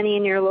 many, many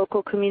in your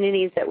local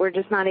communities that we're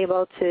just not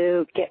able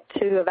to get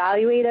to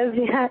evaluate as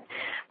yet.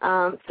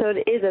 So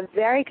it is a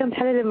very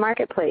competitive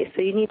marketplace,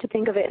 so you need to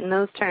think of it in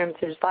those terms.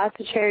 There's lots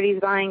of charities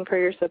vying for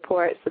your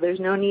support, so there's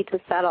no need to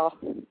settle.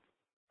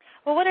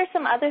 Well, what are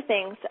some other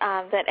things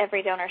that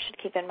every donor should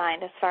keep in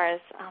mind as far as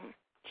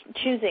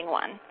choosing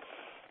one?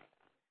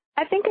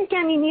 I think,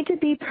 again, you need to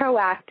be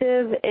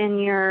proactive in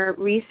your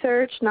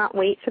research, not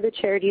wait for the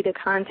charity to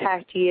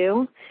contact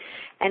you.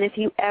 And if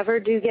you ever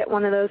do get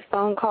one of those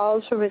phone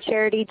calls from a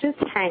charity, just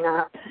hang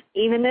up.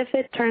 Even if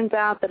it turns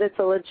out that it's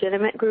a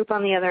legitimate group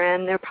on the other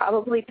end, they're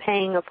probably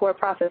paying a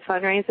for-profit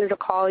fundraiser to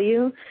call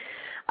you.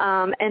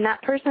 And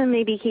that person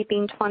may be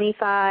keeping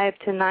 25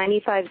 to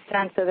 95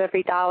 cents of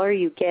every dollar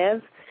you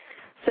give.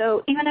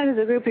 So even if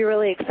it's a group you're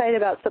really excited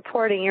about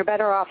supporting, you're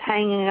better off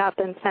hanging up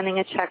and sending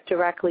a check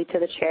directly to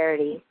the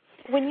charity.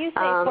 When you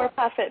say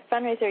for-profit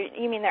fundraiser,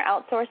 you mean they're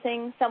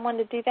outsourcing someone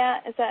to do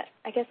that? Is that,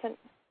 I guess?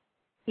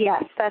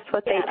 Yes, that's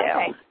what they do.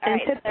 Okay.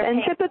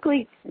 And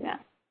typically,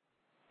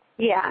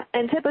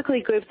 and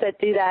typically groups that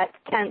do that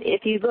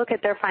if you look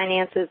at their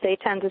finances, they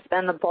tend to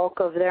spend the bulk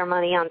of their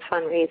money on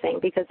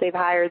fundraising because they've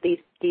hired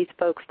these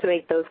folks to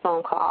make those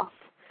phone calls.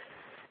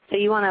 So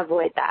you want to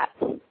avoid that.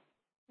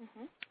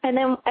 Mm-hmm.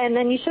 And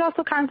then you should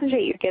also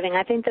concentrate your giving.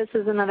 I think this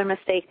is another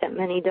mistake that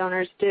many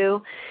donors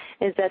do,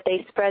 is that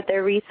they spread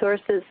their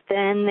resources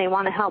thin. They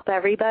want to help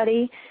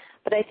everybody.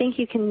 But I think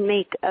you can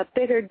make a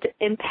bigger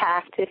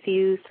impact if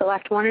you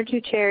select one or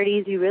two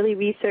charities, you really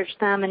research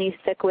them, and you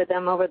stick with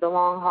them over the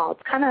long haul.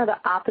 It's kind of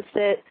the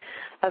opposite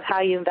of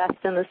how you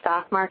invest in the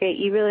stock market.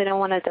 You really don't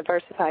want to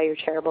diversify your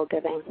charitable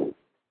giving.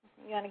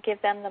 You want to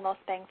give them the most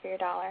bang for your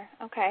dollar.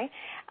 Okay.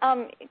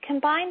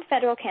 Combined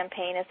federal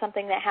campaign is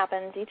something that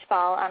happens each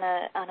fall on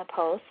a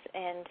post,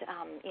 and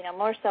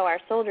more so our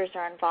soldiers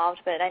are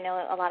involved, but I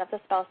know a lot of the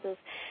spouses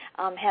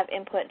have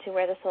input to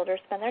where the soldiers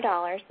spend their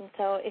dollars. And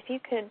so if you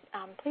could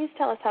please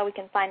tell us how we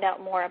can find out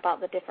more about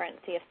the different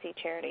CFC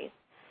charities.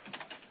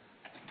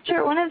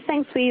 Sure. One of the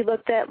things we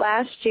looked at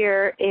last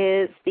year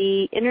is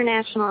the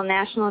international and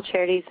national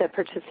charities that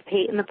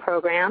participate in the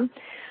program.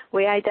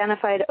 We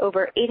identified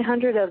over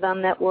 800 of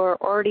them that were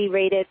already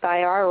rated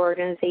by our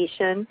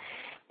organization,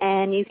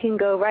 and you can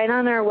go right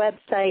on our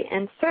website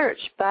and search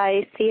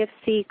by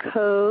CFC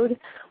code,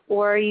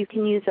 or you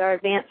can use our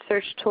advanced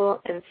search tool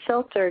and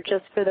filter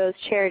just for those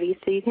charities,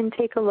 so you can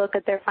take a look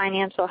at their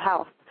financial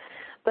health.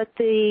 But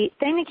the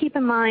thing to keep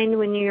in mind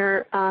when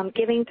you're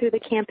giving through the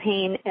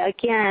campaign,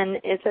 again,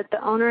 is that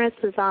the onus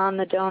is on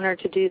the donor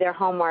to do their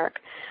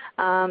homework.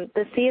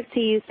 The CFC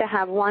used to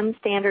have one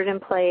standard in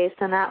place,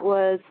 and that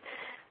was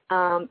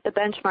the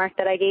benchmark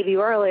that I gave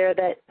you earlier,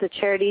 that the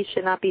charities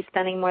should not be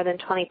spending more than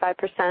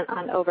 25%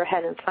 on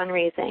overhead and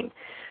fundraising.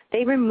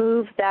 They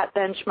removed that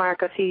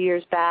benchmark a few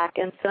years back,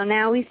 and so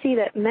now we see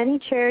that many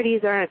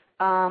charities that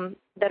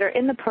are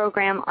in the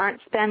program aren't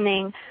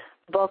spending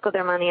the bulk of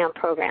their money on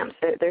programs.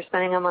 They're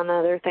spending them on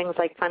other things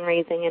like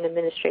fundraising and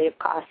administrative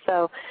costs.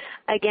 So,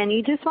 again,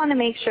 you just want to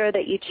make sure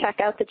that you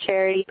check out the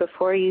charity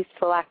before you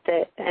select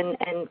it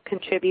and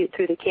contribute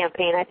through the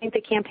campaign. I think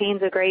the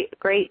campaign's a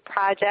great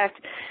project.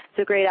 It's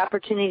a great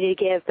opportunity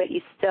to give, but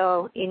you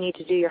need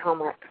to do your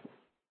homework.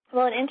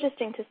 Well, an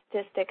interesting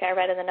statistic I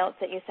read in the notes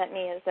that you sent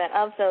me is that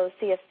of those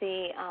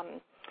CFC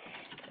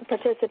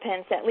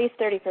participants, at least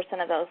 30%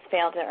 of those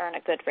failed to earn a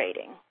good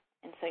rating.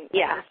 And so,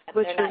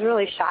 which was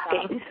really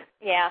shocking.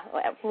 Yeah,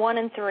 1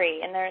 in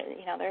 3, and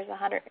there's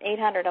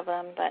 800 of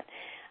them. But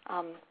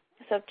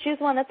so choose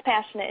one that's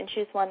passionate and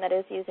choose one that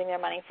is using their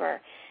money for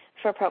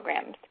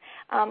programs.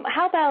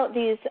 How about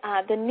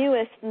the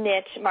newest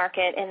niche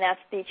market, and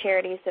that's the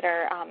charities that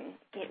are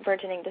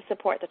burgeoning to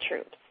support the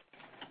troops?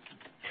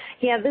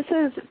 Yeah, this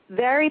is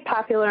very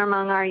popular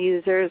among our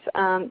users.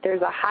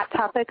 There's a hot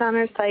topic on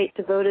our site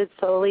devoted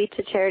solely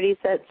to charities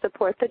that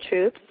support the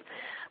troops.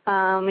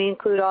 We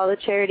include all the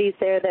charities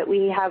there that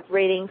we have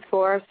ratings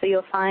for, so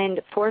you'll find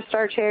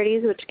 4-star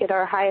charities, which get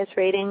our highest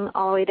rating,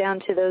 all the way down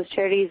to those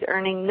charities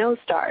earning no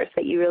stars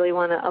that you really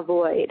want to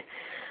avoid.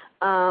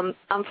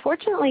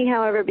 Unfortunately,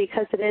 however,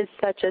 because it is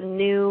such a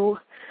new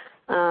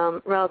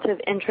relative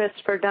interest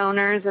for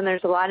donors, and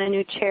there's a lot of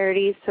new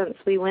charities since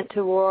we went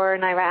to war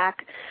in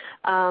Iraq,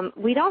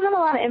 we don't have a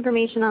lot of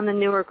information on the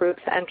newer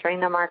groups entering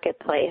the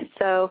marketplace.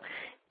 So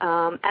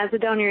as a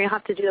donor, you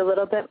have to do a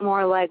little bit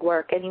more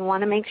legwork, and you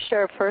want to make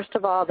sure, first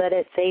of all, that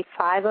it's a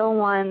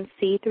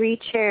 501c3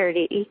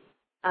 charity,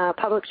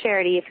 public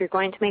charity if you're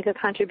going to make a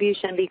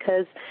contribution,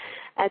 because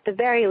at the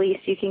very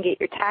least you can get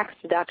your tax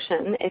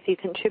deduction if you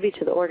contribute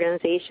to the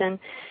organization.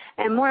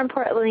 And more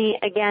importantly,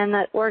 again,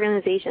 that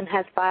organization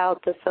has filed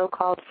the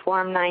so-called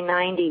Form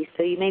 990,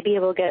 so you may be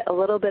able to get a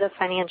little bit of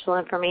financial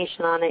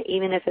information on it,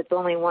 even if it's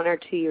only 1 or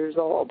 2 years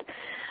old.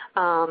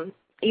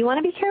 You want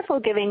to be careful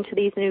giving to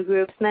these new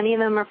groups. Many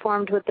of them are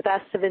formed with the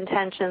best of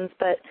intentions,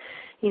 but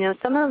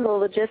some of the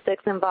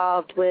logistics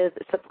involved with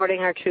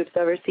supporting our troops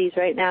overseas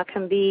right now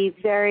can be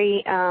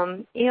very,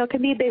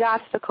 can be a big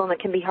obstacle, and it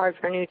can be hard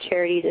for a new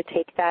charity to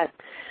take that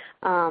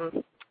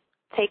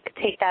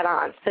take that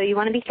on. So you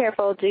want to be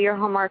careful, do your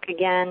homework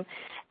again,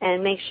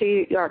 and make sure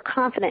you are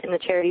confident in the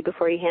charity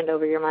before you hand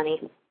over your money.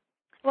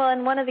 Well,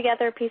 and one of the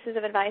other pieces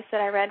of advice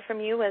that I read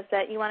from you was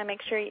that you want to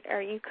make sure,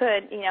 or you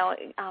could,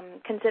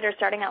 consider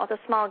starting out with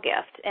a small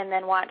gift and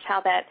then watch how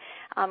that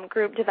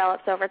group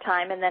develops over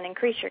time and then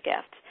increase your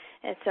gift.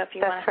 And so if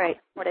you want to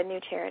support a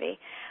new charity.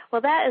 Well,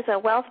 that is a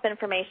wealth of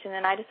information,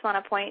 and I just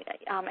want to point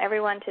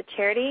everyone to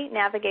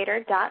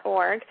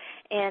charitynavigator.org,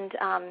 and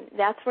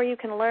that's where you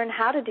can learn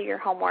how to do your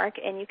homework,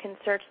 and you can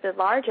search the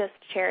largest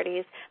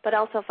charities, but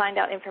also find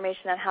out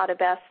information on how to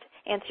best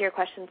answer your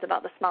questions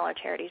about the smaller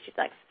charities you'd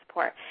like to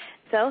support.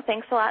 So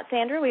thanks a lot,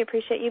 Sandra. We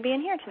appreciate you being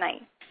here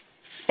tonight.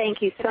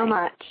 Thank you so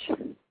much.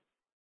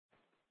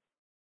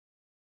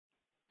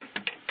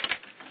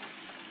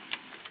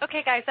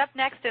 Okay, guys, up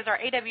next is our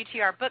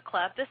AWTR Book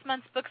Club. This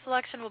month's book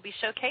selection will be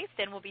showcased,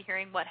 and we'll be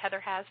hearing what Heather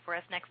has for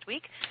us next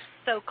week.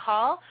 So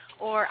call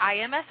or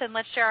IM us, and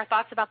let's share our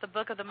thoughts about the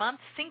book of the month,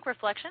 Sync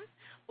Reflection.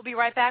 We'll be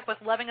right back with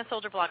Loving a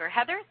Soldier blogger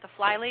Heather, the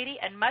Fly Lady,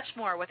 and much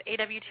more with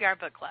AWTR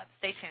Book Club.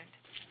 Stay tuned.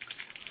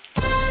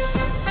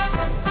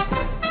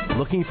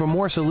 Looking for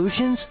more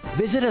solutions?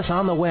 Visit us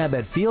on the web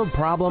at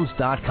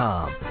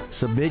fieldproblems.com.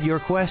 Submit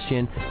your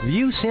question,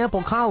 view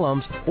sample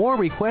columns, or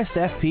request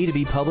FP to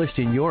be published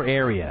in your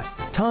area.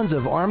 Tons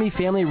of Army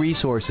family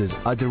resources,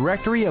 a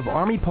directory of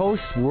Army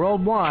posts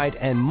worldwide,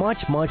 and much,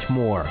 much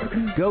more.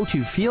 Go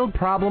to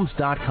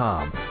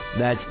fieldproblems.com.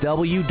 That's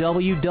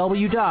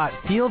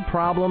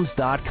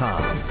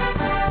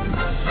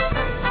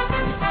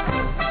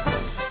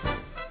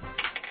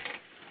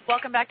www.fieldproblems.com.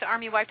 Welcome back to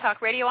Army Wife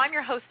Talk Radio. I'm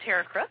your host,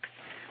 Tara Crooks.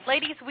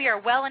 Ladies, we are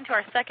well into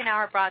our second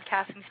hour of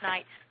broadcasting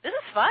tonight. This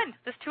is fun.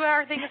 This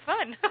 2-hour thing is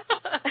fun.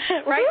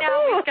 Right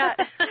now we've got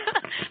the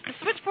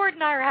switchboard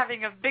and I are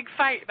having a big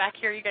fight back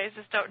here. You guys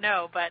just don't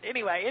know. But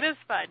anyway, it is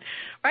fun.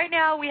 Right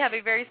now we have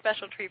a very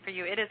special treat for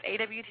you. It is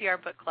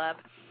AWTR Book Club.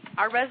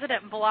 Our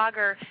resident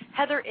blogger,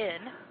 Heather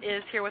In,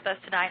 is here with us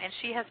tonight, and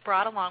she has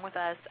brought along with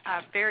us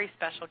a very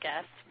special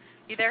guest.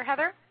 You there,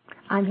 Heather?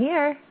 I'm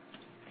here.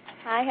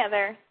 Hi,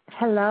 Heather.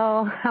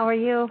 Hello. How are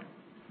you?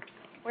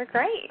 We're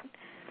great.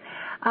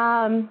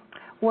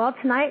 Well,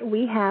 tonight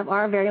we have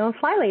our very own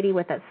Fly Lady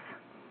with us.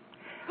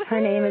 Her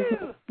name is,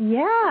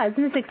 isn't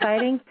this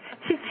exciting?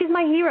 She's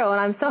my hero, and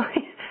I'm so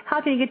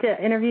happy to get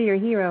to interview your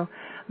hero.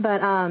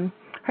 But her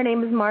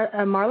name is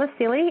Marla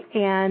Seeley,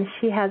 and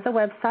she has a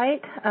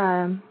website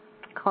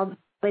called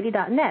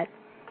lady.net.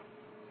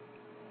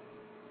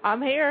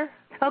 I'm here.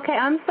 Okay,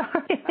 I'm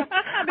sorry.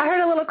 I heard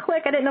a little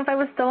click. I didn't know if I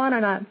was still on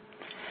or not.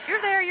 You're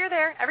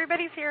there.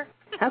 Everybody's here.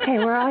 Okay,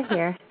 we're all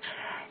here.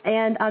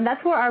 And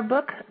that's where our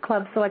book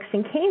club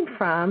selection came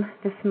from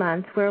this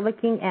month. We're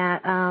looking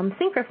at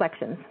Sync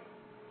Reflections.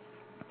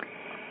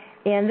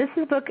 And this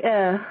is a book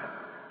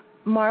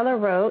Marla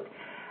wrote.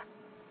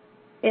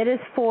 It is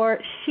for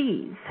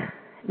SHEs.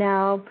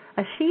 Now,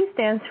 a SHE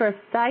stands for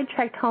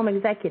Sidetracked Home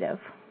Executive.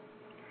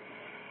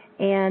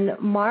 And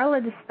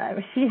Marla,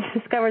 she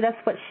discovered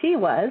that's what she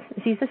was.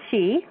 She's a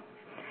SHE.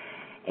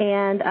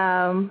 And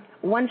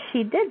once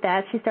she did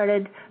that, she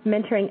started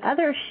mentoring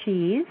other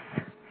SHEs.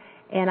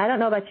 And I don't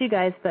know about you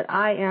guys, but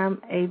I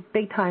am a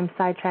big-time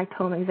sidetracked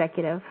home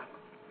executive.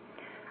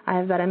 I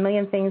have about a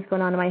million things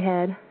going on in my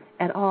head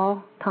at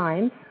all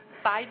times.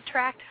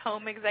 Sidetracked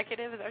home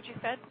executive, is that what you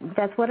said?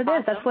 That's what it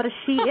is. That's what a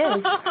SHE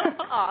is.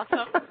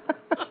 Awesome.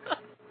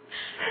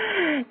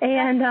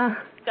 And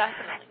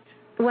definitely.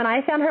 When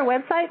I found her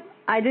website,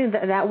 I knew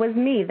that was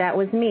me.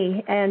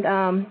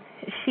 And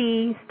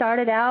she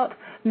started out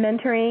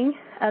mentoring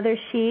other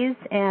SHEs,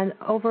 and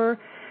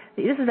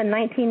this is in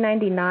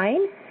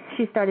 1999.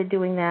 She started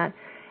doing that,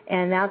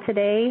 and now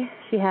today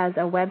she has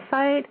a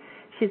website.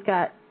 She's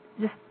got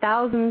just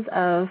thousands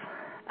of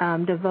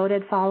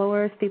devoted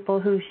followers, people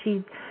who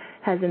she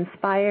has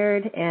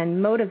inspired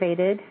and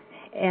motivated.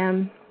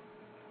 And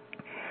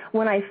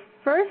when I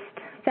first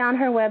found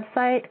her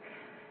website,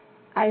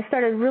 I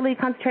started really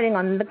concentrating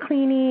on the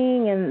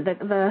cleaning and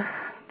the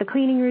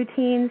cleaning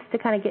routines to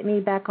kind of get me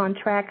back on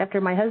track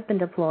after my husband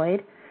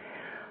deployed.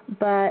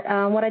 But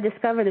what I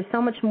discovered, there's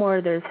so much more.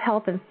 There's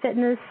health and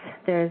fitness,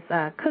 there's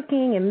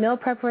cooking and meal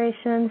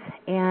preparations,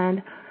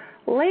 and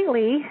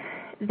lately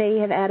they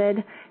have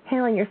added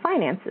handling your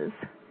finances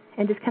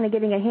and just kind of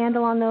getting a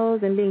handle on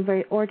those and being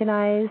very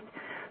organized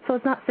so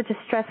it's not such a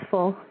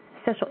stressful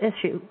social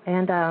issue.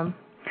 And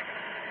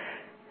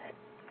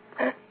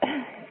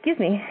excuse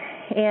me.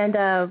 And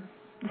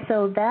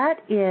so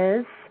that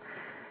is,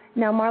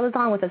 now Marla's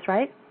on with us,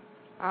 right?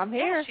 I'm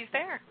here. Yeah, she's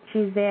there.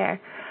 She's there.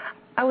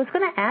 I was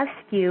going to ask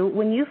you,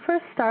 when you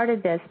first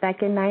started this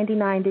back in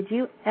 '99, did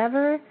you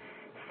ever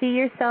see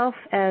yourself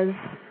as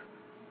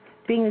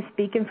being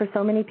speaking for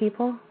so many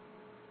people?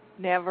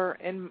 Never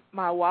in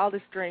my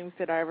wildest dreams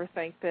did I ever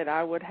think that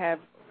I would have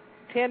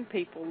 10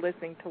 people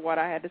listening to what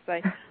I had to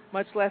say,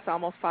 much less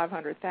almost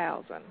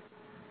 500,000.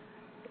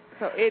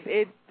 So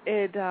it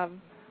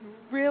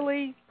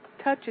really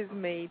touches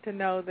me to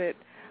know that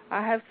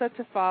I have such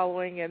a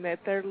following and that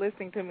they're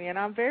listening to me, and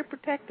I'm very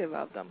protective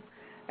of them.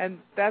 And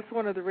that's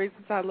one of the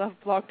reasons I love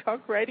Blog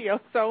Talk Radio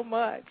so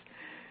much,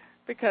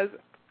 because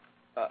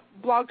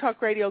Blog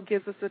Talk Radio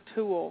gives us a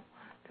tool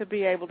to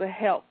be able to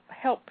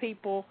help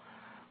people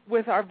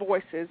with our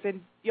voices.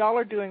 And y'all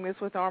are doing this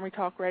with Army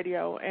Talk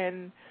Radio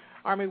and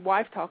Army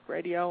Wife Talk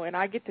Radio, and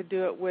I get to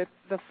do it with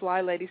the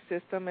Fly Lady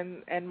system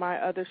and my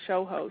other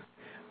show hosts.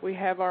 We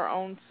have our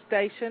own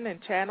station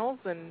and channels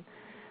and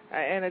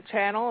a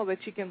channel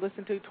that you can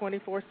listen to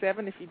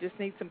 24/7 if you just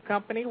need some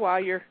company while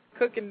you're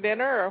cooking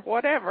dinner or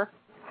whatever.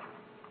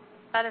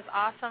 That is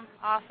awesome,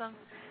 awesome.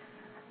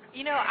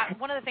 You know,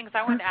 one of the things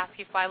I wanted to ask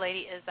you, Fly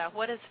Lady, is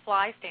what does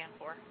FLY stand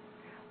for?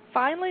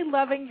 Finally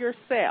Loving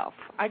Yourself.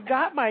 I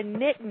got my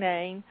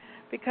nickname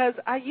because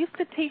I used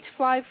to teach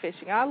fly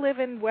fishing. I live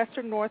in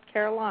western North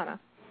Carolina,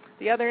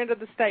 the other end of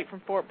the state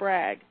from Fort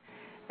Bragg,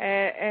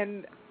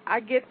 and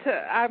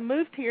I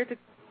moved here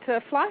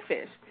to fly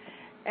fish,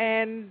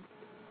 and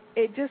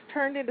it just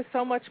turned into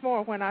so much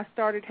more when I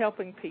started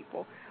helping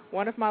people.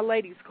 One of my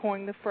ladies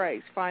coined the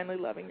phrase, finally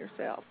loving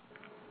yourself.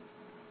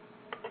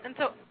 And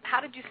so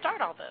how did you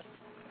start all this?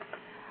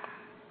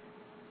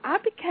 I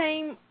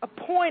became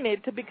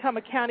appointed to become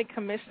a county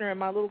commissioner in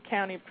my little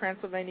county of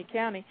Transylvania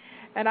County,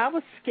 and I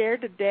was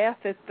scared to death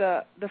that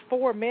the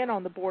 4 men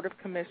on the Board of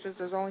Commissioners,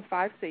 there's only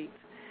 5 seats,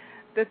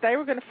 that they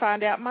were going to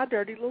find out my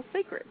dirty little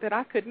secret, that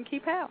I couldn't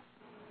keep house.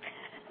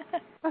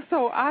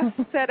 So I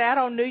set out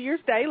on New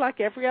Year's Day like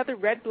every other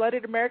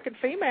red-blooded American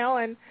female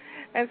and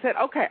said,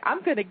 okay,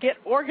 I'm going to get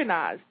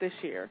organized this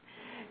year.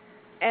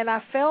 And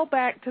I fell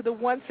back to the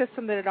one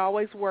system that had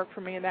always worked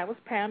for me, and that was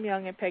Pam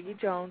Young and Peggy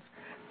Jones'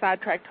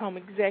 Sidetracked Home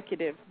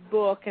Executive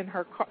book and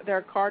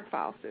their card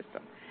file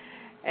system.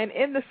 And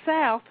in the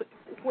South,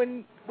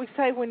 when we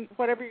say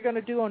whatever you're going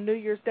to do on New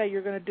Year's Day,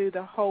 you're going to do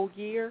the whole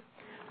year.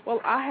 Well,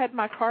 I had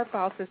my card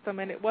file system,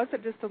 and it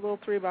wasn't just a little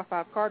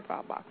 3x5 card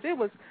file box. It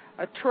was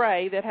a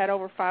tray that had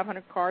over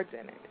 500 cards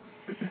in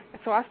it.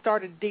 So I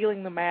started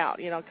dealing them out,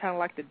 kind of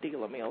like the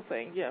deal-a-meal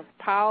thing.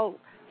 Pile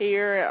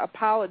here,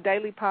 a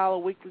daily pile, a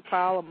weekly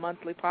pile, a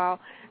monthly pile.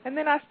 And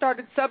then I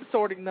started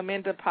subsorting them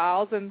into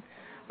piles, and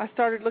I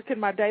started looking at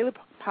my daily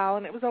pile,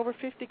 and it was over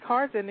 50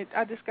 cards, and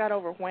I just got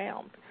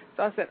overwhelmed.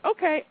 So I said,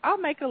 okay, I'll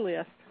make a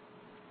list.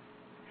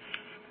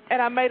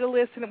 And I made a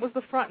list, and it was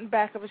the front and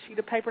back of a sheet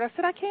of paper. And I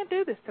said, I can't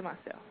do this to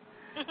myself.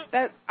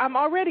 That I'm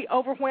already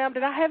overwhelmed,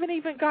 and I haven't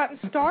even gotten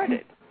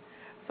started.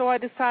 So I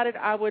decided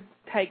I would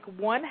take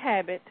one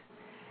habit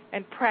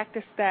and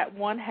practice that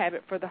one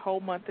habit for the whole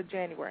month of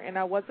January. And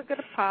I wasn't going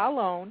to pile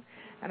on,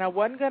 and I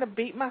wasn't going to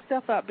beat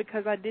myself up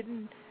because I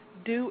didn't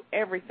do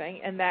everything,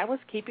 and that was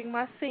keeping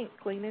my sink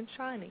clean and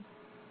shiny.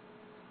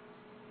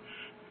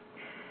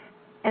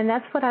 And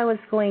that's what I was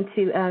going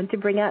to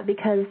bring up,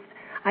 because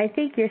I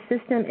think your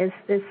system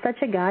is such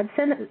a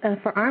godsend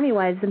for Army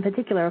wives in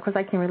particular. Of course,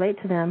 I can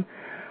relate to them.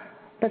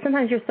 But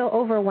sometimes you're so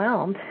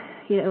overwhelmed,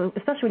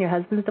 especially when your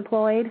husband's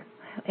deployed,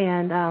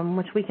 and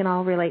which we can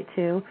all relate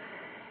to.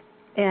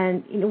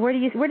 And where do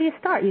you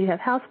start? You have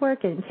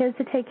housework and kids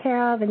to take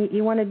care of, and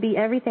you want to be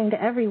everything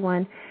to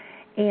everyone.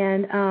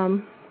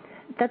 And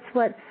that's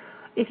what,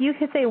 if you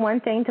could say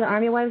one thing to the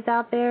Army wives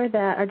out there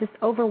that are just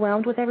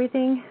overwhelmed with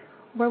everything,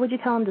 where would you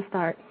tell them to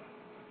start?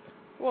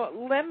 Well,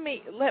 let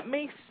me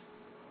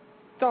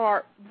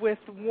start with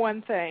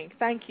one thing.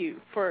 Thank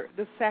you for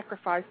the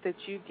sacrifice that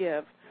you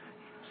give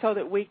so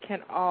that we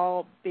can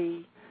all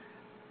be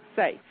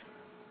safe.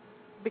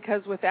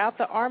 Because without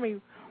the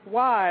Army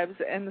wives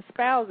and the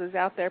spouses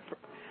out there,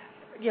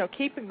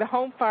 keeping the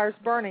home fires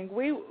burning,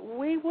 we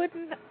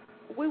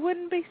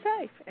wouldn't be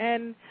safe.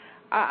 And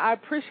I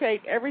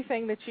appreciate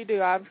everything that you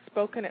do. I've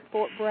spoken at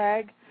Fort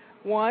Bragg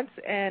once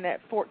and at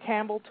Fort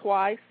Campbell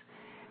twice,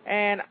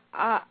 and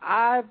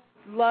I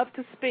love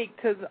to speak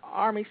to the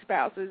Army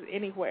spouses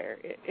anywhere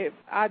if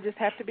I just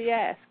have to be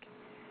asked,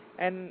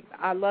 and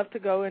I love to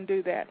go and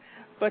do that.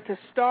 But to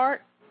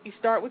start, you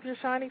start with your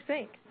shiny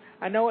sink.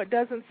 I know it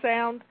doesn't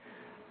sound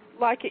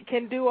like it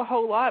can do a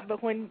whole lot,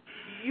 but when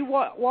you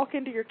walk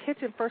into your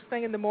kitchen first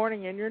thing in the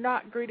morning and you're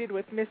not greeted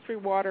with mystery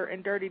water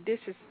and dirty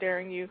dishes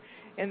staring you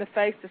in the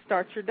face to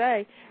start your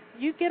day,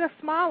 you get a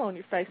smile on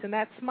your face, and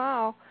that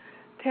smile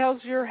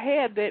tells your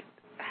head that,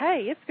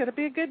 hey, it's going to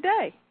be a good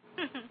day.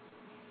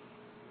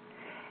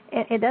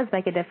 It does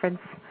make a difference.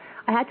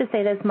 I have to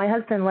say this. My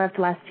husband left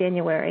last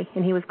January,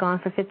 and he was gone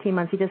for 15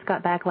 months. He just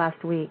got back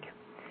last week.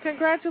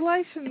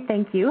 Congratulations.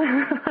 Thank you.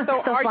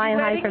 So still flying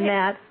high from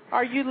that.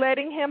 Are you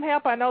letting him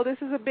help? I know this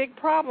is a big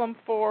problem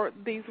for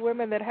these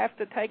women that have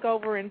to take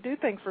over and do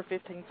things for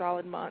 15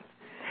 solid months.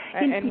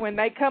 And when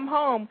they come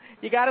home,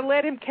 you got to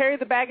let him carry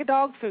the bag of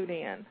dog food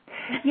in.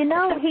 He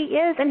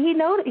is, and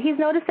he's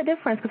noticed the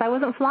difference because I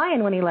wasn't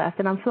flying when he left,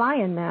 and I'm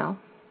flying now.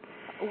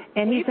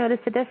 And he's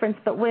noticed the difference.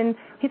 But when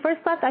he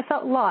first left, I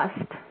felt lost.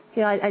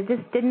 I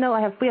just didn't know.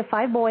 We have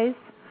 5 boys.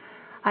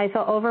 I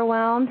felt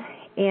overwhelmed,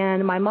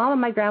 and my mom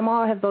and my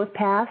grandma have both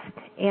passed,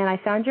 and I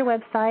found your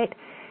website,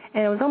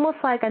 and it was almost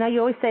like, I know you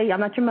always say I'm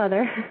not your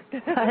mother,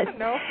 but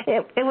no.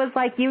 it was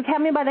like you had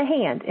me by the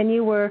hand, and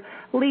you were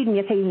leading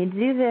me. Okay, you need to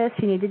do this,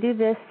 you need to do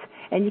this,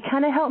 and you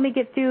kind of helped me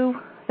get through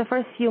the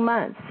first few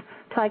months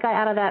till I got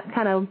out of that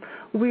kind of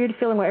weird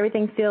feeling where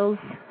everything feels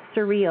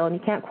surreal, and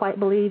you can't quite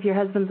believe your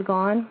husband's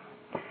gone.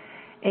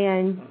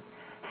 And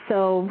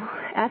so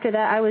after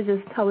that, I was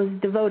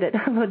devoted.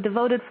 I'm a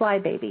devoted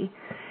flybaby.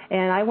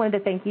 And I wanted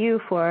to thank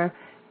you for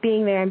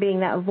being there and being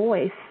that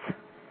voice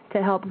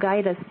to help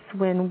guide us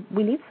when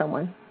we need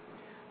someone.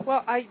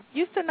 Well, I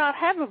used to not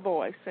have a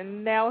voice,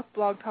 and now with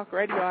Blog Talk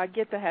Radio, I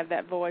get to have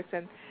that voice.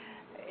 And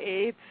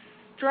it's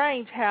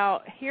strange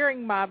how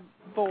hearing my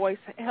voice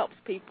helps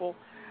people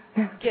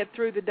get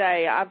through the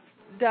day. I've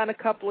done a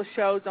couple of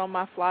shows on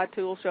my Fly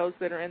Tool shows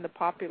that are in the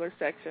popular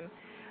section,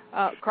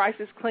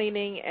 Crisis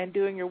Cleaning and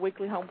doing your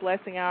weekly home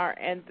blessing hour,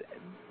 and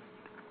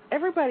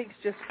everybody's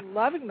just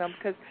loving them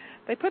because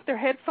they put their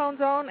headphones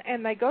on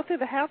and they go through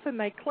the house and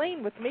they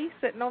clean with me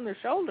sitting on their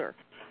shoulder.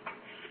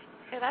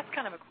 Yeah, that's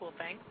kind of a cool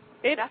thing.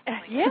 Yeah,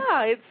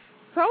 it's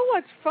so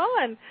much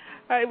fun.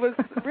 It was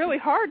really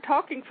hard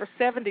talking for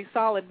 70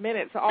 solid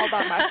minutes all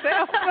by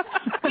myself.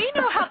 We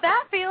know how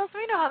that feels.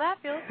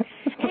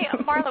 Hey,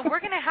 Marla, we're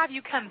going to have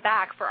you come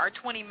back for our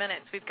 20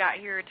 minutes we've got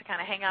here to kind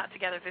of hang out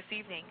together this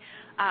evening.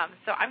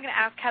 So I'm going to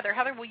ask Heather.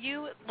 Heather, will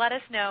you let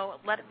us know,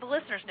 let the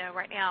listeners know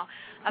right now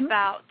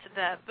about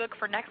the book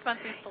for next month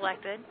we've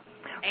selected,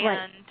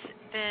 and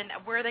then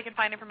where they can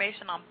find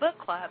information on book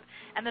club.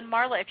 And then,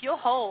 Marla, if you'll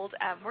hold,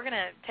 we're going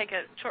to take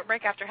a short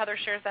break after Heather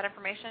shares that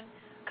information.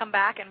 Come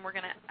back, and we're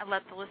going to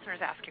let the listeners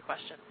ask you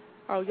questions.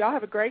 Oh, y'all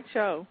have a great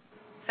show.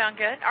 Sound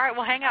good? All right,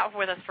 well, hang out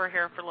with us for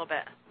a little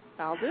bit.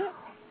 I'll do it.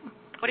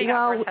 What do you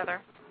got for us,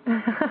 Heather?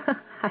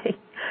 Hi.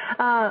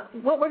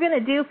 What we're going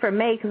to do for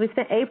May, because we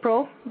spent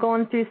April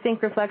going through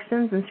sink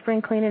reflections and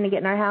spring cleaning and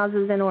getting our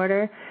houses in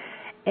order.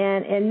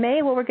 And in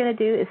May, what we're going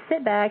to do is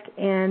sit back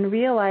and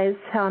realize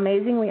how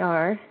amazing we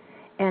are.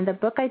 And the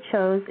book I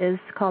chose is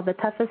called The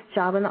Toughest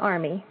Job in the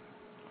Army.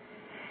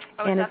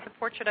 Oh, and is that the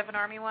portrait of an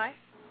Army wife?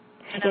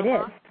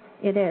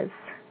 It is.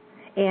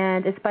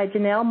 And it's by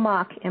Janelle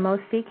Mock,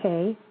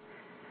 M-O-C-K.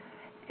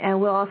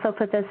 And we'll also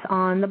put this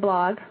on the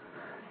blog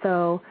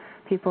so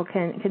people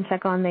can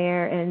check on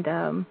there and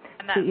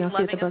that's see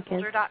what the book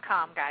is.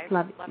 lovingasoldier.com, guys.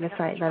 That's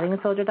right,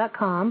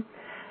 lovingasoldier.com.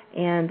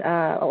 And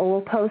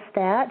we'll post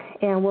that,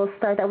 and we'll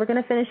start that. We're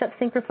going to finish up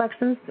Sync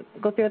Reflections,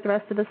 go through it the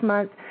rest of this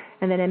month,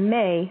 and then in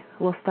May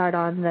we'll start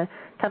on the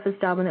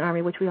toughest job in the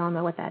Army, which we all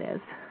know what that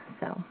is.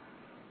 So.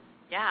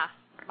 Yeah.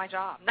 My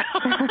job.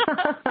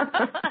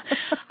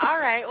 All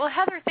right. Well,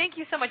 Heather, thank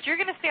you so much. You're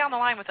going to stay on the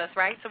line with us,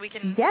 right? So we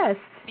can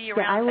be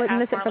around I wouldn't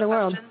miss it for the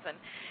world. And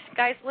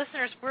guys,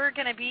 listeners, we're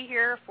going to be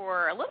here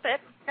for a little bit,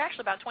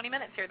 actually about 20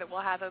 minutes here that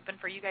we'll have open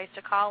for you guys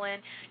to call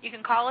in. You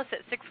can call us at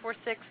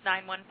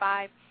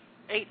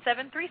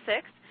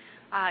 646-915-8736.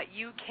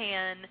 You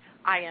can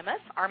IM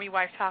us, Army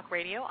Wife Talk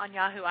Radio on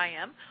Yahoo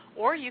IM,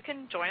 or you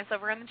can join us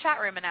over in the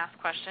chat room and ask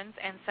questions.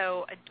 And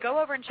so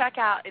go over and check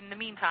out, in the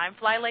meantime,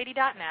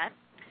 flylady.net.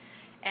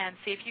 And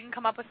see if you can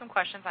come up with some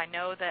questions. I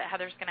know that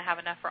Heather's going to have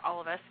enough for all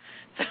of us.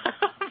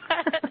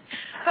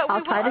 but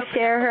I'll try to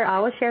share her. I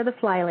will share the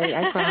Fly Lady,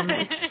 I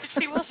promise.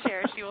 She will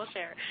share.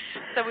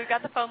 So we've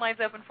got the phone lines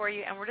open for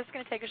you, and we're just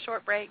going to take a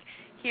short break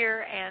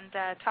here and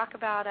talk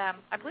about, I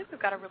believe we've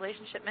got a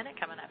relationship minute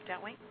coming up,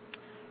 don't we?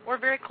 We're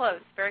very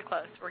close. We're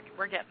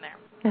getting there.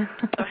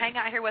 So hang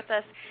out here with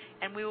us,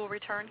 and we will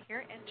return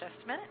here in just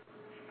a minute.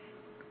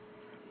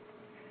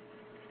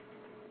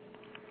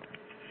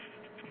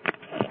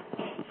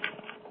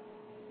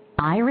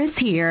 Iris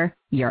here,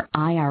 your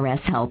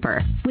IRS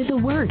helper, with a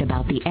word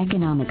about the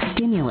economic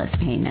stimulus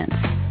payments.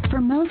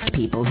 For most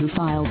people who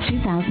filed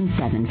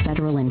 2007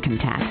 federal income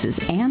taxes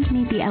and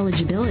meet the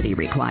eligibility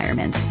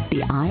requirements,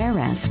 the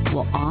IRS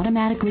will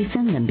automatically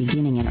send them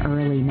beginning in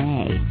early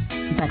May.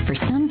 But for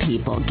some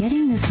people,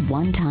 getting this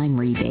one-time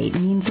rebate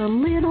means a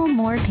little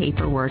more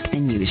paperwork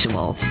than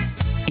usual.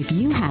 If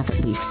you have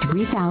at least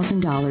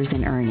 $3,000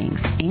 in earnings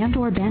and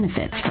or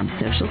benefits from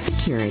Social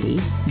Security,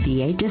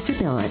 VA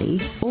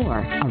disability, or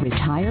a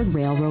retired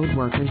railroad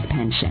worker's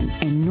pension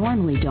and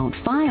normally don't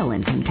file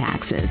income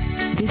taxes,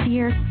 this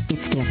year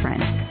it's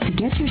different. To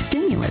get your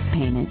stimulus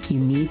payment, you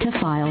need to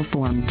file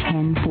Form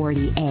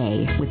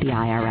 1040A with the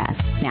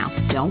IRS. Now,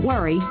 don't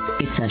worry,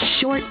 it's a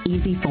short,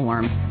 easy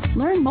form.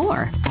 Learn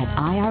more at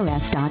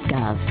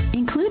irs.gov,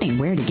 including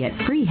where to get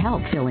free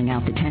help filling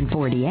out the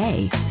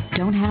 1040A.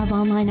 Don't have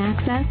online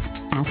access?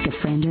 Ask a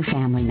friend or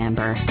family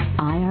member.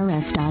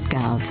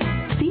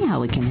 irs.gov. See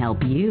how it can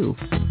help you.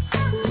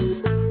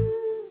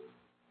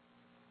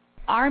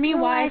 Army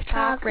Wife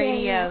Talk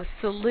Radio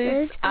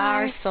salutes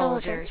our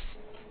soldiers.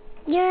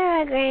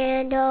 You're a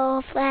grand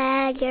old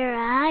flag, you're a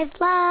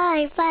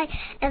high-flying flag,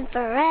 and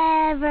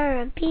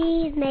forever in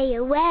peace may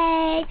you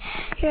wave.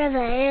 You're the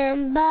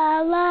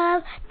emblem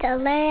of the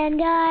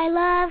land I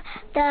love,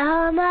 the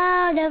home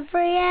of the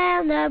free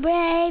and the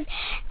brave.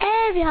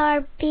 Every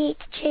heart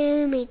beats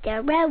to meet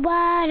the red,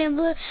 white, and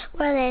blue,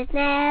 where there's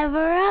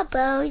never a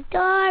boast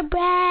or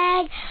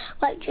brag.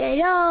 What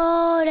should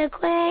old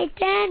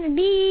acquaintance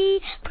be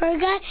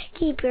forgot?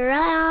 Keep your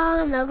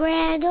eye on the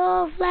grand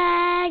old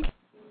flag.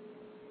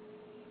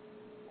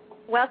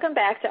 Welcome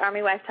back to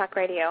Army Wife Talk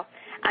Radio.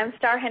 I'm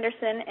Star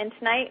Henderson, and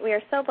tonight we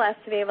are so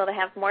blessed to be able to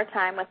have more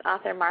time with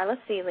author Marla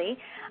Seeley,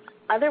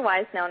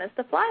 otherwise known as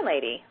the Fly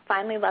Lady,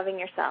 Finally Loving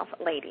Yourself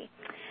Lady.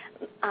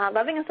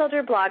 Loving a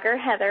Soldier blogger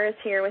Heather is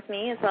here with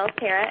me, as well as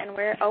Tara, and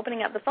we're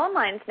opening up the phone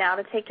lines now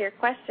to take your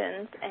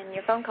questions and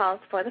your phone calls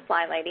for the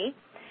Fly Lady.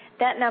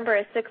 That number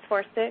is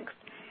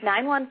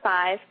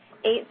 646-915-8736.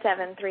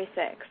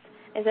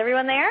 Is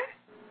everyone there?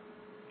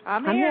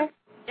 I'm here.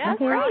 Yes,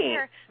 we're all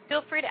here.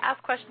 Feel free to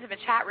ask questions in the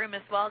chat room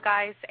as well,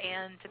 guys,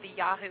 and to the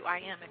Yahoo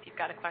IM if you've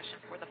got a question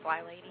for the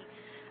Fly Lady.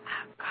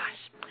 Oh, gosh.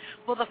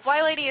 Well, the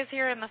Fly Lady is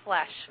here in the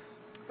flesh.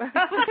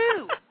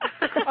 Woohoo!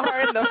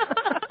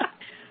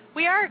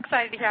 We are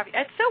excited to have you.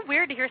 It's so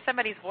weird to hear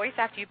somebody's voice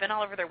after you've been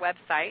all over their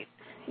website,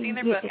 seen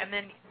their book, and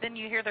then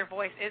you hear their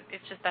voice.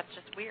 That's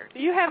just weird.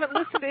 You haven't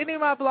listened to any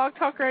of my Blog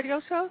Talk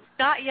Radio shows?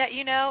 Not yet,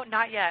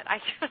 not yet.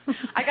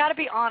 I got to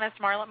be honest,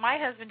 Marla. My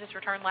husband just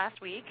returned last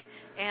week,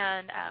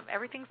 and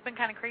everyth's been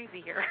kind of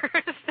crazy here.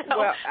 So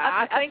well,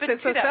 I think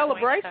it's a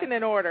celebration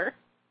in order.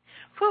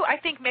 Whew, I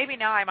think maybe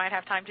now I might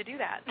have time to do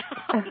that.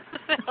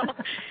 So,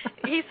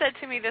 he said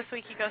to me this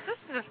week, he goes, "This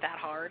isn't that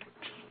hard."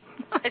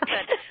 I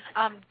said,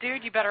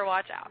 "Dude, you better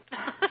watch out."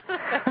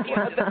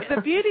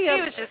 The beauty of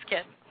he was just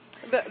kidding.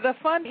 The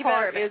fun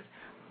part is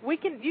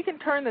you can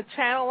turn the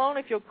channel on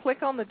if you'll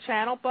click on the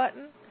channel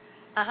button,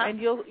 and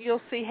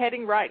you'll see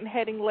heading right and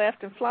heading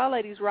left, and Fly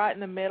Lady's right in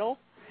the middle.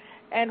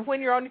 And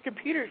when you're on your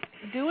computer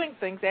doing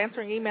things,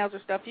 answering emails or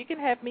stuff, you can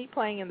have me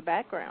playing in the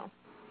background.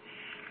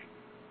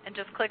 And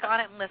just click on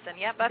it and listen.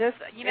 Yep, that's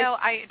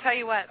I tell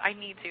you what, I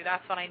need to.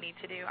 That's what I need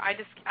to do. I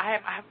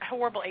have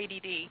horrible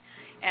ADD,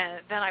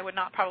 and then I would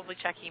not probably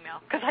check email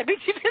because I'd be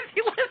too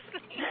busy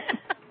listening.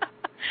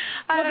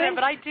 I don't know,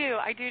 but I do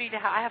need to.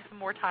 I have some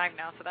more time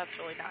now, so that's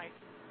really nice.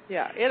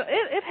 Yeah,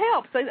 it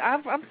helps.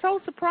 I'm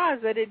so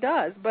surprised that it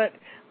does, but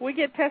we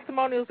get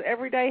testimonials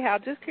every day how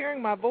just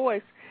hearing my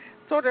voice,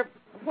 sort of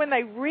when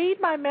they read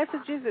my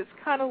messages, it's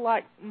kind of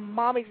like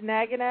mommy's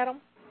nagging at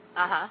them.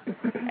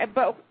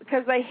 But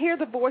because they hear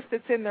the voice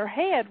that's in their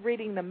head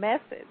reading the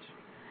message,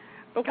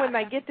 but when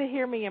they get to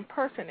hear me in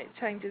person, it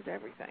changes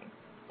everything.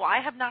 Well, I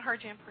have not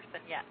heard you in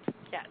person yet.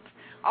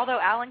 Although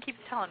Alan keeps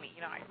telling me,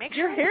 make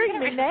sure you're hearing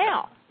me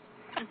now.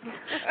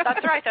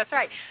 That's right.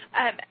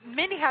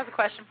 Mindy has a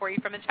question for you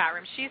from the chat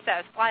room. She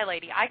says, "Fly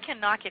Lady, I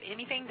cannot get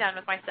anything done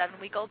with my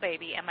 7-week-old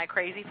baby and my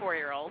crazy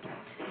 4-year-old."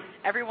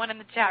 Everyone in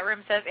the chat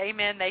room says,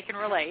 "Amen." They can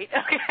relate.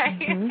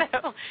 Okay,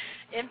 so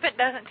infant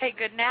doesn't take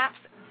good naps.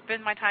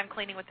 Spend my time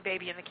cleaning with the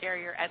baby in the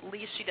carrier. At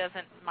least she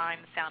doesn't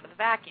mind the sound of the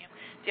vacuum.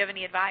 Do you have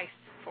any advice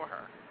for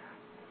her?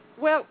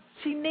 Well,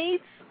 she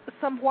needs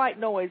some white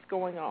noise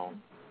going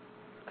on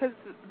because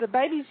the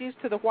baby's used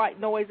to the white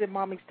noise in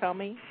mommy's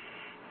tummy.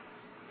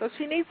 So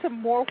she needs some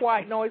more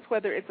white noise,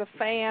 whether it's a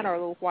fan or a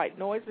little white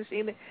noise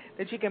machine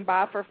that you can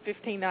buy for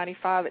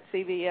 $15.95 at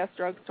CVS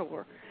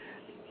drugstore.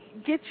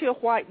 Get you a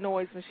white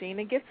noise machine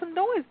and get some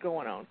noise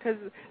going on because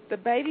the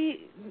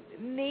baby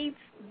needs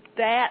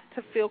that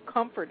to feel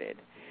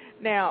comforted.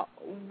 Now,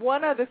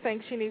 one other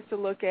thing she needs to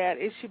look at,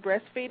 is she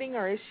breastfeeding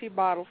or is she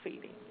bottle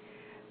feeding?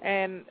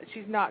 And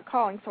she's not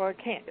calling, so I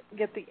can't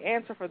get the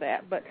answer for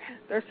that. But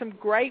there's some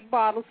great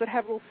bottles that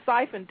have a little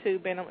siphon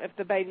tube in them if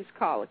the baby's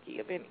colicky,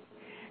 if any.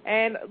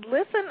 And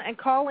listen and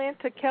call in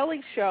to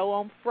Kelly's show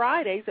on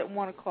Fridays at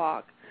 1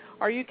 o'clock,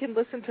 or you can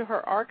listen to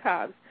her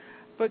archives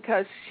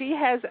because she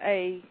has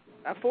a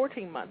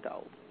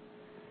 14-month-old.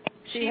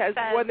 She has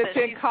one that's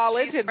in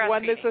college and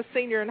one that's a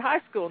senior in high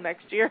school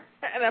next year.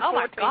 And a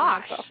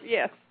 14-month-old.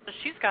 Yes. So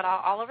she's got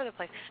all over the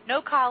place.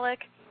 No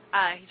colic.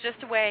 He's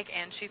just awake,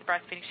 and she's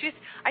breastfeeding.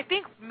 I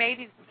think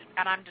maybe,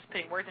 and I'm just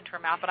putting words into her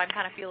mouth, but I'm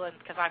kind of feeling,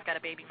 because I've got a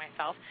baby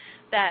myself,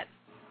 that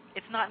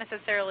it's not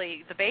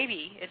necessarily the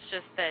baby. It's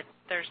just that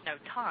there's no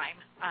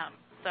time.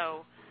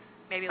 So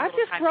maybe a little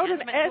time. I just wrote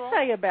an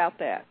essay about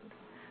that,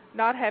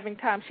 not having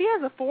time. She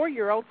has a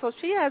 4-year-old, so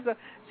she has a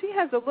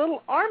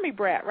little army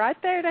brat right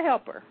there to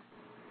help her.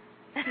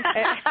 Is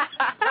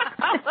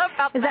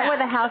that where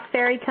the house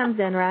fairy comes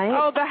in, right?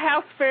 Oh, the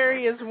house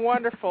fairy is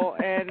wonderful.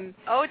 And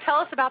tell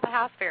us about the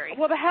house fairy.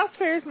 Well, the house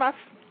fairy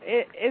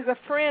is a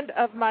friend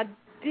of my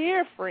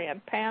dear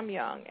friend Pam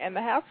Young, and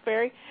the house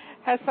fairy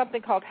has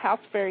something called House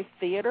Fairy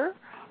Theater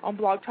on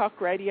Blog Talk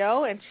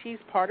Radio, and she's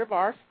part of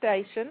our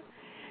station.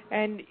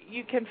 And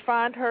you can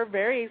find her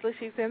very easily.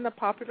 She's in the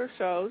popular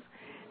shows,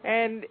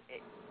 and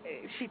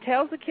she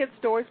tells the kids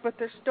stories, but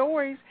they're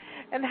stories.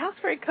 And the house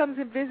fairy comes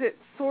and visits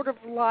sort of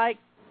like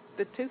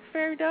the tooth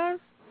fairy does,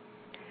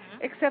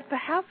 except the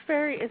house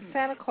fairy is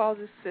Santa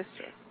Claus's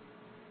sister.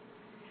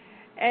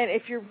 And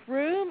if your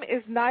room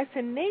is nice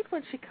and neat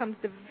when she comes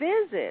to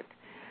visit,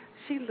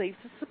 she leaves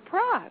a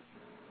surprise.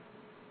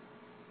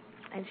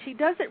 And she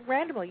does it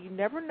randomly. You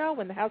never know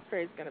when the house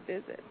fairy is going to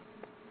visit.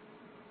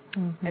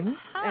 Mm-hmm. And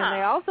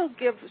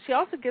she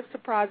also gives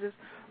surprises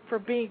for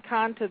being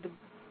kind to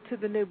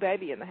the new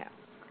baby in the house.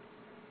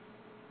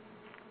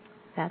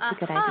 That's a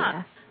good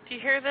idea. Do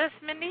you hear this,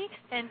 Mindy?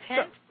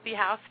 Intent, the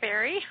house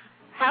fairy.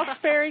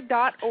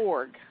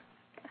 Housefairy.org.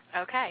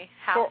 Okay,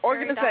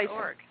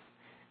 housefairy.org.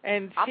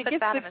 And I'll put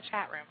that in the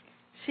chat room.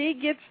 She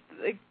gets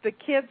the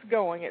kids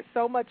going. It's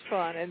so much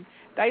fun, and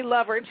they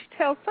love her, and she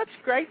tells such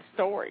great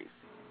stories.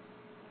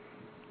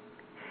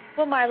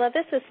 Well, Marla,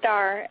 this is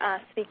Star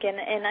speaking,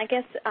 and I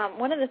guess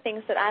one of the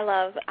things that I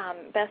love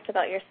best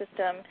about your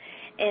system,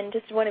 and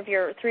just one of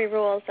your 3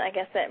 rules, I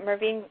guess, that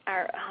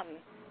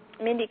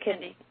Mindy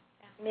could...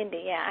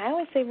 Mindy, yeah. I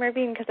always say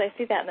Mervine because I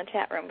see that in the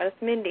chat room, but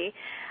it's Mindy.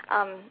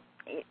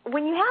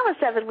 When you have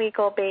a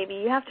 7-week-old baby,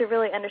 you have to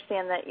really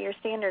understand that your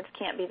standards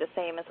can't be the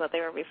same as what they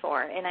were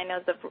before. And I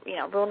know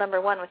rule number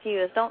 1 with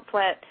you is don't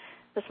sweat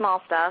the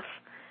small stuff.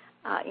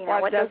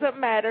 What doesn't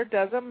matter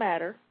doesn't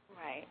matter.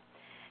 Right.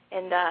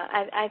 And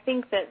I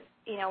think that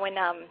when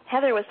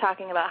Heather was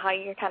talking about how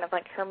you're kind of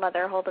like her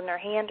mother holding her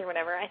hand or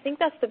whatever, I think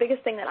that's the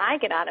biggest thing that I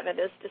get out of it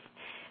is just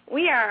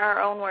we are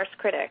our own worst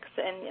critics.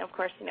 And, of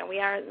course, we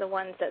are the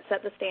ones that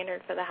set the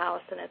standard for the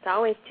house, and it's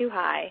always too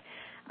high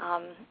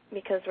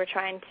because we're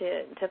trying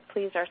to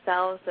please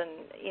ourselves and,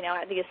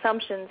 the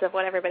assumptions of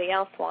what everybody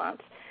else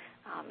wants.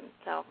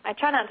 So I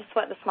try not to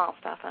sweat the small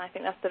stuff, and I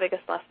think that's the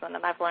biggest lesson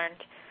that I've learned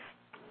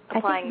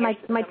applying. I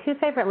think my 2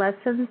 favorite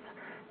lessons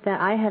that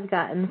I have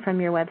gotten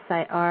from your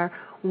website are,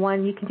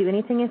 1, you can do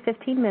anything in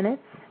 15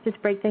 minutes, just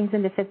break things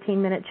into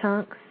 15-minute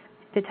chunks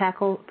to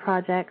tackle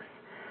projects.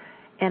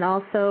 And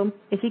also,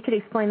 if you could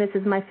explain, this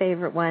is my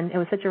favorite one, it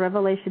was such a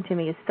revelation to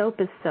me, is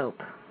soap is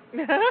soap.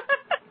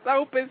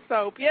 Soap is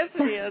soap. Yes,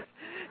 it is.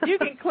 You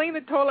can clean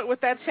the toilet with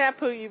that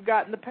shampoo you've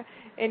got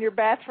in your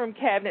bathroom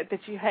cabinet that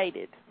you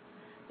hated.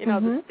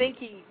 The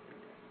stinky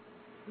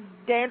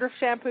dandruff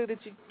shampoo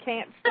that you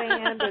can't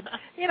stand. And,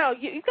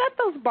 you've got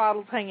those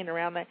bottles hanging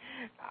around there.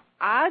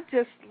 I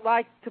just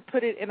like to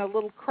put it in a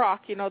little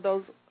crock,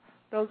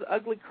 those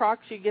ugly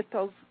crocks you get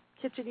those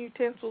kitchen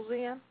utensils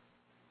in.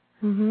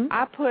 Mm-hmm.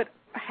 I put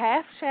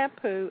half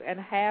shampoo and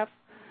half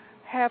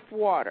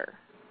water.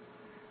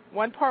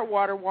 1 part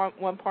water,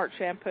 1 part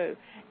shampoo,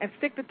 and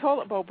stick the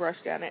toilet bowl brush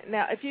down it.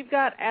 Now, if you've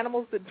got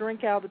animals that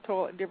drink out of the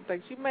toilet and different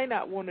things, you may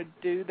not want to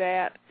do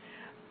that.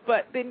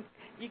 But then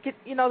you could,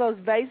 those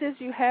vases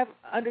you have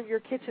under your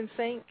kitchen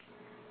sink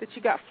that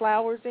you got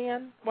flowers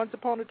in once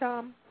upon a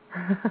time?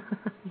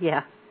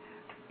 Yeah.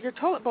 Your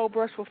toilet bowl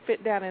brush will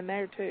fit down in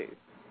there, too.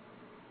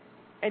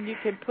 And you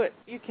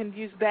can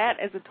use that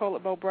as a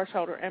toilet bowl brush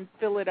holder and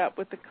fill it up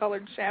with the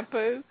colored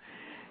shampoo.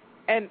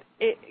 And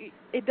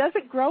it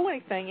doesn't grow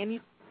anything. And you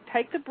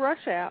take the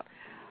brush out,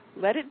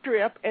 let it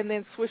drip, and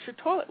then swish your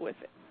toilet with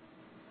it.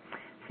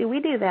 See, we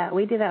do that.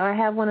 I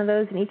have one of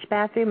those in each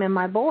bathroom, and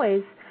my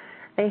boys,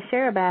 they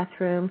share a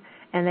bathroom,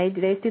 and they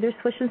do their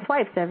swish and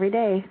swipes every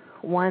day.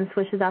 One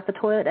swishes out the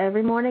toilet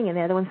every morning, and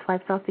the other one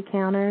swipes off the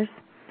counters.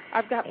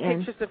 I've got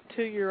pictures of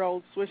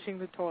 2-year-olds swishing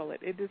the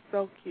toilet. It is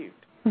so cute.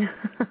 I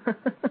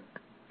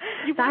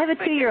have a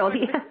 2-year-old.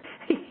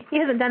 He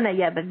hasn't done that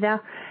yet, but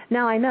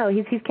now I know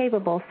he's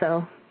capable.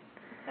 So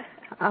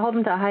I hold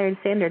him to a higher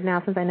standard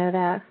now since I know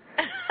that.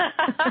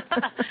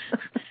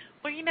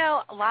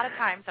 Well, a lot of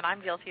times, and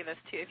I'm guilty of this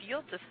too. If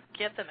you'll just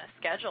give them a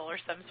schedule or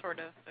some sort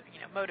of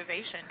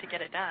motivation to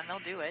get it done,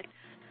 they'll do it.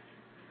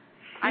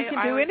 You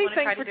can do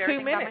anything for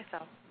 2 minutes.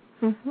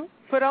 Mm-hmm.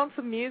 Put on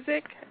some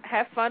music,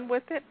 have fun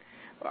with it.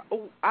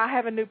 I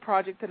have a new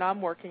project that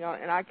I'm working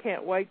on, and I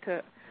can't wait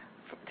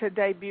to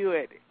debut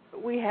it.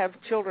 We have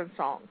children's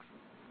songs.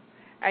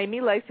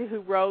 Amy Lacey,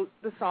 who wrote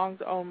the songs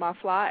on my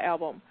Fly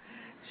album,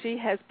 she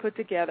has put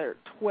together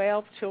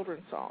 12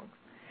 children's songs,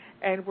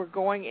 and we're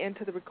going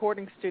into the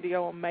recording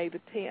studio on May the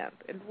 10th,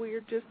 and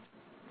we're just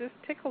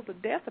tickled to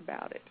death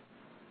about it.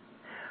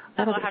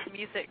 And we'll have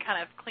music,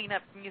 kind of clean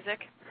up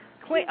music.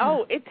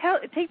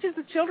 It teaches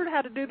the children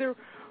how to do their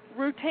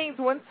routines.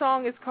 One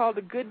song is called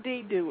The Good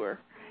Deed Doer.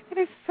 It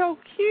is so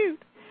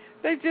cute.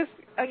 They just,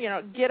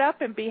 get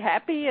up and be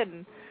happy,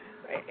 and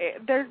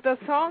the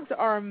songs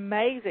are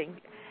amazing.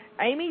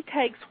 Amy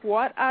takes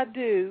what I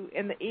do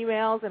in the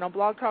emails and on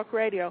Blog Talk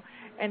Radio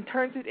and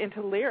turns it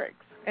into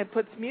lyrics and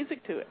puts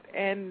music to it,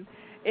 and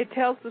it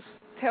tells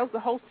the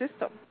whole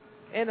system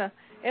in a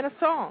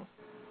song.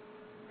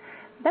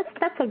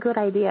 That's a good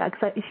idea.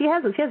 Cause she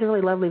has a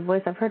really lovely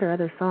voice. I've heard her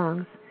other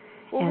songs.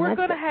 Well, I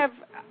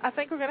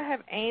think we're going to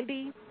have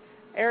Andy,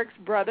 Eric's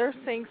brother,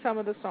 sing some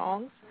of the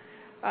songs.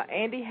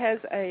 Andy has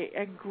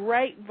a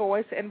great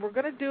voice, and we're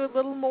going to do a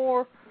little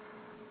more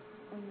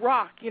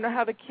rock. You know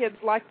how the kids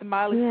like the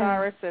Miley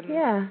Cyrus, and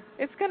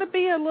it's going to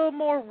be a little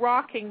more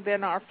rocking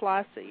than our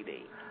Fly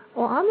CD.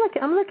 Well,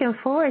 I'm looking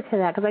forward to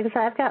that because, like I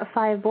said, I've got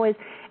 5 boys,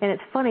 and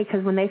it's funny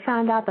because when they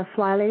found out the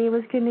Fly Lady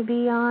was going to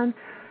be on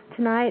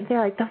tonight, they're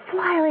like, "The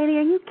Fly Lady?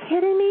 Are you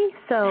kidding me?"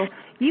 So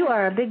you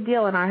are a big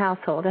deal in our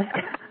household.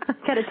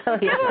 Gotta tell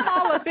you. Give them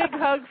all a big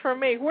hug from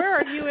me. Where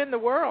are you in the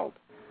world?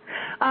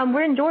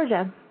 We're in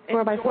Georgia.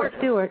 We're by Fort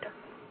Stewart.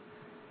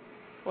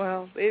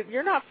 Well,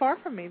 you're not far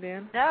from me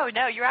then. No,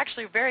 you're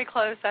actually very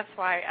close. That's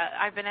why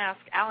I've been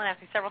asked. Alan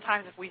asked me several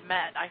times if we've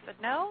met. I said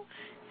no.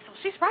 So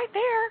she's right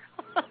there.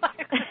 I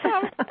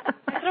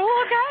said,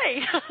 oh,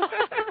 okay.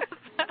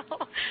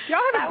 Y'all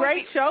have a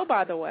great show,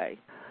 by the way.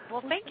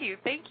 Well, thank you.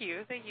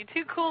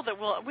 Too cool that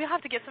we'll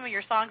have to get some of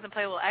your songs and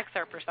play a little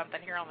excerpt or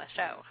something here on the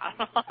show.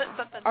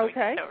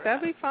 Okay,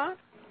 that'd be fun.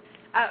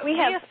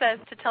 Leah says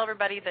to tell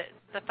everybody that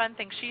the fun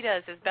thing she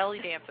does is belly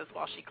dances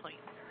while she cleans.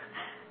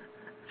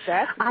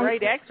 That's a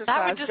great exercise.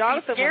 That would just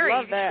Jonathan be scary. would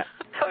love that.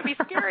 That would be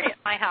scary at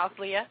my house,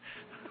 Leah.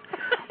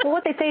 Well,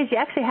 what they say is you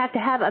actually have to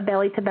have a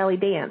belly-to-belly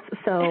dance.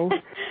 So,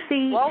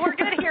 see. Well, we're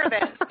good here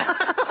then.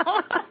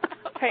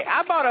 Hey,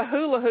 I bought a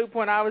hula hoop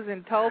when I was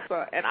in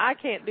Tulsa, and I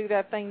can't do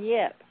that thing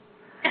yet.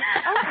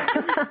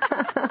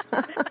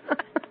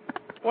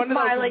 One of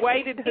those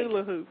weighted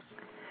hula hoops.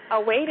 A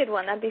weighted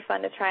one, that'd be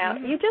fun to try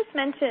out. You just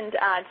mentioned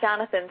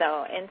Jonathan,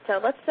 though, and so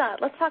let's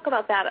talk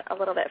about that a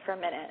little bit for a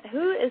minute.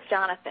 Who is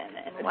Jonathan,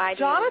 and why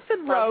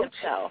Jonathan do you love him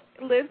so?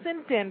 Lives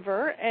in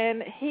Denver,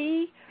 and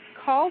he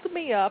called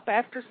me up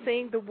after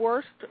seeing the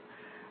worst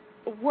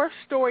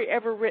story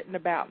ever written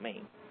about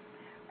me.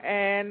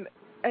 And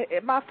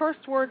my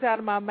first words out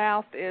of my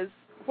mouth is,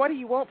 "What do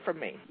you want from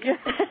me?"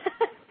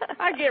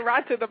 I get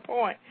right to the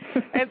point.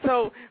 And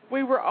so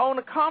we were on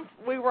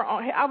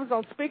I was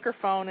on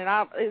speakerphone, and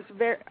I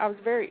was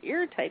very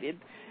irritated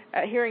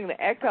at hearing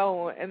the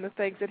echo and the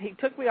things that he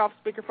took me off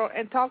speakerphone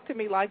and talked to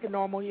me like a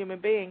normal human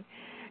being.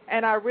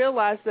 And I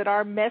realized that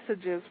our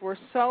messages were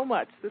so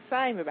much the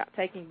same about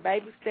taking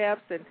baby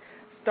steps and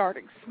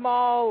starting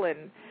small,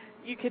 and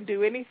you can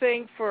do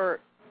anything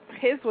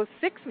his was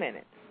 6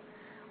 minutes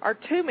or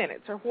 2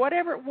 minutes or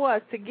whatever it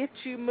was to get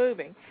you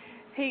moving.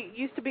 He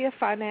used to be a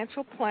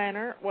financial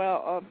planner,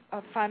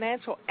 a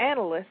financial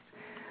analyst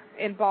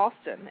in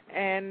Boston,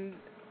 and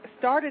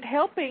started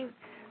helping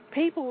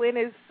people in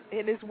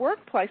his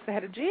workplace that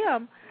had a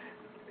gym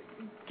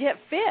get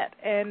fit,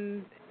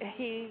 and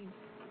he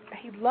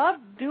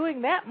loved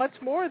doing that much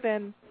more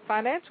than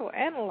financial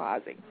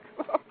analyzing.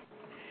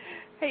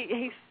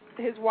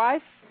 His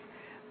wife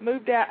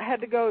moved out,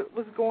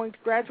 was going to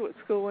graduate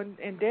school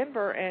in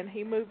Denver, and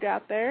he moved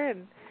out there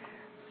and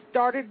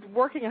started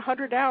working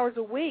 100 hours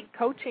a week,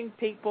 coaching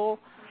people,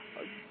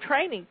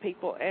 training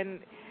people,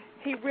 and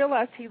he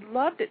realized he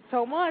loved it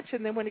so much.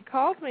 And then when he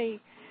called me,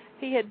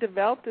 he had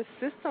developed this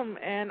system,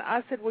 and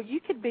I said, well, you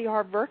could be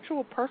our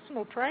virtual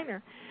personal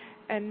trainer.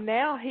 And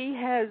now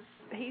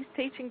he's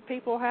teaching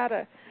people how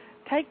to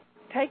take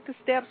the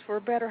steps for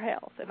better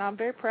health, and I'm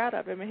very proud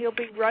of him. And he'll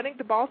be running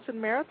the Boston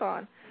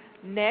Marathon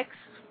next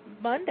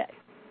Monday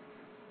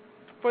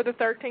for the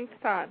 13th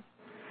time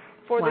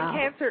for the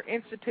Cancer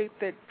Institute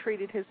that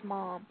treated his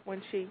mom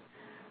when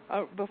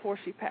before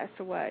she passed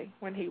away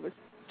when he was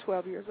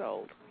 12 years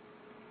old.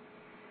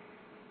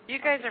 You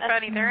guys are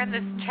funny. They're in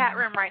this chat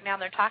room right now.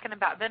 They're talking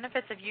about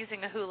benefits of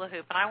using a hula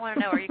hoop, and I want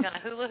to know, are you going to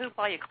hula hoop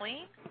while you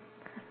clean?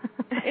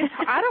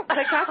 I don't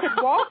think I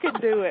could walk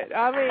and do it.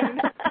 I mean,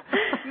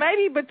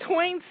 maybe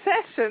between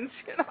sessions.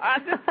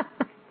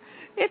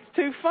 It's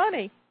too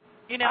funny.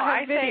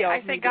 I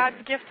say God's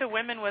gift to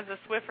women was a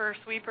Swiffer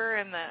sweeper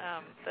and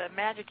the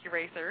magic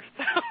eraser.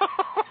 So.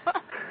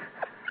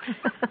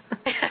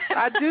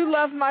 I do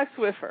love my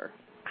Swiffer.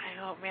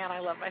 Oh man, I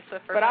love my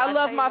Swiffer. But I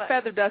love my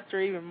feather duster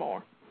even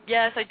more.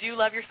 Yes, I do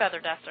love your feather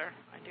duster.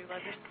 I do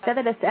love your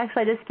feather duster.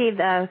 Actually, I just gave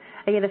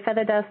the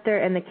feather duster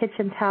and the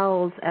kitchen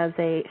towels as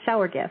a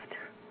shower gift.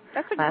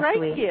 That's a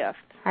great gift.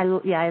 I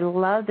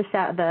love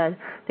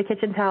the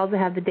kitchen towels that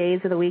have the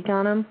days of the week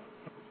on them.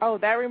 Oh,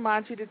 that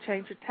reminds you to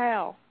change your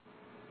towel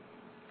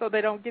so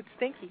they don't get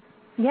stinky.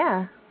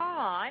 Yeah. Oh,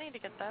 I need to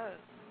get those.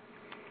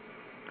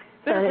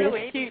 They're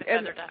really cute,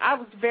 and I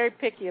was very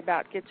picky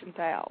about kitchen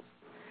towels.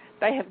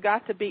 They have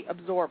got to be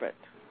absorbent.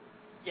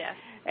 Yes.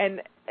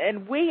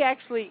 And we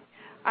actually,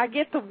 I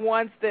get the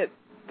ones that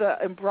the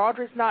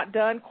embroidery's not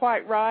done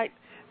quite right,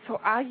 so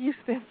I use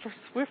them for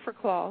Swiffer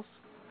cloths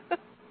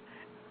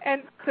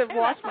and to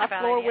wash my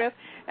floor with.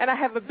 And I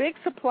have a big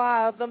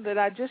supply of them that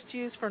I just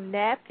use for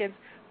napkins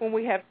when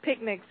we have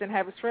picnics and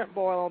have a shrimp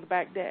boil on the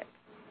back deck.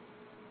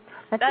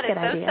 That is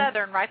so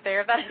Southern right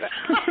there. That is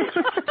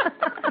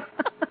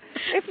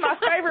It's my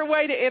favorite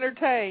way to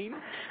entertain.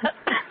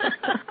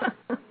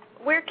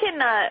 Where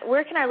can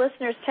our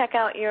listeners check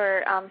out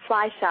your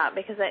fly shop?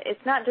 Because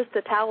it's not just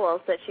the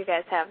towels that you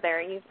guys have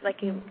there. You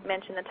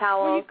mentioned the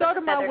towels. Well, you go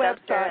to my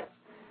website.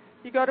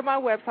 You go to my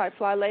website,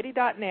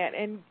 flylady.net,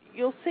 and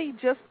you'll see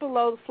just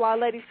below the Fly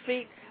Lady's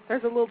feet,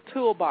 there's a little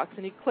toolbox,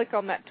 and you click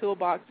on that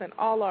toolbox, and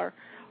all our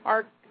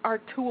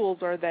tools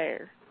are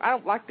there. I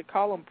don't like to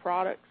call them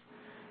products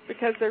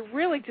because they're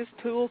really just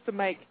tools to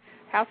make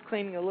house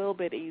cleaning a little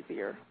bit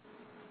easier.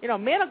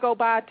 Men will go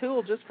buy a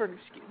tool just for an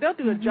excuse. They'll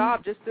do a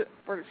job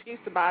for an excuse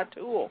to buy a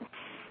tool.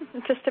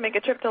 Just to make a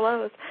trip to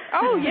Lowe's.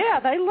 Oh, yeah,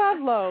 they love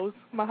Lowe's.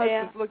 My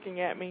husband's looking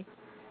at me.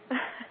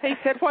 He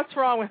said, "What's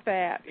wrong with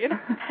that?" You know.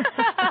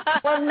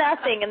 Well,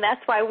 nothing, and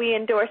that's why we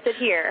endorse it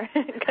here.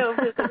 Go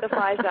visit the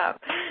Fly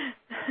Shop.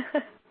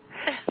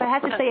 But I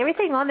have to say,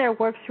 everything on there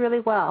works really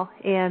well.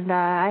 And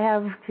I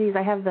have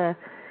the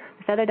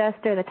feather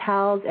duster, the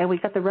towels, and we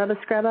got the rubber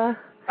scrubber.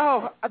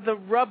 Oh, the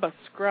rubber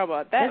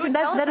scrubber. That is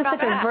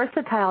such a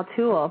versatile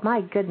tool.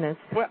 My goodness.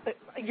 Well,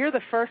 you're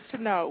the first to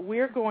know.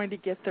 We're going to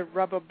get the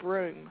rubber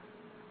broom.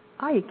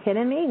 Are you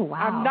kidding me? Wow.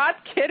 I'm not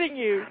kidding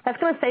you. That's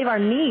going to save our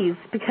knees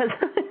because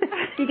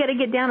you got to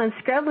get down and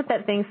scrub with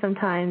that thing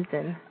sometimes.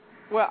 And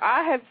well,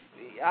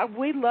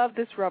 we love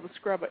this rubber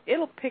scrubber.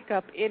 It'll pick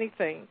up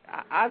anything.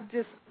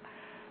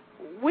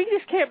 We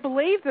just can't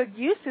believe the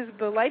uses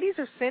the ladies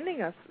are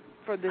sending us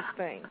for this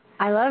thing.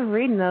 I love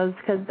reading those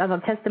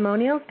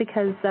testimonials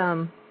because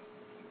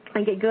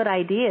I get good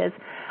ideas.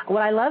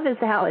 What I love is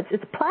how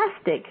it's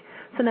plastic.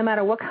 So no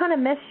matter what kind of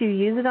mess you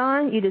use it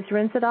on, you just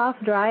rinse it off,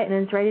 dry it,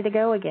 and it's ready to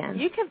go again.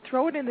 You can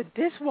throw it in the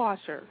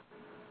dishwasher.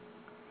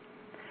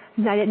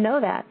 I didn't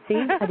know that. See,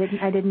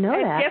 I didn't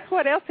know that. Guess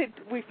what else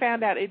we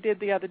found out it did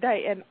the other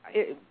day? And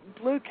it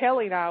blew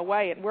Kelly and I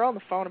away, and we're on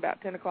the phone about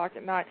 10 o'clock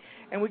at night,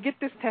 and we get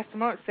this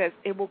testimony that says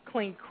it will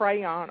clean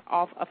crayon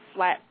off a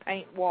flat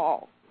paint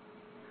wall.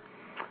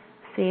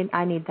 See,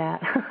 I need that.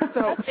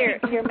 So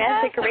your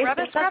magic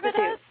eraser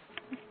substitute.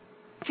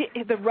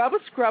 The rubber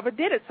scrubber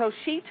did it. So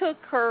she took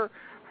her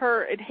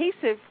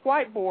adhesive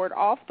whiteboard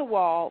off the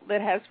wall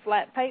that has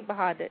flat paint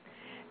behind it,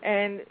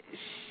 and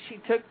she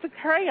took the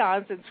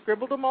crayons and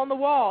scribbled them on the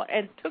wall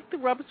and took the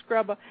rubber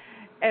scrubber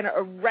and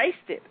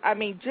erased it. I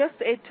mean,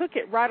 it took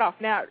it right off.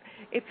 Now,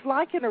 it's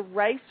like an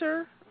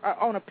eraser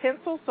on a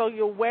pencil, so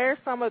you'll wear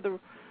some of the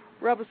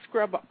rubber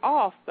scrubber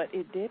off, but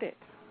it did it.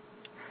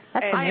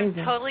 I am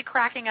totally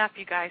cracking up,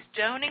 you guys.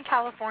 Joan in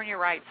California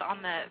writes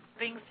on the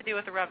things to do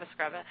with the rubber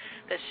scrubber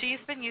that she's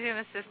been using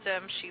the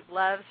system. She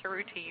loves her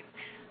routine.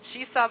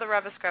 She saw the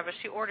rubber scrubber.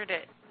 She ordered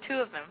 2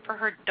 of them for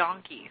her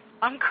donkeys.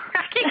 I'm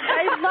cracking up.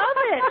 I love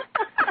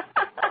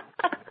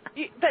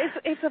it.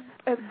 It's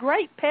a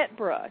great pet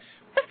brush.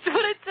 That's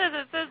what it says.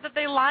 It says that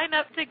they line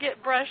up to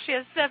get brushed. She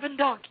has 7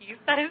 donkeys.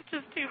 That is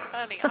just too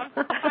funny. I'm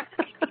sorry.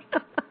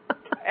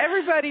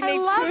 Everybody needs 2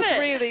 or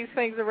 3 of these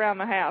things around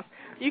the house.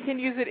 You can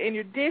use it in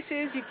your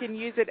dishes. You can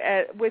use it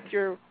as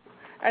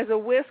a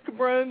whisk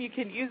broom. You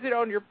can use it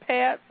on your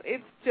pets.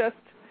 It's just,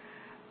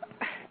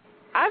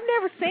 I've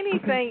never seen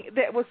anything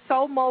that was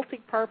so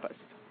multi-purpose.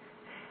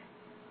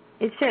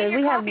 It should. Clean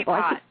your coffee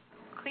pot.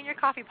 Clean your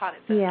coffee pot.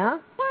 It says. Yeah.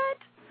 What?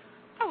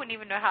 I wouldn't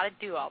even know how to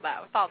do all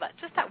that with all that.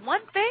 Just that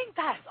one thing?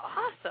 That is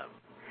awesome.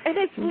 And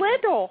it's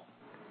little.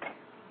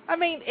 I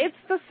mean, it's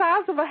the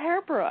size of a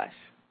hairbrush.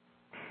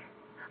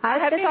 That's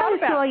probably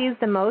the tool I use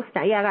the most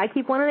now. Yeah, I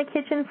keep one in the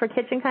kitchen for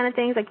kitchen kind of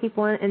things. I keep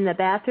one in the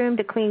bathroom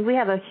to clean. We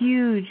have a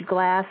huge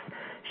glass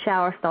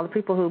shower stall. The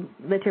people who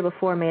lived here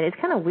before made it. It's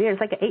kind of weird. It's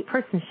like an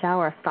 8-person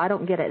shower stall. I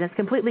don't get it. And it's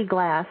completely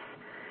glass.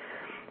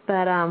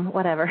 But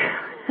whatever.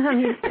 I'm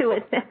used to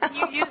it now.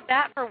 You use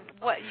that for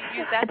what?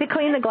 You use that to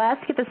clean the glass,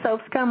 to get the soap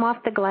scum off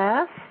the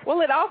glass.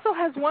 Well, it also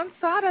has one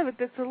side of it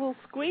that's a little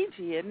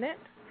squeegee, isn't it?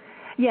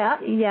 Yeah,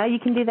 you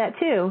can do that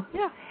too.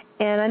 Yeah.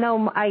 And I know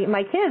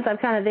my kids,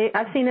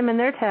 I've seen them in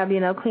their tub,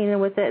 cleaning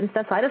with it and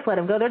stuff. So I just let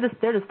them go. They're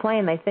just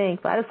playing, they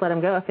think, but I just let them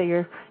go. I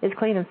figure it's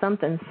cleaning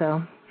something.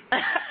 So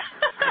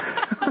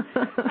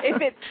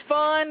if it's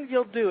fun,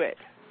 you'll do it.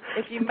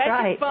 If you make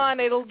it fun,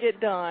 it'll get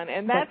done.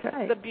 And that's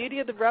the beauty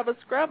of the rubber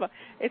scrubber.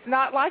 It's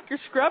not like you're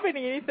scrubbing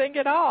anything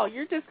at all.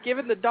 You're just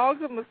giving the dogs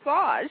a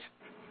massage.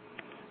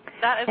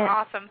 That is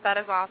awesome. That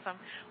is awesome.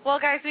 Well,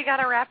 guys, we got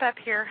to wrap up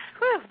here.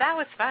 Whew, that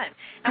was fun.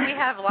 And we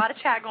have a lot of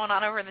chat going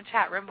on over in the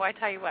chat room. Boy, I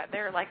tell you what,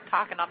 they're like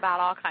talking about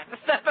all kinds of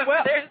stuff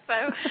over there.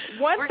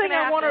 So one thing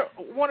I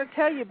want to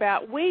tell you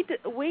about, we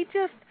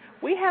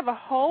have a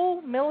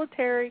whole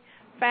military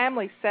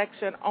family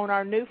section on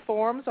our new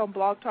forums on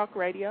Blog Talk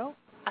Radio.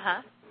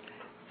 Uh-huh.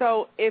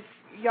 So if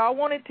y'all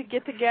wanted to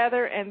get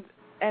together and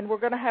we're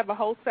going to have a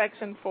whole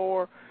section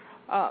for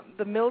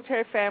the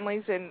military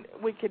families, and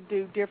we could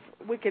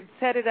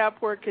set it up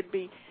where it could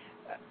be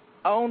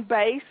on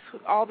base,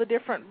 all the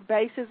different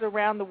bases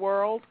around the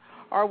world,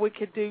 or we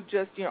could do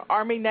just,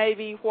 Army,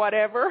 Navy,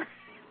 whatever.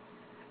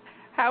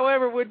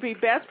 However would be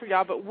best for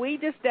y'all. But we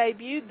just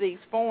debuted these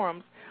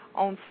forums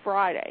on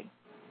Friday.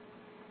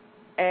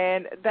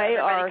 And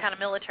everybody kind of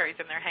militaries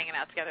in there hanging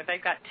out together.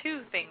 They've got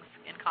 2 things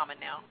in common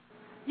now.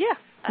 Yes.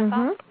 That's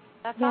awesome.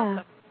 That's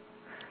awesome.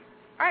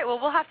 All right, well,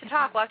 we'll have to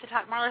talk. We'll have to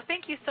talk. Marla,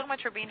 thank you so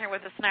much for being here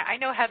with us tonight. I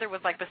know Heather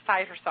was,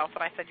 beside herself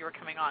when I said you were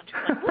coming on. She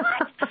was like,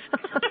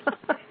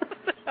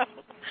 what?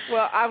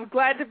 Well, I'm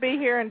glad to be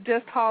here, and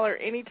just holler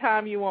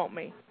anytime you want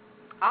me.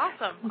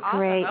 Awesome.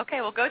 Great.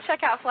 Okay, well, go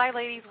check out Fly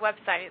Lady's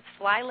website. It's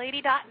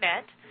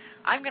flylady.net.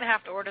 I'm going to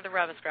have to order the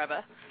rubber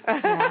scrubber.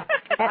 Yeah.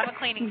 I'm a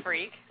cleaning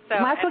freak. So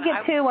might as well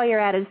get 2 while you're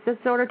at it.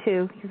 Just order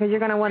 2 because you're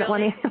going to want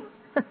really? it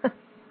one.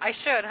 I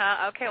should,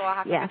 huh? Okay, well, I'll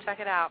have to go check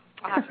it out.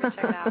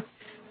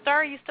 Star,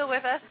 are you still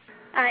with us?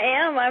 I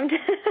am. I'm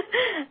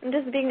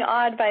just being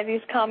awed by these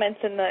comments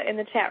in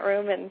the chat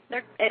room, and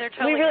they're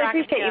totally we really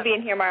appreciate you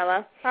being here,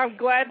 Marla. I'm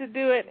glad to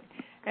do it.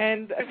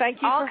 And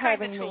thank you for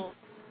having me.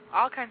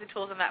 All kinds of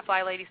tools in that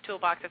Fly Lady's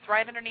toolbox. It's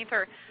right underneath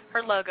her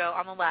logo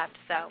on the left,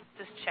 so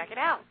just check it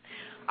out.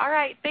 All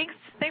right, thanks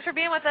for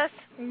being with us.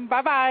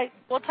 Bye-bye.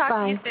 We'll talk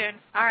to you soon.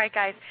 All right,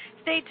 guys,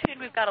 stay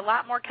tuned. We've got a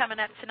lot more coming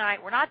up tonight.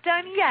 We're not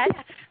done yet.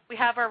 We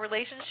have our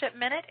Relationship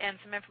Minute and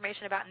some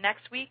information about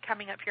next week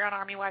coming up here on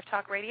Army Wife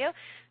Talk Radio,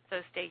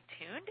 so stay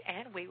tuned,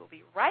 and we will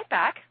be right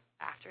back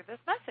after this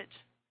message.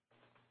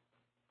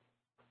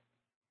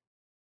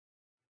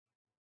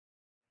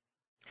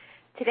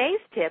 Today's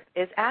tip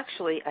is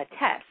actually a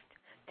test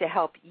to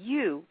help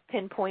you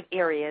pinpoint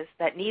areas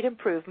that need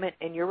improvement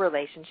in your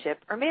relationship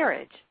or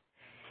marriage.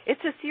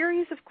 It's a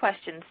series of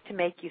questions to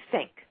make you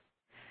think.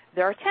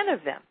 There are 10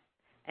 of them,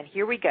 and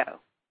here we go.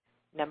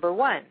 Number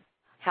 1,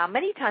 how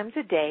many times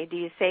a day do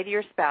you say to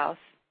your spouse,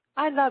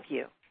 I love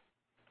you,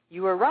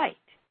 you are right,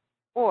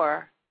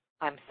 or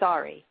I'm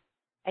sorry,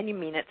 and you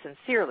mean it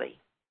sincerely,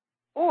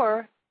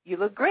 or you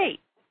look great,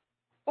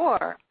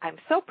 or I'm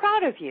so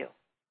proud of you,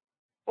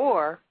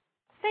 or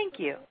thank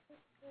you.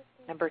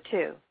 Number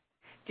 2,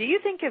 do you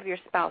think of your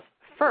spouse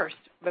first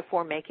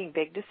before making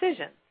big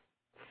decisions?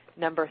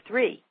 Number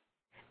 3,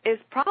 is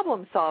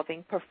problem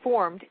solving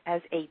performed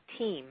as a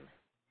team?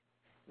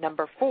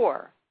 Number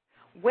 4,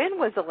 when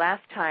was the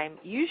last time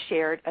you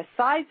shared a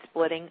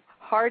side-splitting,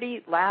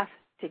 hearty laugh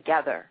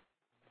together?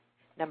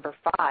 Number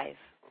 5,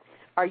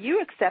 are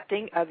you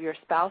accepting of your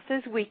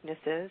spouse's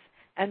weaknesses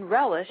and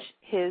relish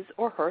his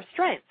or her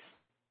strengths?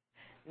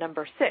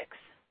 Number 6,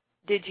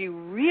 did you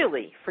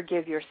really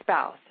forgive your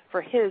spouse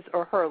for his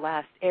or her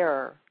last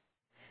error?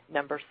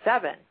 Number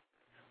 7,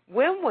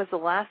 when was the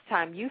last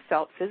time you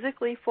felt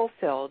physically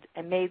fulfilled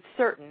and made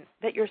certain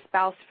that your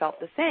spouse felt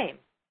the same?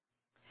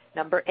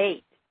 Number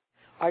 8,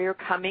 are your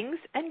comings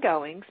and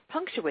goings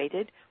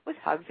punctuated with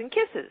hugs and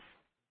kisses?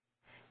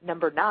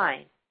 Number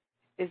 9,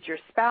 is your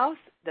spouse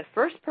the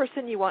first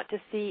person you want to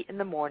see in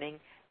the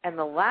morning and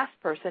the last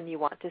person you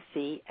want to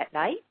see at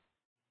night?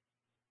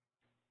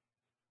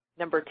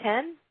 Number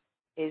 10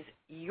 is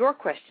your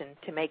question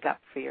to make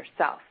up for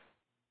yourself.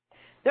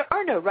 There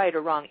are no right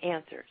or wrong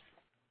answers.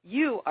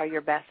 You are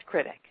your best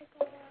critic.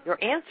 Your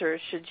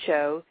answers should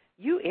show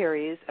you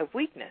areas of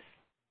weakness,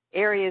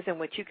 areas in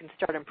which you can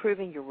start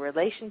improving your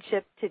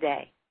relationship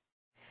today.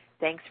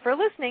 Thanks for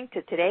listening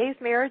to today's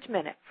Marriage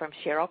Minute from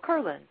Cheryl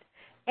Kurland.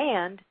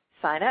 And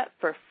sign up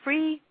for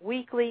free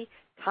weekly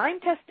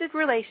time-tested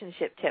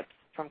relationship tips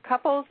from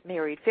couples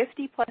married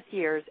 50-plus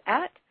years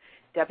at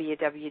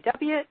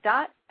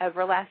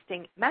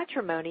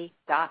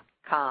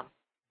www.everlastingmatrimony.com.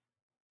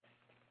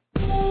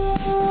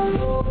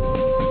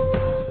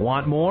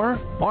 Want more?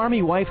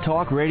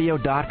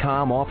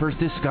 ArmyWifeTalkRadio.com offers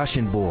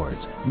discussion boards,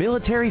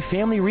 military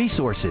family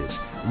resources,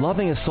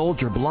 Loving a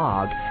Soldier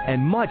blog, and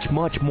much,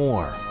 much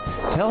more.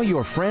 Tell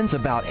your friends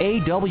about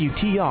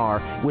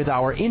AWTR with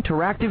our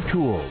interactive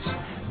tools.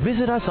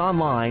 Visit us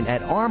online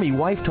at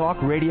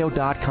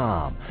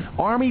ArmyWifeTalkRadio.com.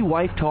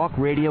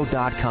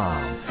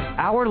 ArmyWifeTalkRadio.com.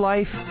 Our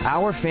life,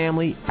 our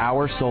family,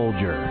 our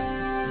soldier.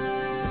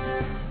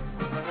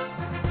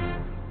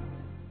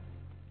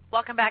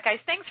 Welcome back, guys.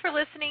 Thanks for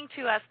listening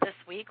to us this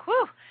week.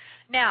 Whew.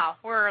 Now,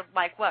 we're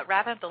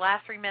wrapping up the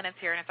last 3 minutes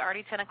here, and it's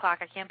already 10 o'clock.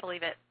 I can't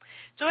believe it.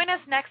 Join us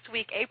next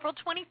week, April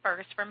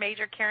 21st, for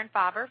Major Karen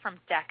Favre from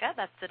DECA.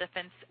 That's the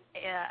Defense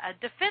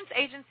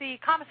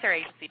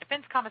Commissary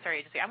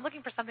Agency. I'm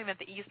looking for something that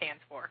the E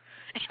stands for.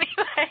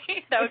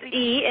 Anyway, that was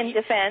E in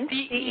defense.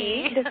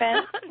 DE.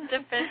 Defense.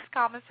 Defense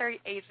Commissary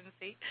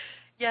Agency.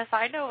 Yes,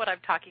 I know what I'm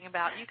talking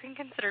about. You can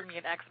consider me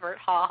an expert.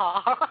 Ha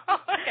ha.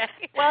 Okay.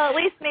 Well, at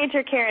least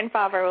Major Karen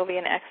Favre will be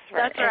an expert.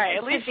 That's right.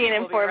 At least she'll be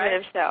an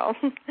informative show.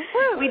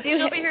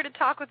 She'll be here to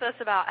talk with us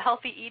about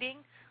healthy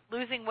eating,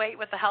 losing weight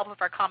with the help of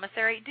our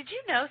commissary. Did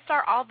you know,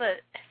 Star, all the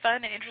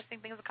fun and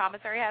interesting things the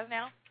commissary has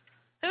now?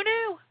 Who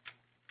knew?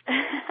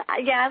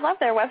 Yeah, I love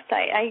their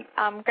website. I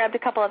grabbed a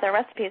couple of their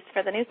recipes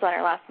for the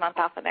newsletter last month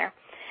off of there.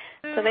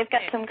 So they've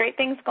got some great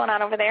things going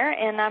on over there,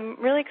 and I'm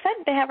really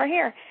excited to have her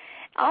here.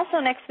 Also,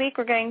 next week,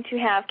 we're going to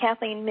have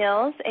Kathleen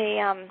Mills,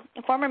 a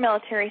former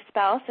military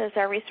spouse, as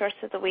our resource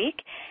of the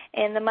week,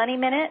 in the Money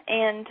Minute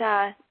and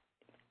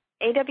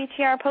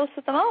AWTR Post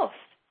with the Most.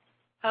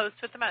 Post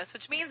with the Most,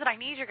 which means that I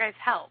need your guys'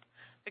 help,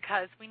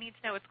 because we need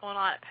to know what's going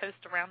on at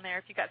Post around there.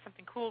 If you've got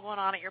something cool going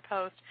on at your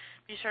Post,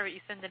 be sure that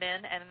you send it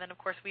in. And then, of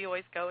course, we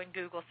always go and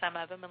Google some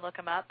of them and look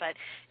them up. But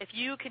if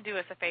you can do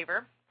us a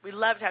favor, we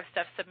love to have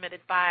stuff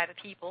submitted by the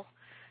people,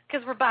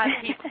 because we're by the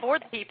people, for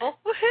the people.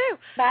 Woohoo!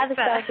 By the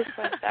spouses,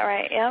 all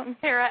right, yep.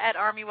 Sarah at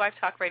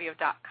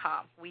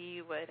ArmyWifeTalkRadio.com.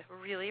 We would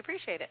really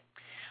appreciate it.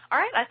 All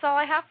right, that's all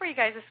I have for you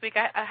guys this week.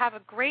 I have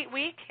a great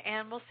week,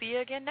 and we'll see you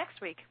again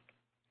next week.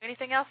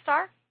 Anything else,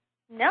 Star?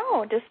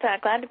 No, just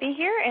glad to be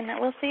here, and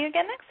we'll see you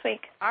again next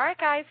week. All right,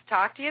 guys.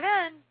 Talk to you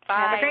then.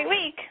 Bye. Have a great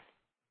week.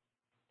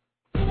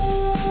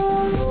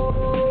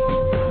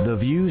 The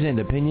views and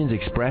opinions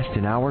expressed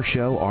in our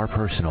show are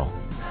personal.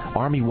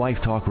 Army Wife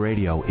Talk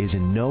Radio is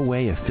in no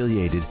way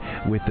affiliated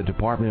with the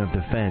Department of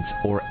Defense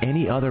or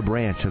any other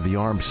branch of the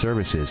armed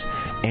services,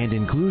 and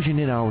inclusion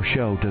in our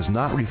show does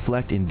not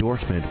reflect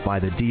endorsement by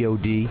the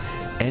DoD,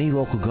 any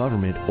local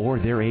government or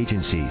their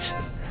agencies.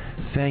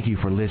 Thank you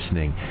for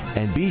listening,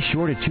 and be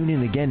sure to tune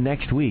in again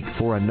next week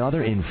for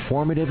another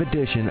informative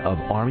edition of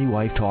Army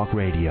Wife Talk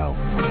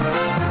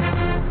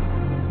Radio.